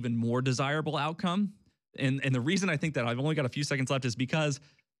is an even more desirable outcome. And the reason I think that, I've only got a few seconds left, is because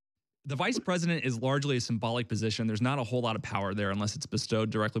the vice president is largely a symbolic position. There's not a whole lot of power there unless it's bestowed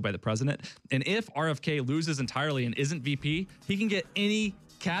directly by the president. And if RFK loses entirely and isn't VP, he can get any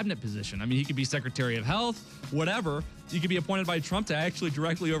cabinet position. I mean, he could be Secretary of Health, whatever. You could be appointed by Trump to actually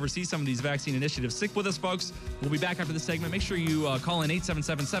directly oversee some of these vaccine initiatives. Stick with us, folks. We'll be back after this segment. Make sure you call in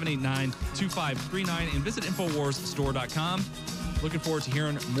 877-789-2539 and visit InfoWarsStore.com. Looking forward to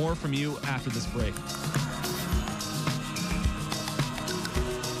hearing more from you after this break.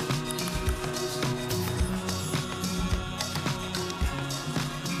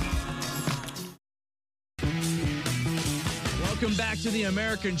 Welcome back to the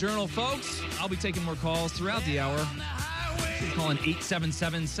American Journal, folks. I'll be taking more calls throughout the hour. Call in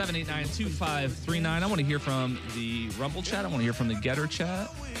 877-789-2539. I want to hear from the Rumble chat. I want to hear from the Getter chat.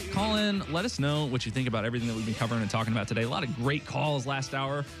 Call in. Let us know what you think about everything that we've been covering and talking about today. A lot of great calls last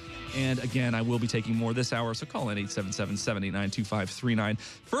hour. And again, I will be taking more this hour. So call in 877-789-2539.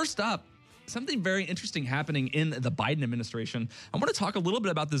 First up, something very interesting happening in the Biden administration. I want to talk a little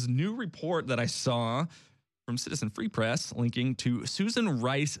bit about this new report that I saw from Citizen Free Press linking to Susan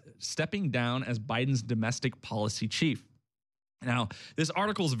Rice stepping down as Biden's domestic policy chief. Now, this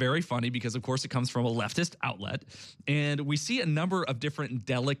article is very funny because, of course, it comes from a leftist outlet, and we see a number of different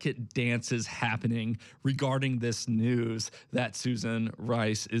delicate dances happening regarding this news that Susan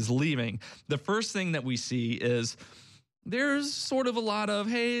Rice is leaving. The first thing that we see is there's sort of a lot of,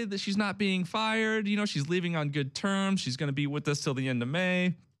 hey, that she's not being fired. You know, she's leaving on good terms. She's going to be with us till the end of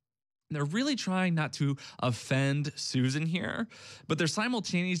May. They're really trying not to offend Susan here, but they're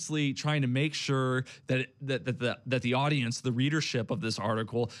simultaneously trying to make sure that the audience, the readership of this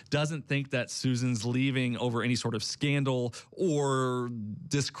article, doesn't think that Susan's leaving over any sort of scandal or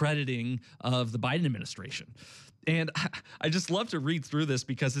discrediting of the Biden administration. And I just love to read through this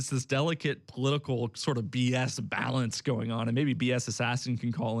because it's this delicate political sort of BS balance going on. And maybe BS Assassin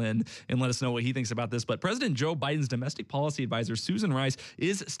can call in and let us know what he thinks about this. But President Joe Biden's domestic policy advisor, Susan Rice,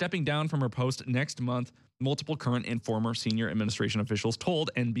 is stepping down from her post next month, multiple current and former senior administration officials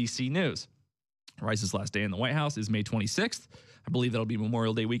told NBC News. Rice's last day in the White House is May 26th. I believe that'll be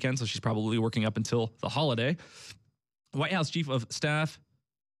Memorial Day weekend, so she's probably working up until the holiday. White House Chief of Staff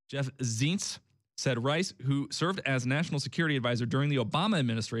Jeff Zients said Rice, who served as national security advisor during the Obama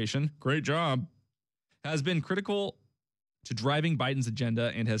administration, great job, has been critical to driving Biden's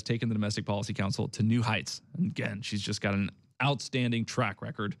agenda and has taken the Domestic Policy Council to new heights. And again, she's just got an outstanding track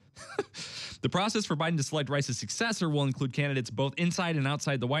record. The process for Biden to select Rice's successor will include candidates both inside and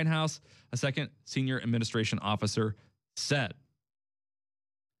outside the White House, a second senior administration officer said.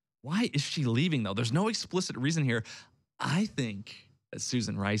 Why is she leaving, though? There's no explicit reason here. I think that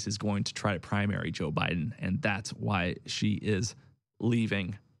Susan Rice is going to try to primary Joe Biden, and that's why she is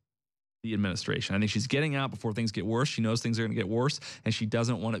leaving. the administration. I think she's getting out before things get worse. She knows things are going to get worse, and she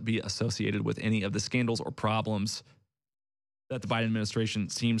doesn't want to be associated with any of the scandals or problems that the Biden administration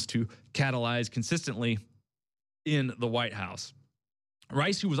seems to catalyze consistently in the White House.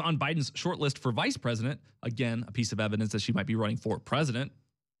 Rice, who was on Biden's short list for vice president, again, a piece of evidence that she might be running for president,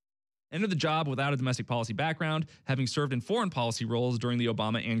 entered the job without a domestic policy background, having served in foreign policy roles during the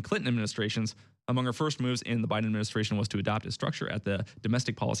Obama and Clinton administrations. Among her first moves in the Biden administration was to adopt a structure at the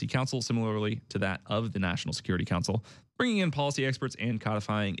Domestic Policy Council, similarly to that of the National Security Council, bringing in policy experts and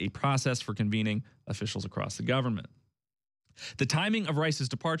codifying a process for convening officials across the government. The timing of Rice's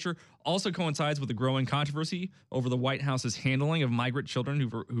departure also coincides with the growing controversy over the White House's handling of migrant children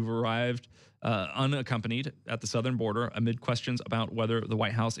who've arrived unaccompanied at the southern border amid questions about whether the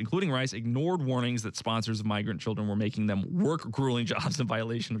White House, including Rice, ignored warnings that sponsors of migrant children were making them work grueling jobs in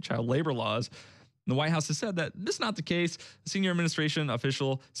violation of child labor laws. The White House has said that this is not the case. A senior administration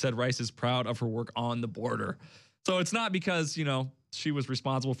official said Rice is proud of her work on the border. So it's not because, she was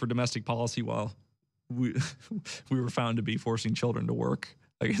responsible for domestic policy while we were found to be forcing children to work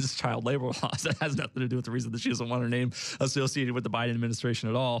against child labor laws. That has nothing to do with the reason that she doesn't want her name associated with the Biden administration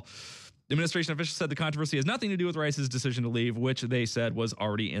at all. The administration officials said the controversy has nothing to do with Rice's decision to leave, which they said was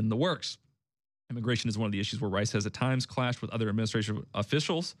already in the works. Immigration is one of the issues where Rice has at times clashed with other administration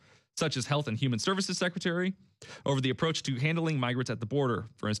officials, such as Health and Human Services Secretary, over the approach to handling migrants at the border,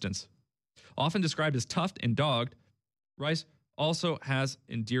 for instance. Often described as tough and dogged, Rice also has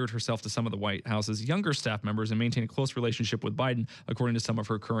endeared herself to some of the White House's younger staff members and maintained a close relationship with Biden, according to some of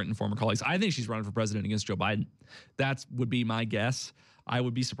her current and former colleagues. I think she's running for president against Joe Biden. That would be my guess. I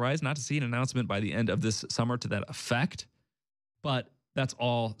would be surprised not to see an announcement by the end of this summer to that effect, but that's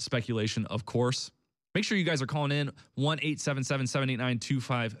all speculation, of course. Make sure you guys are calling in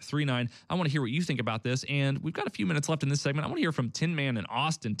 1-877-789-2539. I want to hear what you think about this, and we've got a few minutes left in this segment. I want to hear from Tin Man in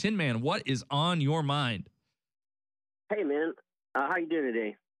Austin. Tin Man, what is on your mind? Hey, man. How you doing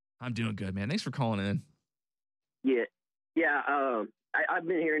today? I'm doing good, man. Thanks for calling in. Yeah. I've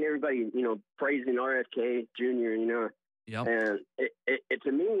been hearing everybody, praising RFK Jr., Yep. And it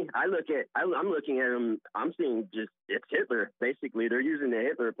to me, I'm looking at him, I'm seeing it's Hitler, basically. They're using the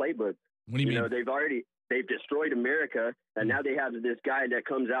Hitler playbook. What do you mean? They've destroyed America, and now they have this guy that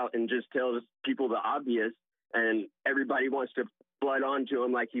comes out and just tells people the obvious, and everybody wants to flood onto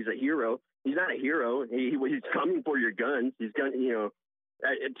him like he's a hero. He's not a hero. He's coming for your guns. He's going, to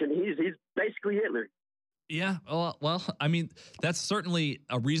me, he's basically Hitler. Yeah, well, I mean, that's certainly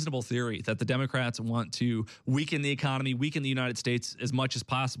a reasonable theory that the Democrats want to weaken the economy, weaken the United States as much as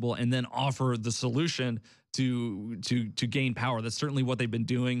possible, and then offer the solution to gain power. That's certainly what they've been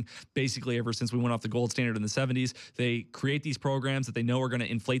doing basically ever since we went off the gold standard in the 70s. They create these programs that they know are going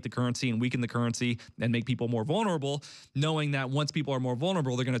to inflate the currency and weaken the currency and make people more vulnerable, knowing that once people are more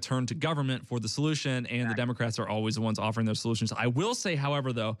vulnerable, they're going to turn to government for the solution, and the Democrats are always the ones offering those solutions. I will say,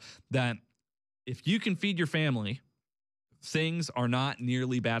 however, though, that if you can feed your family, things are not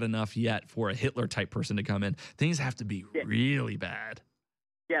nearly bad enough yet for a Hitler-type person to come in. Things have to be really bad.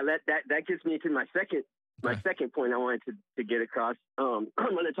 Yeah, that gets me to my second point I wanted to get across. I'm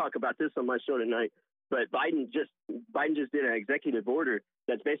going to talk about this on my show tonight, but Biden just did an executive order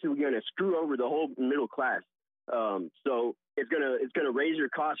that's basically going to screw over the whole middle class. So it's going to raise your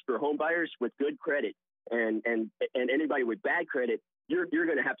cost for home buyers with good credit, and anybody with bad credit, you're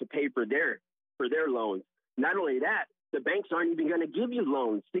going to have to pay for their loans. Not only that, the banks aren't even going to give you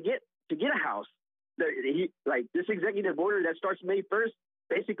loans to get a house. This executive order that starts May 1st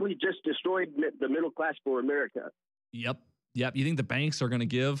basically just destroyed the middle class for America. Yep. You think the banks are going to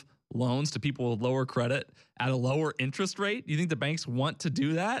give loans to people with lower credit at a lower interest rate? You think the banks want to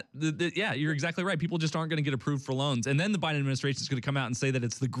do that? Yeah, you're exactly right. People just aren't going to get approved for loans. And then the Biden administration is going to come out and say that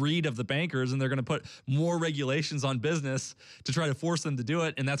it's the greed of the bankers, and they're going to put more regulations on business to try to force them to do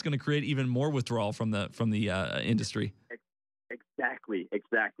it. And that's going to create even more withdrawal from the industry. Exactly.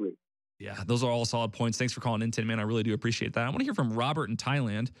 Yeah, those are all solid points. Thanks for calling in, Tin Man. I really do appreciate that. I want to hear from Robert in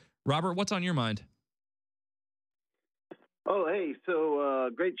Thailand. Robert, what's on your mind? Oh, hey,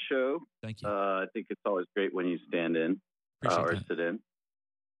 so great show. Thank you. I think it's always great when you stand in or sit in.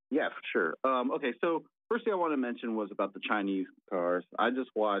 Yeah, for sure. Okay, so first thing I want to mention was about the Chinese cars. I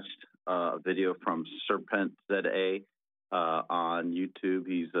just watched a video from Serpent ZA on YouTube.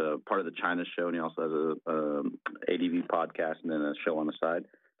 He's part of the China show, and he also has a ADV podcast and then a show on the side.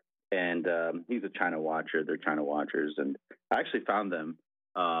 And he's a China watcher. They're China watchers. And I actually found them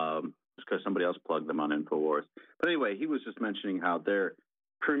just because somebody else plugged them on InfoWars. But anyway, he was just mentioning how their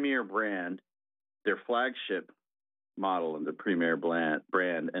premier brand, their flagship model and the premier brand,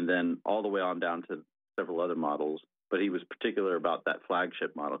 and then all the way on down to several other models but he was particular about that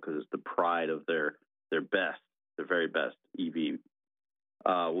flagship model because it's the pride of their very best EV.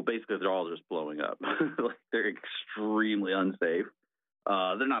 Well, basically, they're all just blowing up. Like, they're extremely unsafe.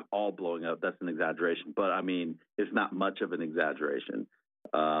 They're not all blowing up. That's an exaggeration. But, I mean, it's not much of an exaggeration.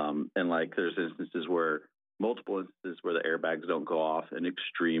 And, like, there's multiple instances where the airbags don't go off in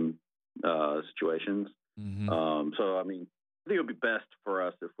extreme situations. So, I mean, I think it would be best for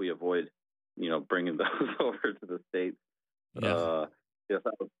us if we avoid, bringing those over to the States. Yes,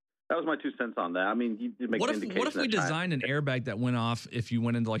 that was my 2 cents on that. I mean, you make an indication. What if we designed an airbag that went off if you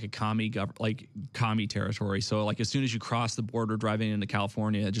went into like a commie territory? So like as soon as you cross the border driving into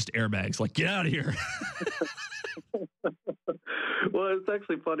California, just airbags, like get out of here. Well, it's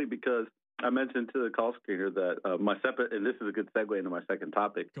actually funny because I mentioned to the call screener that my separate, and this is a good segue into my second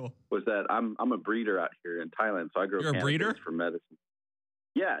topic, was that I'm a breeder out here in Thailand. So I grow cannabis for medicine.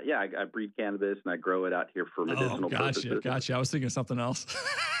 Yeah, I breed cannabis and I grow it out here for medicinal purposes. Gotcha. I was thinking of something else.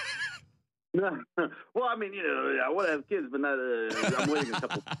 No, well, I mean, I want to have kids, but not. I'm waiting a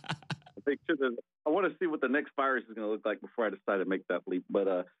couple. I want to see what the next virus is going to look like before I decide to make that leap.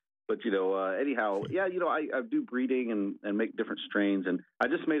 But anyhow, yeah, I do breeding and make different strains, and I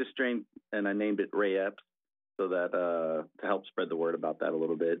just made a strain and I named it Ray Epps so that to help spread the word about that a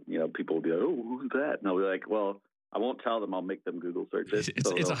little bit. People will be like, "Oh, who's that?" And I'll be like, "Well, I won't tell them. I'll make them Google search it."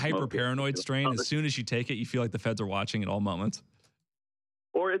 It's a hyper paranoid strain. As soon as you take it, you feel like the feds are watching at all moments.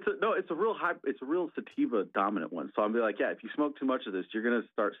 Or it's a real sativa dominant one. So I'll be like, yeah, if you smoke too much of this, you're going to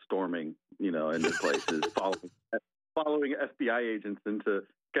start storming, into places, following FBI agents into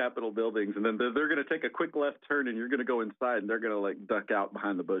Capitol buildings, and then they're going to take a quick left turn, and you're going to go inside, and they're going to like duck out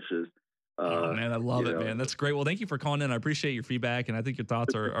behind the bushes. Oh man, I love it, man. That's great. Well, thank you for calling in. I appreciate your feedback, and I think your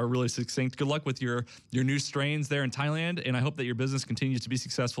thoughts are really succinct. Good luck with your new strains there in Thailand, and I hope that your business continues to be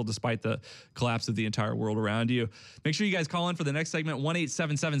successful despite the collapse of the entire world around you. Make sure you guys call in for the next segment,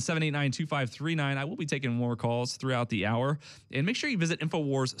 1-877-789-2539. I will be taking more calls throughout the hour, and make sure you visit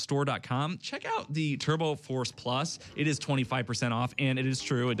InfoWarsStore.com. Check out the Turbo Force Plus. It is 25% off, and it is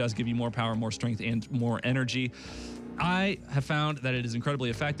true. It does give you more power, more strength, and more energy. I have found that it is incredibly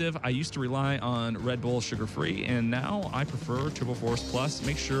effective. I used to rely on Red Bull sugar-free, and now I prefer Turbo Force Plus.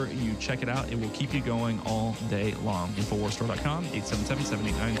 Make sure you check it out. It will keep you going all day long. InfoWarsStore.com,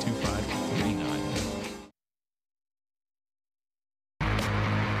 877-789-2539.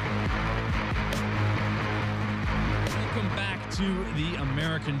 To the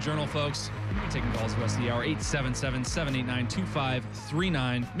American Journal, folks. We'll be taking calls the rest of the hour,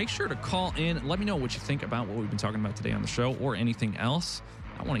 877-789-2539. Make sure to call in. Let me know what you think about what we've been talking about today on the show or anything else.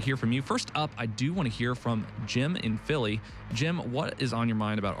 I want to hear from you. First up, I do want to hear from Jim in Philly. Jim, what is on your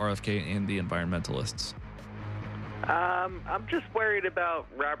mind about RFK and the environmentalists? I'm just worried about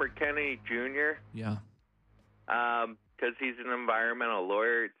Robert Kennedy Jr. Yeah. Because he's an environmental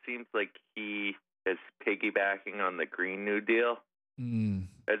lawyer. It seems like he is piggybacking on the Green New Deal.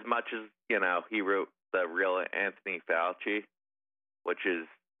 As much as, he wrote the real Anthony Fauci, which is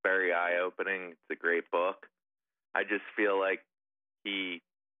very eye-opening. It's a great book. I just feel like he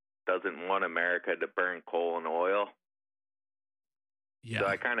doesn't want America to burn coal and oil. Yeah. So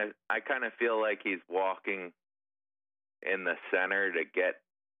I kind of feel like he's walking in the center to get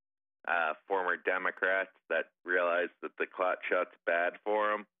former Democrats that realize that the clot shot's bad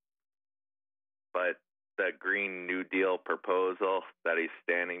for them. But the Green New Deal proposal that he's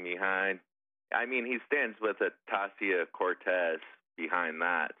standing behind, I mean, he stands with Ocasio-Cortez behind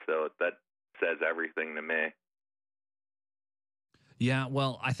that, so that says everything to me. Yeah,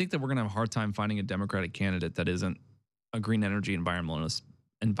 well, I think that we're going to have a hard time finding a Democratic candidate that isn't a green energy environmentalist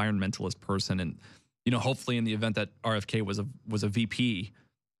person. And, hopefully in the event that RFK was a VP,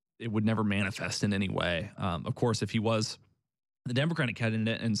 it would never manifest in any way. Of course, if he was the Democratic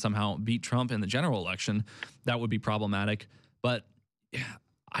candidate and somehow beat Trump in the general election, that would be problematic. But yeah,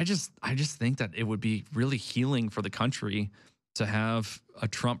 I just think that it would be really healing for the country to have a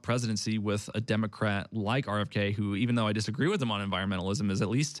Trump presidency with a Democrat like RFK, who, even though I disagree with him on environmentalism, is at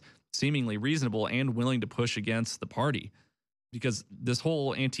least seemingly reasonable and willing to push against the party. Because this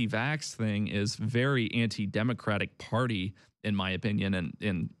whole anti-vax thing is very anti-Democratic Party, in my opinion,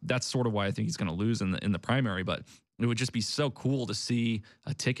 and that's sort of why I think he's going to lose in the primary. But it would just be so cool to see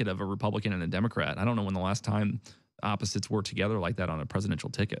a ticket of a Republican and a Democrat. I don't know when the last time opposites were together like that on a presidential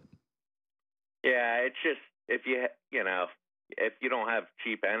ticket. Yeah, it's just if you don't have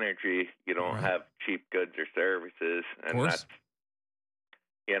cheap energy, you don't have cheap goods or services, and that's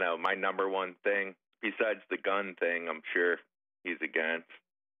my number one thing besides the gun thing. I'm sure he's against.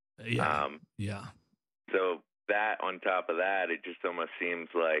 Yeah. So that on top of that, it just almost seems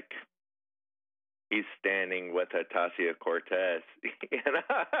like he's standing with Ocasio-Cortez. You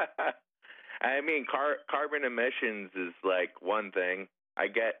know? I mean, carbon emissions is like one thing. I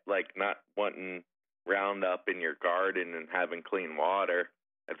get like not wanting Roundup in your garden and having clean water.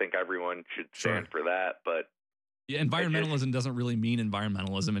 I think everyone should stand for that, but yeah, environmentalism doesn't really mean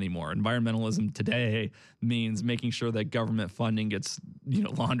environmentalism anymore. Environmentalism today means making sure that government funding gets,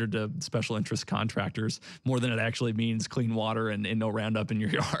 laundered to special interest contractors more than it actually means clean water and no Roundup in your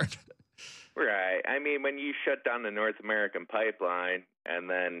yard. Right. I mean, when you shut down the North American pipeline and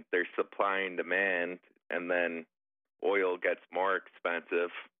then there's supply and demand and then oil gets more expensive,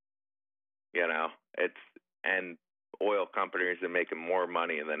 and oil companies are making more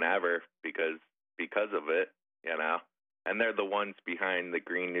money than ever because of it, and they're the ones behind the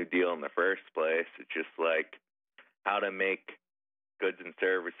Green New Deal in the first place. It's just like how to make goods and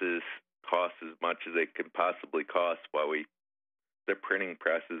services cost as much as they can possibly cost while the printing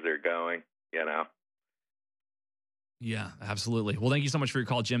presses are going, Yeah, absolutely. Well, thank you so much for your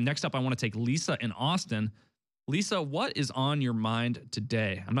call, Jim. Next up, I want to take Lisa in Austin. Lisa, what is on your mind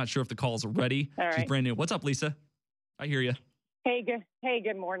today? I'm not sure if the call's ready. All right. She's brand new. What's up, Lisa? I hear you. Hey,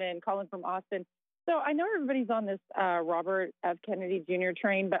 good morning. Calling from Austin. So I know everybody's on this Robert F. Kennedy Jr.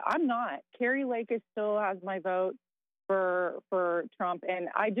 train, but I'm not. Carrie Lake still has my vote for Trump, and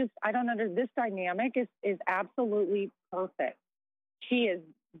I don't understand. This dynamic is absolutely perfect. She has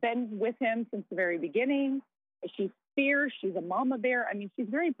been with him since the very beginning. She's fierce. She's a mama bear. I mean, she's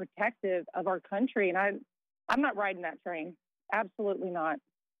very protective of our country, and I'm not riding that train. Absolutely not.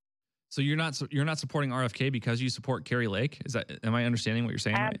 So you're not supporting RFK because you support Carrie Lake? Am I understanding what you're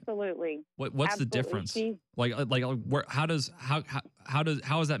saying? Absolutely. Right? What's Absolutely. the difference?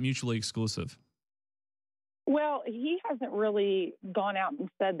 How is that mutually exclusive? Well, he hasn't really gone out and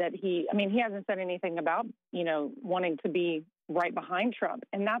said that he hasn't said anything about, wanting to be right behind Trump.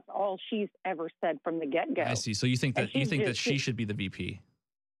 And that's all she's ever said from the get-go. I see. So you think that she should be the VP?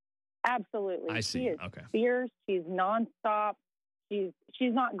 Absolutely. I see. She is Okay. fierce. She's nonstop.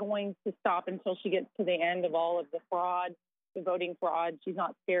 She's not going to stop until she gets to the end of all of the fraud, the voting fraud. She's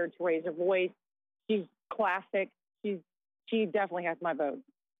not scared to raise her voice. She's classic. She definitely has my vote.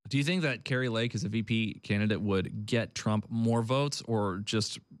 Do you think that Carrie Lake as a VP candidate would get Trump more votes or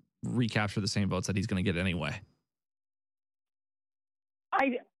just recapture the same votes that he's going to get anyway?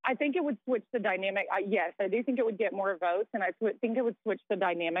 I think it would switch the dynamic. Yes, I do think it would get more votes, and I think it would switch the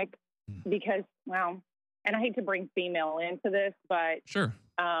dynamic because, and I hate to bring female into this, but sure,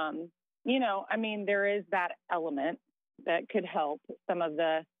 there is that element that could help some of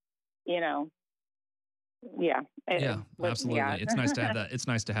the, absolutely. Yeah. It's nice to have that. It's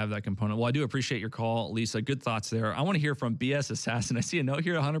nice to have that component. Well, I do appreciate your call, Lisa. Good thoughts there. I want to hear from BS Assassin. I see a note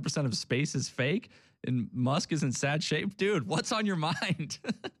here: 100% of space is fake, and Musk is in sad shape. Dude, what's on your mind?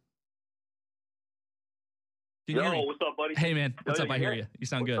 Can you hear me? What's up, buddy? Hey, man. What's up? I hear you. You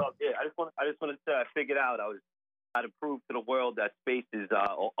sound good. What's up? Yeah, I just wanted to figure it out. I had to prove to the world that space is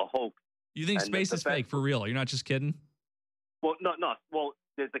a hoax. You think space is fake for real? You're not just kidding? Well, no. Well,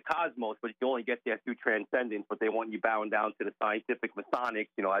 there's the cosmos, but you only get there through transcendence. But they want you bowing down to the scientific Masonics,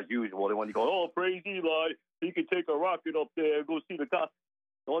 as usual. They want you to go, oh, praise Eli. He can take a rocket up there and go see the cosmos.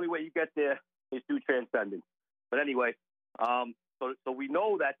 The only way you get there is through transcendence. But anyway, so we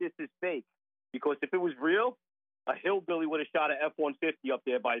know that this is fake because if it was real, a hillbilly would have shot an F-150 up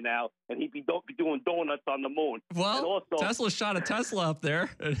there by now, and he'd be doing donuts on the moon. Well, and also, Tesla shot a Tesla up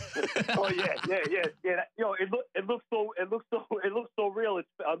there. Oh yeah. It looks so real.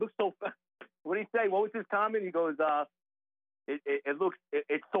 It looks so. What did he say? What was his comment? He goes,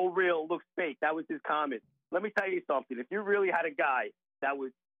 it's so real. It looks fake. That was his comment. Let me tell you something. If you really had a guy that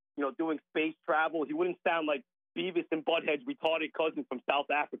was, doing space travel, he wouldn't sound like Beavis and Butthead's retarded cousin from South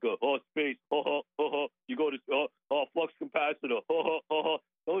Africa. Oh, space. You go to flux capacitor.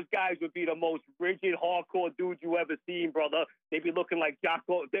 Those guys would be the most rigid, hardcore dudes you ever seen, brother. They'd be looking like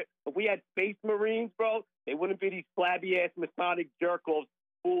Jocko. If we had space marines, bro, they wouldn't be these flabby-ass Masonic jerk-offs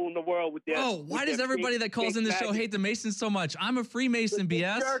fooling the world with their... Oh, why does everybody that calls in the show hate the Masons so much? I'm a Freemason,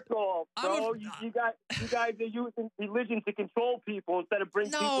 BS. Jerk-off, bro. You guys are using religion to control people instead of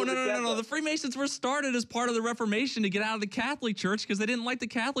bring people together. No. The Freemasons were started as part of the Reformation to get out of the Catholic Church because they didn't like the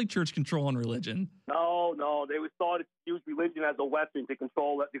Catholic Church controlling religion. No. They were started to use religion as a weapon to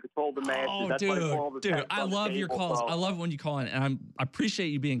control the masses. Oh, That's why they call the dude, I love your calls. Bro. I love when you call in, and I appreciate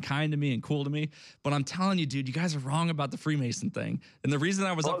you being kind to me and cool to me. But I'm telling you, dude, you guys are wrong about the Freemason thing. And the reason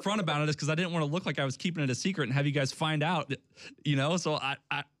I was upfront about it is because I didn't want to look like I was keeping it a secret and have you guys find out. So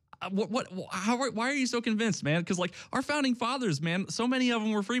why are you so convinced, man? Because like our founding fathers, man, so many of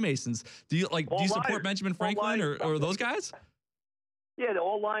them were Freemasons. Do you support Benjamin Franklin or those guys? Yeah, they're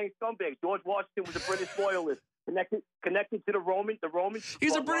all lying scumbags. George Washington was a British loyalist, connected to the Romans.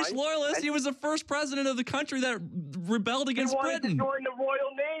 He's a British loyalist. He was the first president of the country that rebelled against Britain. He wanted to join the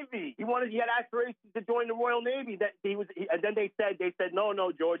Royal Navy. He had aspirations to join the Royal Navy. And then they said,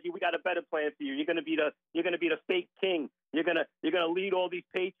 no, Georgie, we got a better plan for you. You're gonna be the fake king. You're gonna lead all these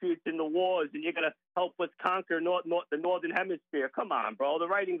patriots in the wars, and you're gonna help us conquer the Northern Hemisphere. Come on, bro. The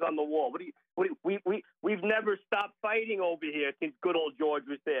writing's on the wall. We've never stopped fighting over here since good old George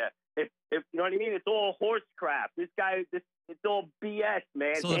was there. If you know what I mean, it's all horse crap. It's all BS,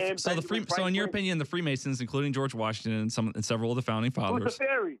 man. So in your opinion, the Freemasons, including George Washington and several of the founding fathers,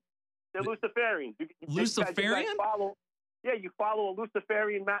 they're Luciferians. Luciferian? You follow a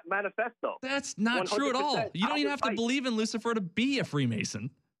Luciferian manifesto. That's not 100%. True at all. You don't even have to believe in Lucifer to be a Freemason.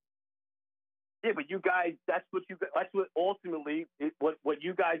 Yeah, but you guys, that's what ultimately what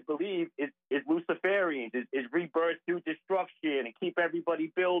you guys believe is Luciferians, is rebirth through destruction and keep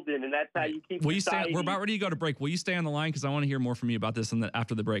everybody building, and that's how you keep society. We're about ready to go to break. Will you stay on the line? Because I want to hear more from you about this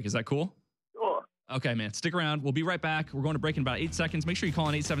after the break. Is that cool? Sure. Okay, man. Stick around. We'll be right back. We're going to break in about 8 seconds. Make sure you call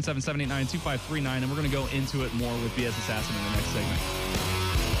in 877-789-2539, and we're going to go into it more with BS Assassin in the next segment.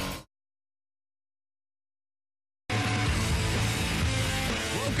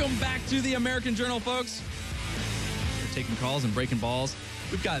 Welcome back to the American Journal, folks. We're taking calls and breaking balls.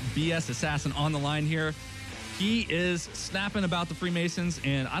 We've got BS Assassin on the line here. He is snapping about the Freemasons,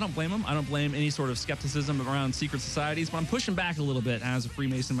 and I don't blame him. I don't blame any sort of skepticism around secret societies, but I'm pushing back a little bit as a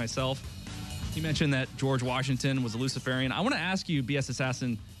Freemason myself. He mentioned that George Washington was a Luciferian. I want to ask you, BS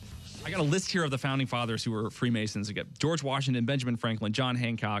Assassin, I got a list here of the founding fathers who were Freemasons. We got George Washington, Benjamin Franklin, John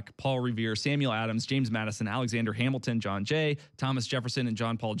Hancock, Paul Revere, Samuel Adams, James Madison, Alexander Hamilton, John Jay, Thomas Jefferson, and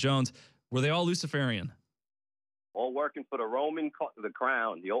John Paul Jones. Were they all Luciferian? All working for the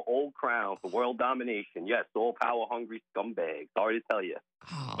crown, the old crown for world domination. Yes, all power-hungry scumbags. Sorry to tell you.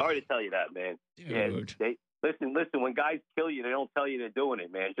 Sorry to tell you that, man. Dude. Yeah, Listen, when guys kill you, they don't tell you they're doing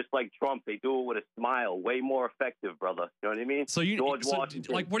it, man. Just like Trump, they do it with a smile. Way more effective, brother. You know what I mean? George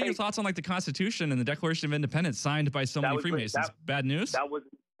Washington. What are your thoughts on the Constitution and the Declaration of Independence signed by so many Freemasons? Bad news? That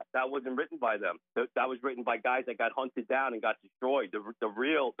wasn't written by them. That was written by guys that got hunted down and got destroyed. The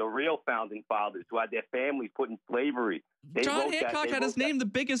real founding fathers who had their families put in slavery. John Hancock had his name the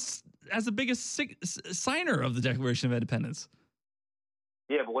biggest signer of the Declaration of Independence.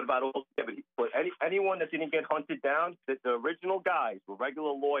 Yeah, but what about all? Yeah, but anyone that didn't get hunted down, the original guys were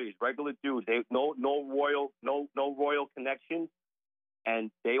regular lawyers, regular dudes. They no royal connections,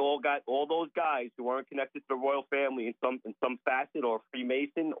 and they all those guys who weren't connected to the royal family in some facet or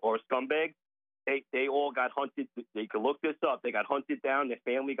Freemason or scumbag. They all got hunted. They could look this up. They got hunted down. Their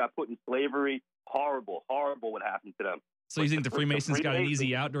family got put in slavery. Horrible what happened to them. So you think the Freemasons got an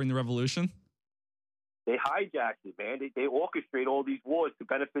easy out during the Revolution? They hijacked it, man. They orchestrate all these wars to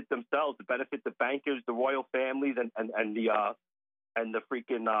benefit themselves, to benefit the bankers, the royal families, and the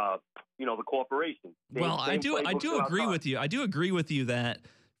freaking the corporations. I do agree with you. I do agree with you that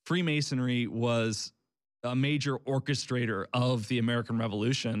Freemasonry was a major orchestrator of the American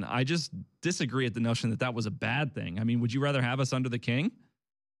Revolution. I just disagree at the notion that was a bad thing. I mean, would you rather have us under the king?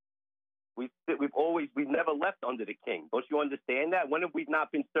 We've never left under the king. Don't you understand that? When have we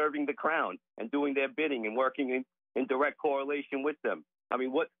not been serving the crown and doing their bidding and working in direct correlation with them? I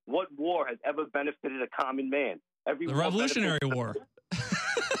mean, what war has ever benefited a common man? The Revolutionary War.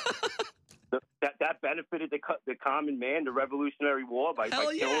 That benefited the common man, the Revolutionary War, by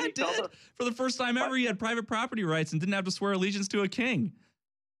killing each other. For the first time ever, he had private property rights and didn't have to swear allegiance to a king.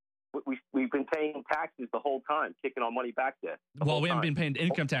 We've been paying taxes the whole time, kicking our money back there. We haven't been paying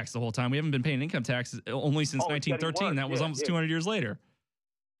income tax the whole time. We haven't been paying income tax only since 1913. That was almost 200 years later.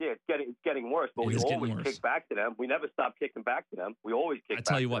 Yeah, it's getting worse, but we always kick back to them. We never stop kicking back to them. We always kick back to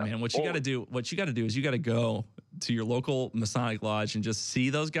them. I tell you what, man, what you got to do is you got to go to your local Masonic lodge and just see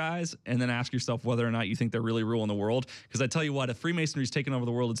those guys and then ask yourself whether or not you think they're really ruling the world. Because I tell you what, if Freemasonry's taking over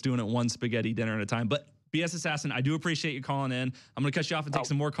the world, it's doing it one spaghetti dinner at a time. But BS Assassin, I do appreciate you calling in. I'm going to cut you off and take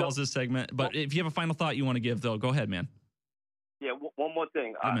some more calls this segment. But if you have a final thought you want to give, though, go ahead, man. Yeah, one more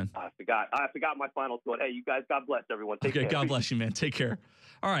thing. I forgot my final thought. Hey, you guys, God bless everyone. Take care. God bless you, man. Take care.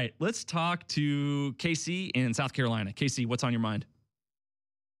 All right, let's talk to Casey in South Carolina. Casey, what's on your mind?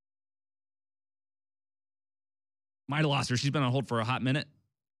 Might have lost her. She's been on hold for a hot minute.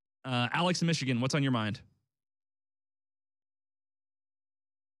 Alex in Michigan, what's on your mind?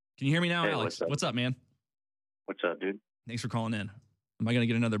 Can you hear me now, Hey, Alex? What's up, man? What's up, dude? Thanks for calling in. Am I going to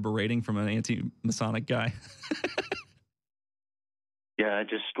get another berating from an anti-Masonic guy? Yeah, I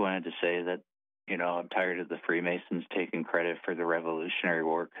just wanted to say that, I'm tired of the Freemasons taking credit for the Revolutionary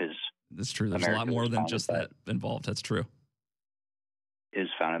War because that's true. There's a lot more than just that involved. That's true.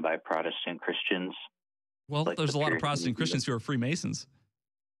 founded by Protestant Christians. Well, like there's the a lot of Puritans. Protestant Christians who are Freemasons.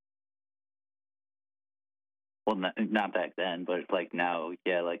 Well, not back then, but like now,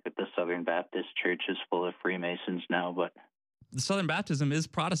 yeah, like the Southern Baptist Church is full of Freemasons now, but The Southern Baptism is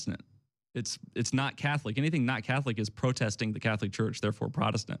Protestant. It's not Catholic. Anything not Catholic is protesting the Catholic Church, therefore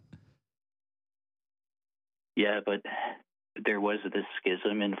Protestant. yeah, but there was this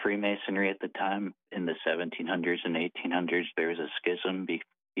schism in Freemasonry at the time in the 1700s and 1800s. There was a schism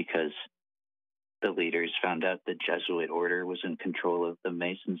because the leaders found out the Jesuit order was in control of the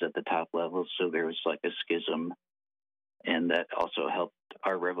Masons at the top level, so there was like a schism, and that also helped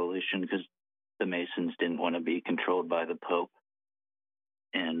our revolution because the Masons didn't want to be controlled by the Pope,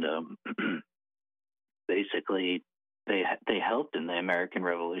 and basically they helped in the American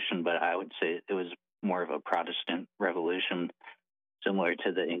Revolution, but I would say it was more of a Protestant revolution, similar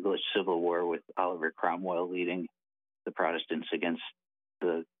to the English Civil War with Oliver Cromwell leading the Protestants against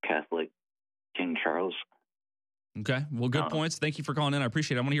the Catholic King Charles. Okay. Well, good points. Thank you for calling in. I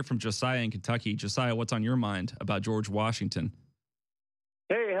appreciate it. I want to hear from Josiah in Kentucky. Josiah, what's on your mind about George Washington?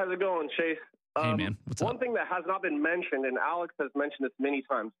 Hey, how's it going, Chase? Hey, man. What's One up? thing that has not been mentioned, and Alex has mentioned this many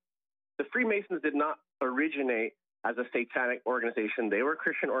times, the Freemasons did not originate as a satanic organization. They were a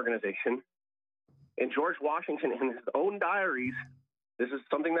Christian organization. And George Washington, in his own diaries, this is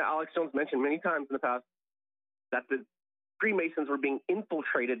something that Alex Jones mentioned many times in the past, that the Freemasons were being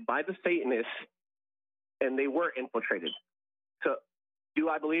infiltrated by the Satanists, and they were infiltrated. So do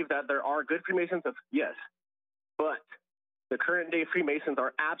I believe that there are good Freemasons? Yes. But the current day Freemasons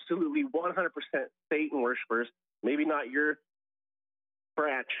are absolutely 100% Satan worshipers. Maybe not your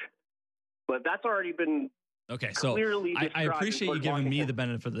branch, but that's already been Okay, so clearly I described in appreciate you George giving me Washington. the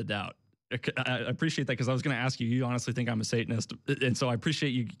benefit of the doubt. I appreciate that because I was going to ask you, you honestly think I'm a Satanist? And so I appreciate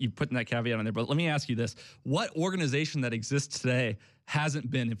you putting that caveat on there. But let me ask you this. What organization that exists today hasn't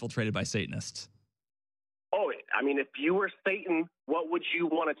been infiltrated by Satanists? Oh, I mean, if you were Satan, what would you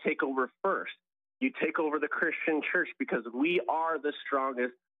want to take over first? You take over the Christian church because we are the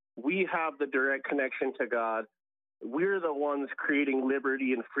strongest. We have the direct connection to God. We're the ones creating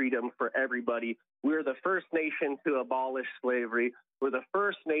liberty and freedom for everybody. We're the first nation to abolish slavery. We're the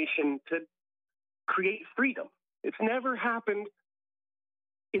first nation to create freedom. It's never happened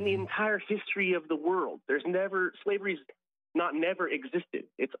in the entire history of the world. Slavery's not never existed.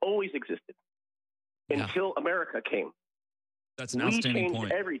 It's always existed until America came. That's an We outstanding changed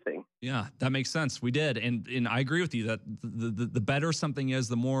point. everything. Yeah, that makes sense. We did. And I agree with you that the better something is,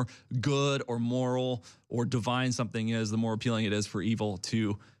 the more good or moral or divine something is, the more appealing it is for evil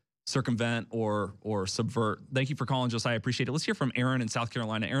to circumvent or subvert. Thank you for calling, Josiah. I appreciate it. Let's hear from Aaron in South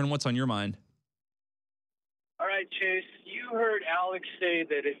Carolina. Aaron, what's on your mind? All right, Chase, you heard Alex say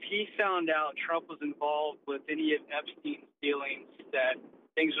that if he found out Trump was involved with any of Epstein's dealings, that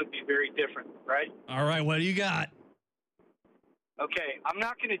things would be very different, right? All right, what do you got? Okay, I'm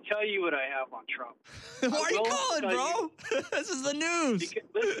not going to tell you what I have on Trump. Why are you calling, bro? This is the news.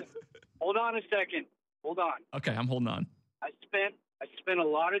 Listen, hold on a second. Hold on. Okay, I'm holding on. I spent a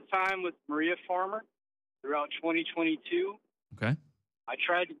lot of time with Maria Farmer throughout 2022. Okay. I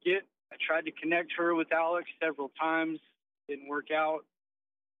tried to connect her with Alex several times. Didn't work out.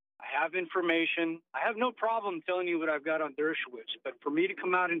 I have information. I have no problem telling you what I've got on Dershowitz, but for me to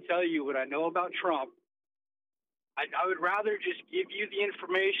come out and tell you what I know about Trump, I would rather just give you the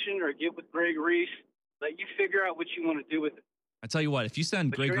information or get with Greg Reese, let you figure out what you want to do with it. I tell you what, if you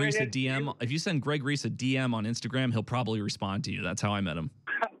send Greg Reese a DM on Instagram, he'll probably respond to you. That's how I met him.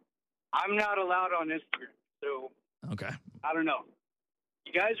 I'm not allowed on Instagram, so Okay. I don't know.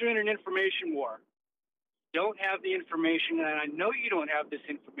 You guys are in an information war. You don't have the information, and I know you don't have this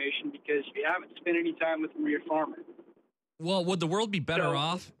information because you haven't spent any time with Maria Farmer. Well, would the world be better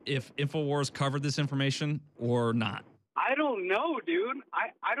off if InfoWars covered this information or not? I don't know, dude.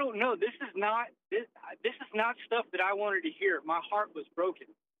 I don't know. This is not stuff that I wanted to hear. My heart was broken.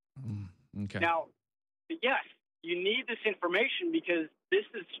 Okay. Now, yes, you need this information because this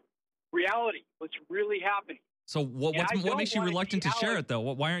is reality. What's really happening? So what makes you reluctant to share it, though?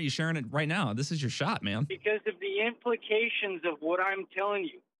 Why aren't you sharing it right now? This is your shot, man. Because of the implications of what I'm telling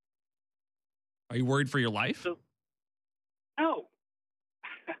you. Are you worried for your life? No.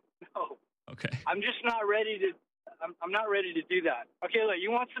 No. Okay. I'm just not ready to. I'm not ready to do that. Okay, look. You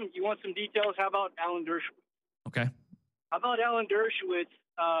want some details? How about Alan Dershowitz? Okay. How about Alan Dershowitz?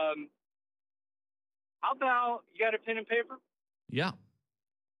 How about you got a pen and paper? Yeah.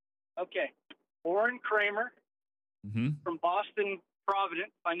 Okay. Warren Kramer from Boston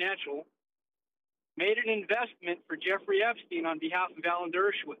Provident Financial made an investment for Jeffrey Epstein on behalf of Alan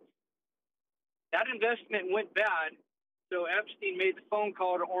Dershowitz. That investment went bad. So Epstein made the phone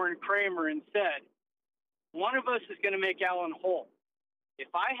call to Orrin Kramer and said, one of us is going to make Alan whole. If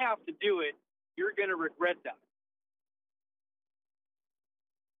I have to do it, you're going to regret that.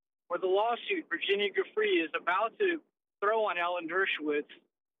 For the lawsuit, Virginia Giuffre is about to throw on Alan Dershowitz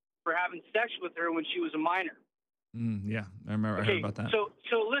for having sex with her when she was a minor. Yeah, I remember. I heard about that. So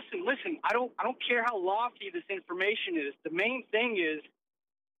listen. I don't care how lofty this information is. The main thing is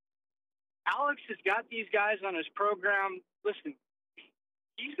Alex has got these guys on his program. Listen,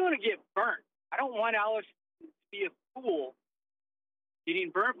 he's going to get burnt. I don't want Alex to be a fool getting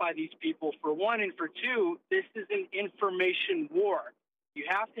burnt by these people, for one, and for two, this is an information war. You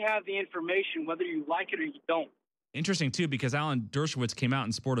have to have the information whether you like it or you don't. Interesting, too, because Alan Dershowitz came out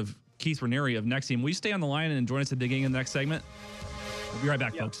in support of Keith Raniere of NXIVM. Will you stay on the line and join us at the beginning of the next segment? We'll be right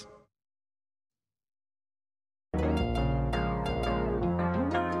back, folks.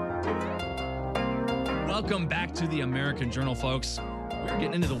 Welcome back to the American Journal, folks. We're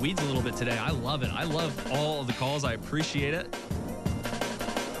getting into the weeds a little bit today. I love it. I love all of the calls. I appreciate it.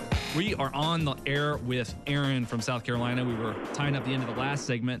 We are on the air with Aaron from South Carolina. We were tying up the end of the last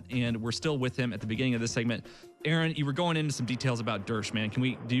segment, and we're still with him at the beginning of this segment. Aaron, you were going into some details about Dersh, man. Can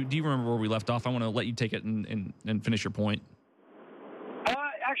we do you remember where we left off? I want to let you take it and finish your point.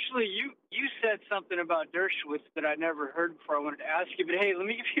 Actually, you said something about Dershowitz that I never heard before. I wanted to ask you, but hey, let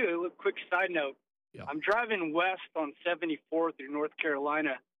me give you a quick side note. Yeah. I'm driving west on 74 through North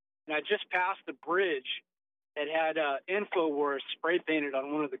Carolina, and I just passed a bridge that had InfoWars spray painted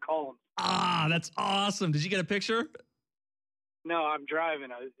on one of the columns. Ah, that's awesome. Did you get a picture? No, I'm driving.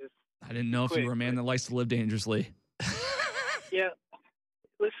 I didn't know if you were a man that likes to live dangerously. Yeah.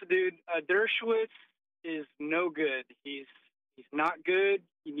 Listen, dude, Dershowitz is no good. He's not good.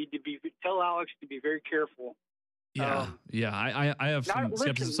 You need to tell Alex to be very careful. Yeah, I have some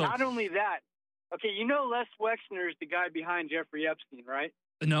skepticism. Not only that, okay, you know Les Wexner is the guy behind Jeffrey Epstein, right?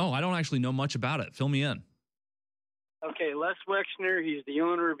 No, I don't actually know much about it. Fill me in. Okay, Les Wexner, he's the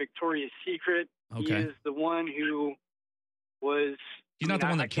owner of Victoria's Secret. Okay. He is the one who was... He's not the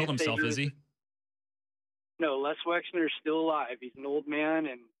one that killed himself, is he? No, Les Wexner is still alive. He's an old man,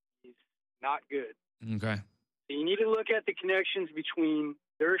 and he's not good. Okay. So you need to look at the connections between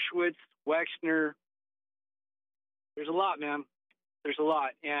Dershowitz, Wexner. There's a lot, man. There's a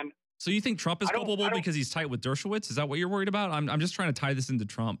lot. And so you think Trump is culpable because he's tight with Dershowitz? Is that what you're worried about? I'm just trying to tie this into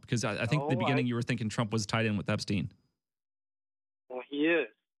Trump, because I think at the beginning you were thinking Trump was tied in with Epstein. Well, he is.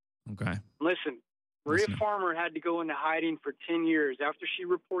 Okay. Listen, Maria Farmer had to go into hiding for 10 years. After she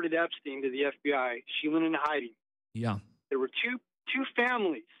reported Epstein to the FBI, she went into hiding. Yeah. There were two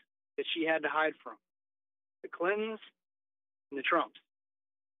families that she had to hide from, the Clintons and the Trumps.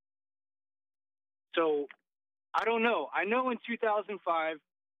 So I don't know. I know in 2005,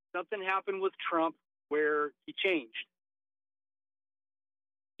 something happened with Trump where he changed.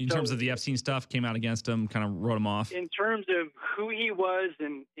 In terms of the Epstein stuff, came out against him, kind of wrote him off. In terms of who he was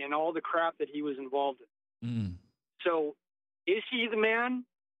and all the crap that he was involved in. So is he the man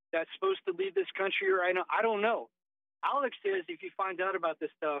that's supposed to lead this country right now? I don't know. Alex says if he finds out about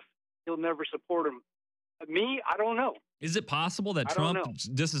this stuff, he'll never support him. Me, I don't know. Is it possible that Trump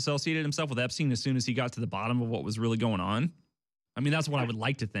disassociated himself with Epstein as soon as he got to the bottom of what was really going on? I mean, that's what I would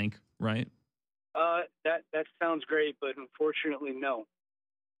like to think, right? That sounds great, but unfortunately, no.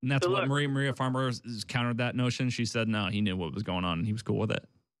 And that's what Maria Farmer has countered that notion. She said, no, he knew what was going on and he was cool with it.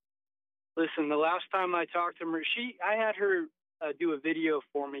 Listen, the last time I talked to her, I had her do a video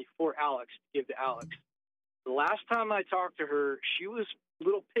for me for Alex, to give to Alex. The last time I talked to her, she was a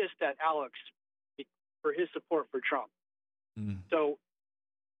little pissed at Alex for his support for Trump. So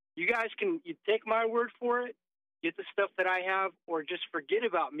you guys you take my word for it, get the stuff that I have, or just forget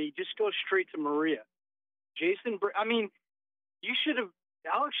about me. Just go straight to Maria.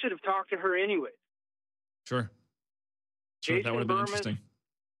 Alex should have talked to her anyway. Sure, that would have been interesting.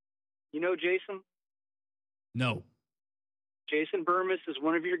 You know Jason? No. Jason Burmis is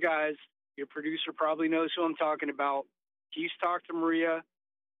one of your guys. Your producer probably knows who I'm talking about. He's talked to Maria.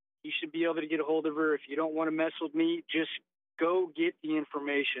 You should be able to get a hold of her. If you don't want to mess with me, just go get the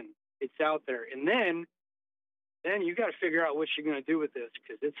information. It's out there. And then you got to figure out what you're going to do with this,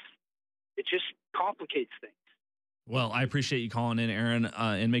 because it just complicates things. Well, I appreciate you calling in, Aaron,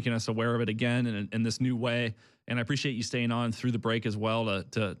 and making us aware of it again in this new way. And I appreciate you staying on through the break as well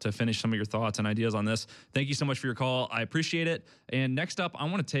to finish some of your thoughts and ideas on this. Thank you so much for your call. I appreciate it. And next up, I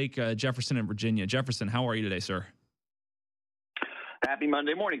want to take Jefferson in Virginia. Jefferson, how are you today, sir? Happy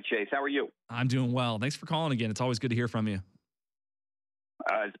Monday morning, Chase. How are you? I'm doing well. Thanks for calling again. It's always good to hear from you.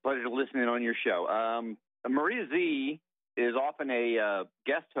 It's a pleasure listening on your show. Maria Z is often a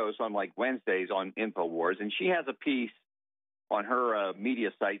guest host on like Wednesdays on InfoWars, and she has a piece on her media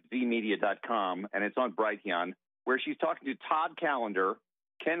site, vmedia.com, and it's on Brighteon, where she's talking to Todd Callender,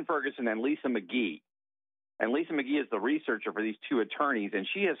 Ken Ferguson, and Lisa McGee. And Lisa McGee is the researcher for these two attorneys, and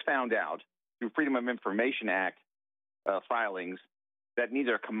she has found out through Freedom of Information Act filings that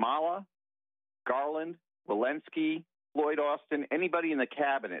neither Kamala, Garland, Walensky, Lloyd Austin, anybody in the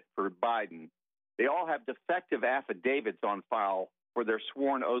cabinet for Biden, they all have defective affidavits on file for their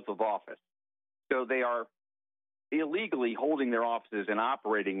sworn oath of office. So they are illegally holding their offices and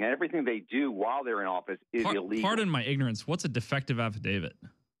operating, and everything they do while they're in office is illegal. Pardon my ignorance. What's a defective affidavit?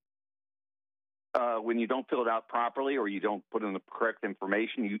 When you don't fill it out properly or you don't put in the correct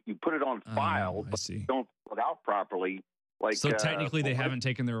information, you put it on file, but you don't fill it out properly. Like, so technically they haven't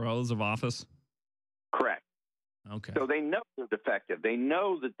taken their oaths of office? Correct. Okay. So they know they're defective. They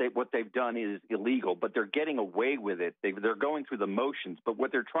know that what they've done is illegal, but they're getting away with it. They're going through the motions. But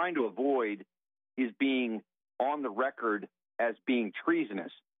what they're trying to avoid is being on the record as being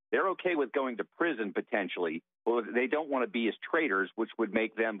treasonous. They're okay with going to prison potentially, but they don't want to be as traitors, which would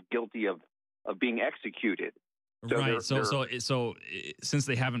make them guilty of being executed. So right. So since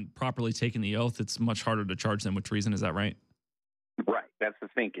they haven't properly taken the oath, it's much harder to charge them with treason. Is that right? Right. That's the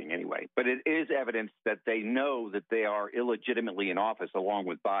thinking anyway. But it is evidence that they know that they are illegitimately in office along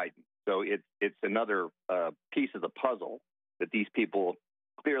with Biden. So it's another piece of the puzzle that these people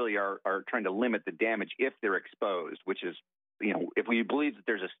clearly are trying to limit the damage if they're exposed, which is, if we believe that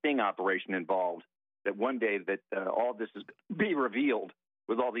there's a sting operation involved, that one day that all this is be revealed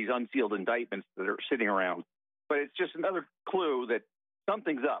with all these unsealed indictments that are sitting around. But it's just another clue that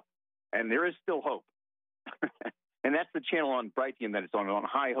something's up, and there is still hope. And that's the channel on Brighteon that it's on. On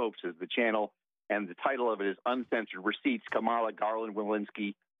High Hopes is the channel, and the title of it is Uncensored Receipts, Kamala, Garland,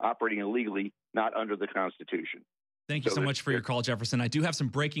 Walensky operating illegally, not under the Constitution. Thank you so much for your call, Jefferson. I do have some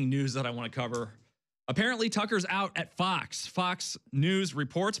breaking news that I want to cover. Apparently, Tucker's out at Fox. Fox News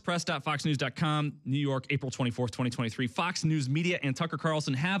reports, press.foxnews.com, New York, April 24th, 2023. Fox News Media and Tucker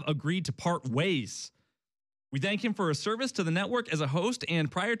Carlson have agreed to part ways. We thank him for his service to the network as a host and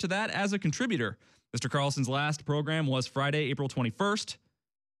prior to that as a contributor. Mr. Carlson's last program was Friday, April 21st.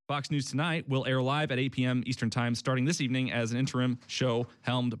 Fox News Tonight will air live at 8 p.m. Eastern Time starting this evening as an interim show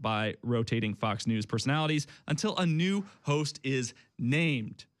helmed by rotating Fox News personalities until a new host is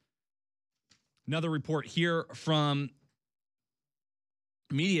named. Another report here from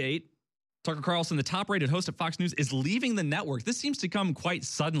Mediate. Tucker Carlson, the top-rated host at Fox News, is leaving the network. This seems to come quite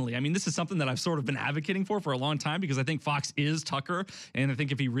suddenly. I mean, this is something that I've sort of been advocating for a long time because I think Fox is Tucker. And I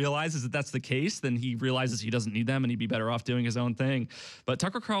think if he realizes that that's the case, then he realizes he doesn't need them and he'd be better off doing his own thing. But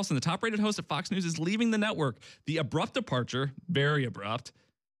Tucker Carlson, the top-rated host at Fox News, is leaving the network. The abrupt departure, very abrupt,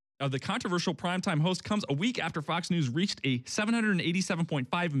 of the controversial primetime host comes a week after Fox News reached a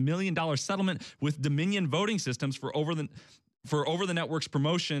 $787.5 million settlement with Dominion Voting Systems for over the network's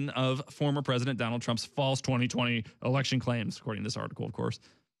promotion of former President Donald Trump's false 2020 election claims, according to this article, of course.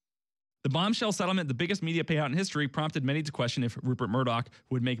 The bombshell settlement, the biggest media payout in history, prompted many to question if Rupert Murdoch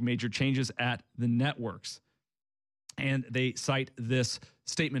would make major changes at the networks. And they cite this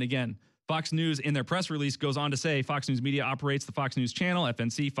statement again. Fox News, in their press release, goes on to say Fox News Media operates the Fox News Channel,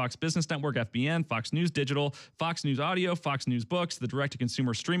 FNC, Fox Business Network, FBN, Fox News Digital, Fox News Audio, Fox News Books, the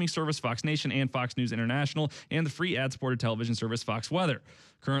direct-to-consumer streaming service Fox Nation and Fox News International, and the free ad-supported television service Fox Weather.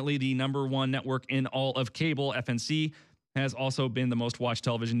 Currently, the #1 network in all of cable, FNC, has also been the most watched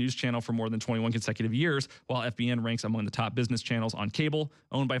television news channel for more than 21 consecutive years, while FBN ranks among the top business channels on cable.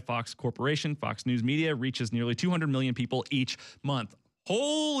 Owned by Fox Corporation, Fox News Media reaches nearly 200 million people each month.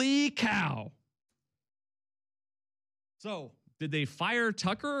 Holy cow. So, did they fire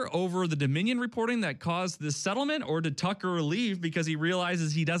Tucker over the Dominion reporting that caused this settlement, or did Tucker leave because he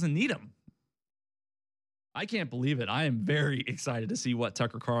realizes he doesn't need him? I can't believe it. I am very excited to see what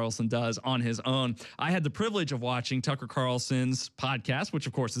Tucker Carlson does on his own. I had the privilege of watching Tucker Carlson's podcast, which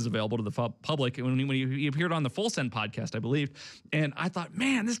of course is available to the public, when he appeared on the Full Send podcast, I believe. And I thought,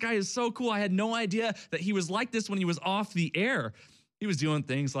 man, this guy is so cool. I had no idea that he was like this when he was off the air. He was doing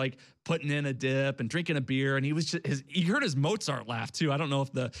things like putting in a dip and drinking a beer, and he was just you heard his Mozart laugh too. I don't know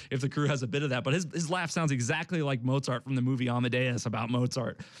if the crew has a bit of that, but his laugh sounds exactly like Mozart from the movie Amadeus about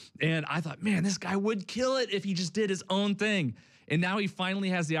Mozart. And I thought, man, this guy would kill it if he just did his own thing. And now he finally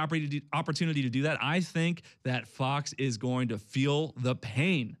has the opportunity to do that. I think that Fox is going to feel the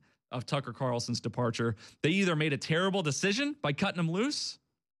pain of Tucker Carlson's departure. They either made a terrible decision by cutting him loose,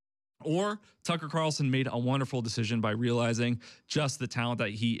 or Tucker Carlson made a wonderful decision by realizing just the talent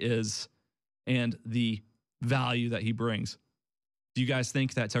that he is and the value that he brings. Do you guys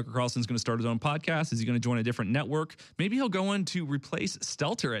think that Tucker Carlson's going to start his own podcast? Is he going to join a different network? Maybe he'll go in to replace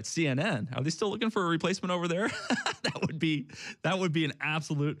Stelter at CNN. Are they still looking for a replacement over there? That would be an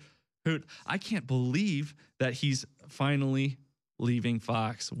absolute hoot. I can't believe that he's finally leaving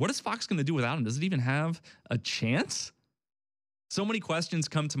Fox. What is Fox going to do without him? Does it even have a chance? So many questions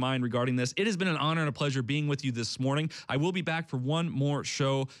come to mind regarding this. It has been an honor and a pleasure being with you this morning. I will be back for one more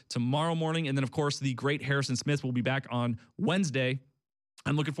show tomorrow morning. And then, of course, the great Harrison Smith will be back on Wednesday.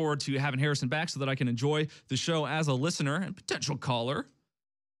 I'm looking forward to having Harrison back so that I can enjoy the show as a listener and potential caller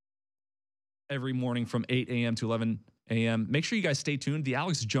every morning from 8 a.m. to 11 a.m. Make sure you guys stay tuned. The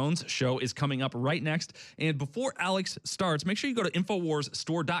Alex Jones Show is coming up right next. And before Alex starts, make sure you go to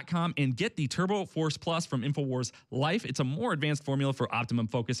InfoWarsStore.com and get the Turbo Force Plus from InfoWars Life. It's a more advanced formula for optimum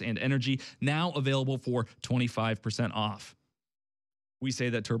focus and energy, now available for 25% off. We say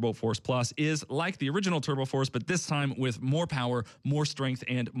that Turbo Force Plus is like the original Turbo Force, but this time with more power, more strength,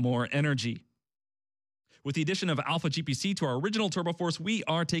 and more energy. With the addition of Alpha GPC to our original Turbo Force, we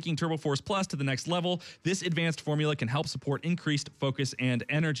are taking Turbo Force Plus to the next level. This advanced formula can help support increased focus and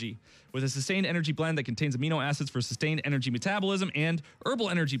energy. With a sustained energy blend that contains amino acids for sustained energy metabolism and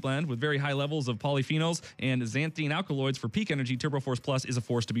herbal energy blend with very high levels of polyphenols and xanthine alkaloids for peak energy, Turbo Force Plus is a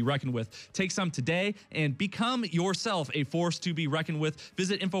force to be reckoned with. Take some today and become yourself a force to be reckoned with.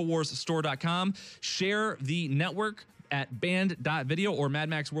 Visit InfoWarsStore.com. Share the network at band.video or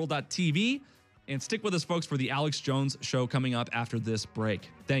madmaxworld.tv. And stick with us, folks, for the Alex Jones Show coming up after this break.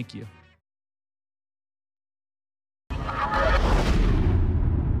 Thank you.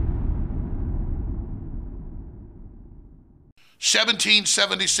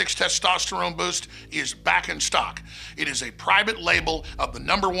 "1776 Testosterone Boost is back in stock. It is a private label of the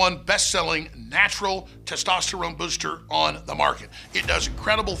 #1 best-selling natural testosterone booster on the market. It does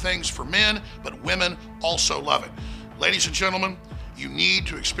incredible things for men, but women also love it. Ladies and gentlemen, you need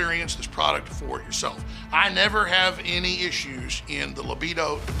to experience this product for yourself. I never have any issues in the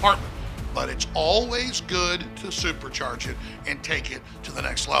libido department, but it's always good to supercharge it and take it to the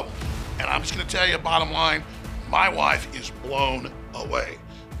next level. And I'm just going to tell you, bottom line, my wife is blown away.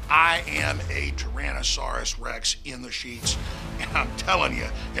 I am a Tyrannosaurus Rex in the sheets, and I'm telling you,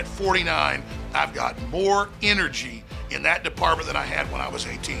 at 49, I've got more energy in that department than I had when I was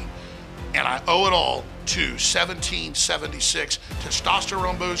 18. And I owe it all to 1776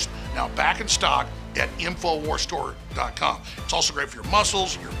 Testosterone Boost, now back in stock at InfoWarsStore.com. It's also great for your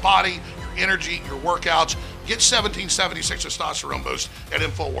muscles, your body, your energy, your workouts. Get 1776 Testosterone Boost at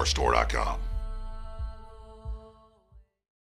InfoWarsStore.com.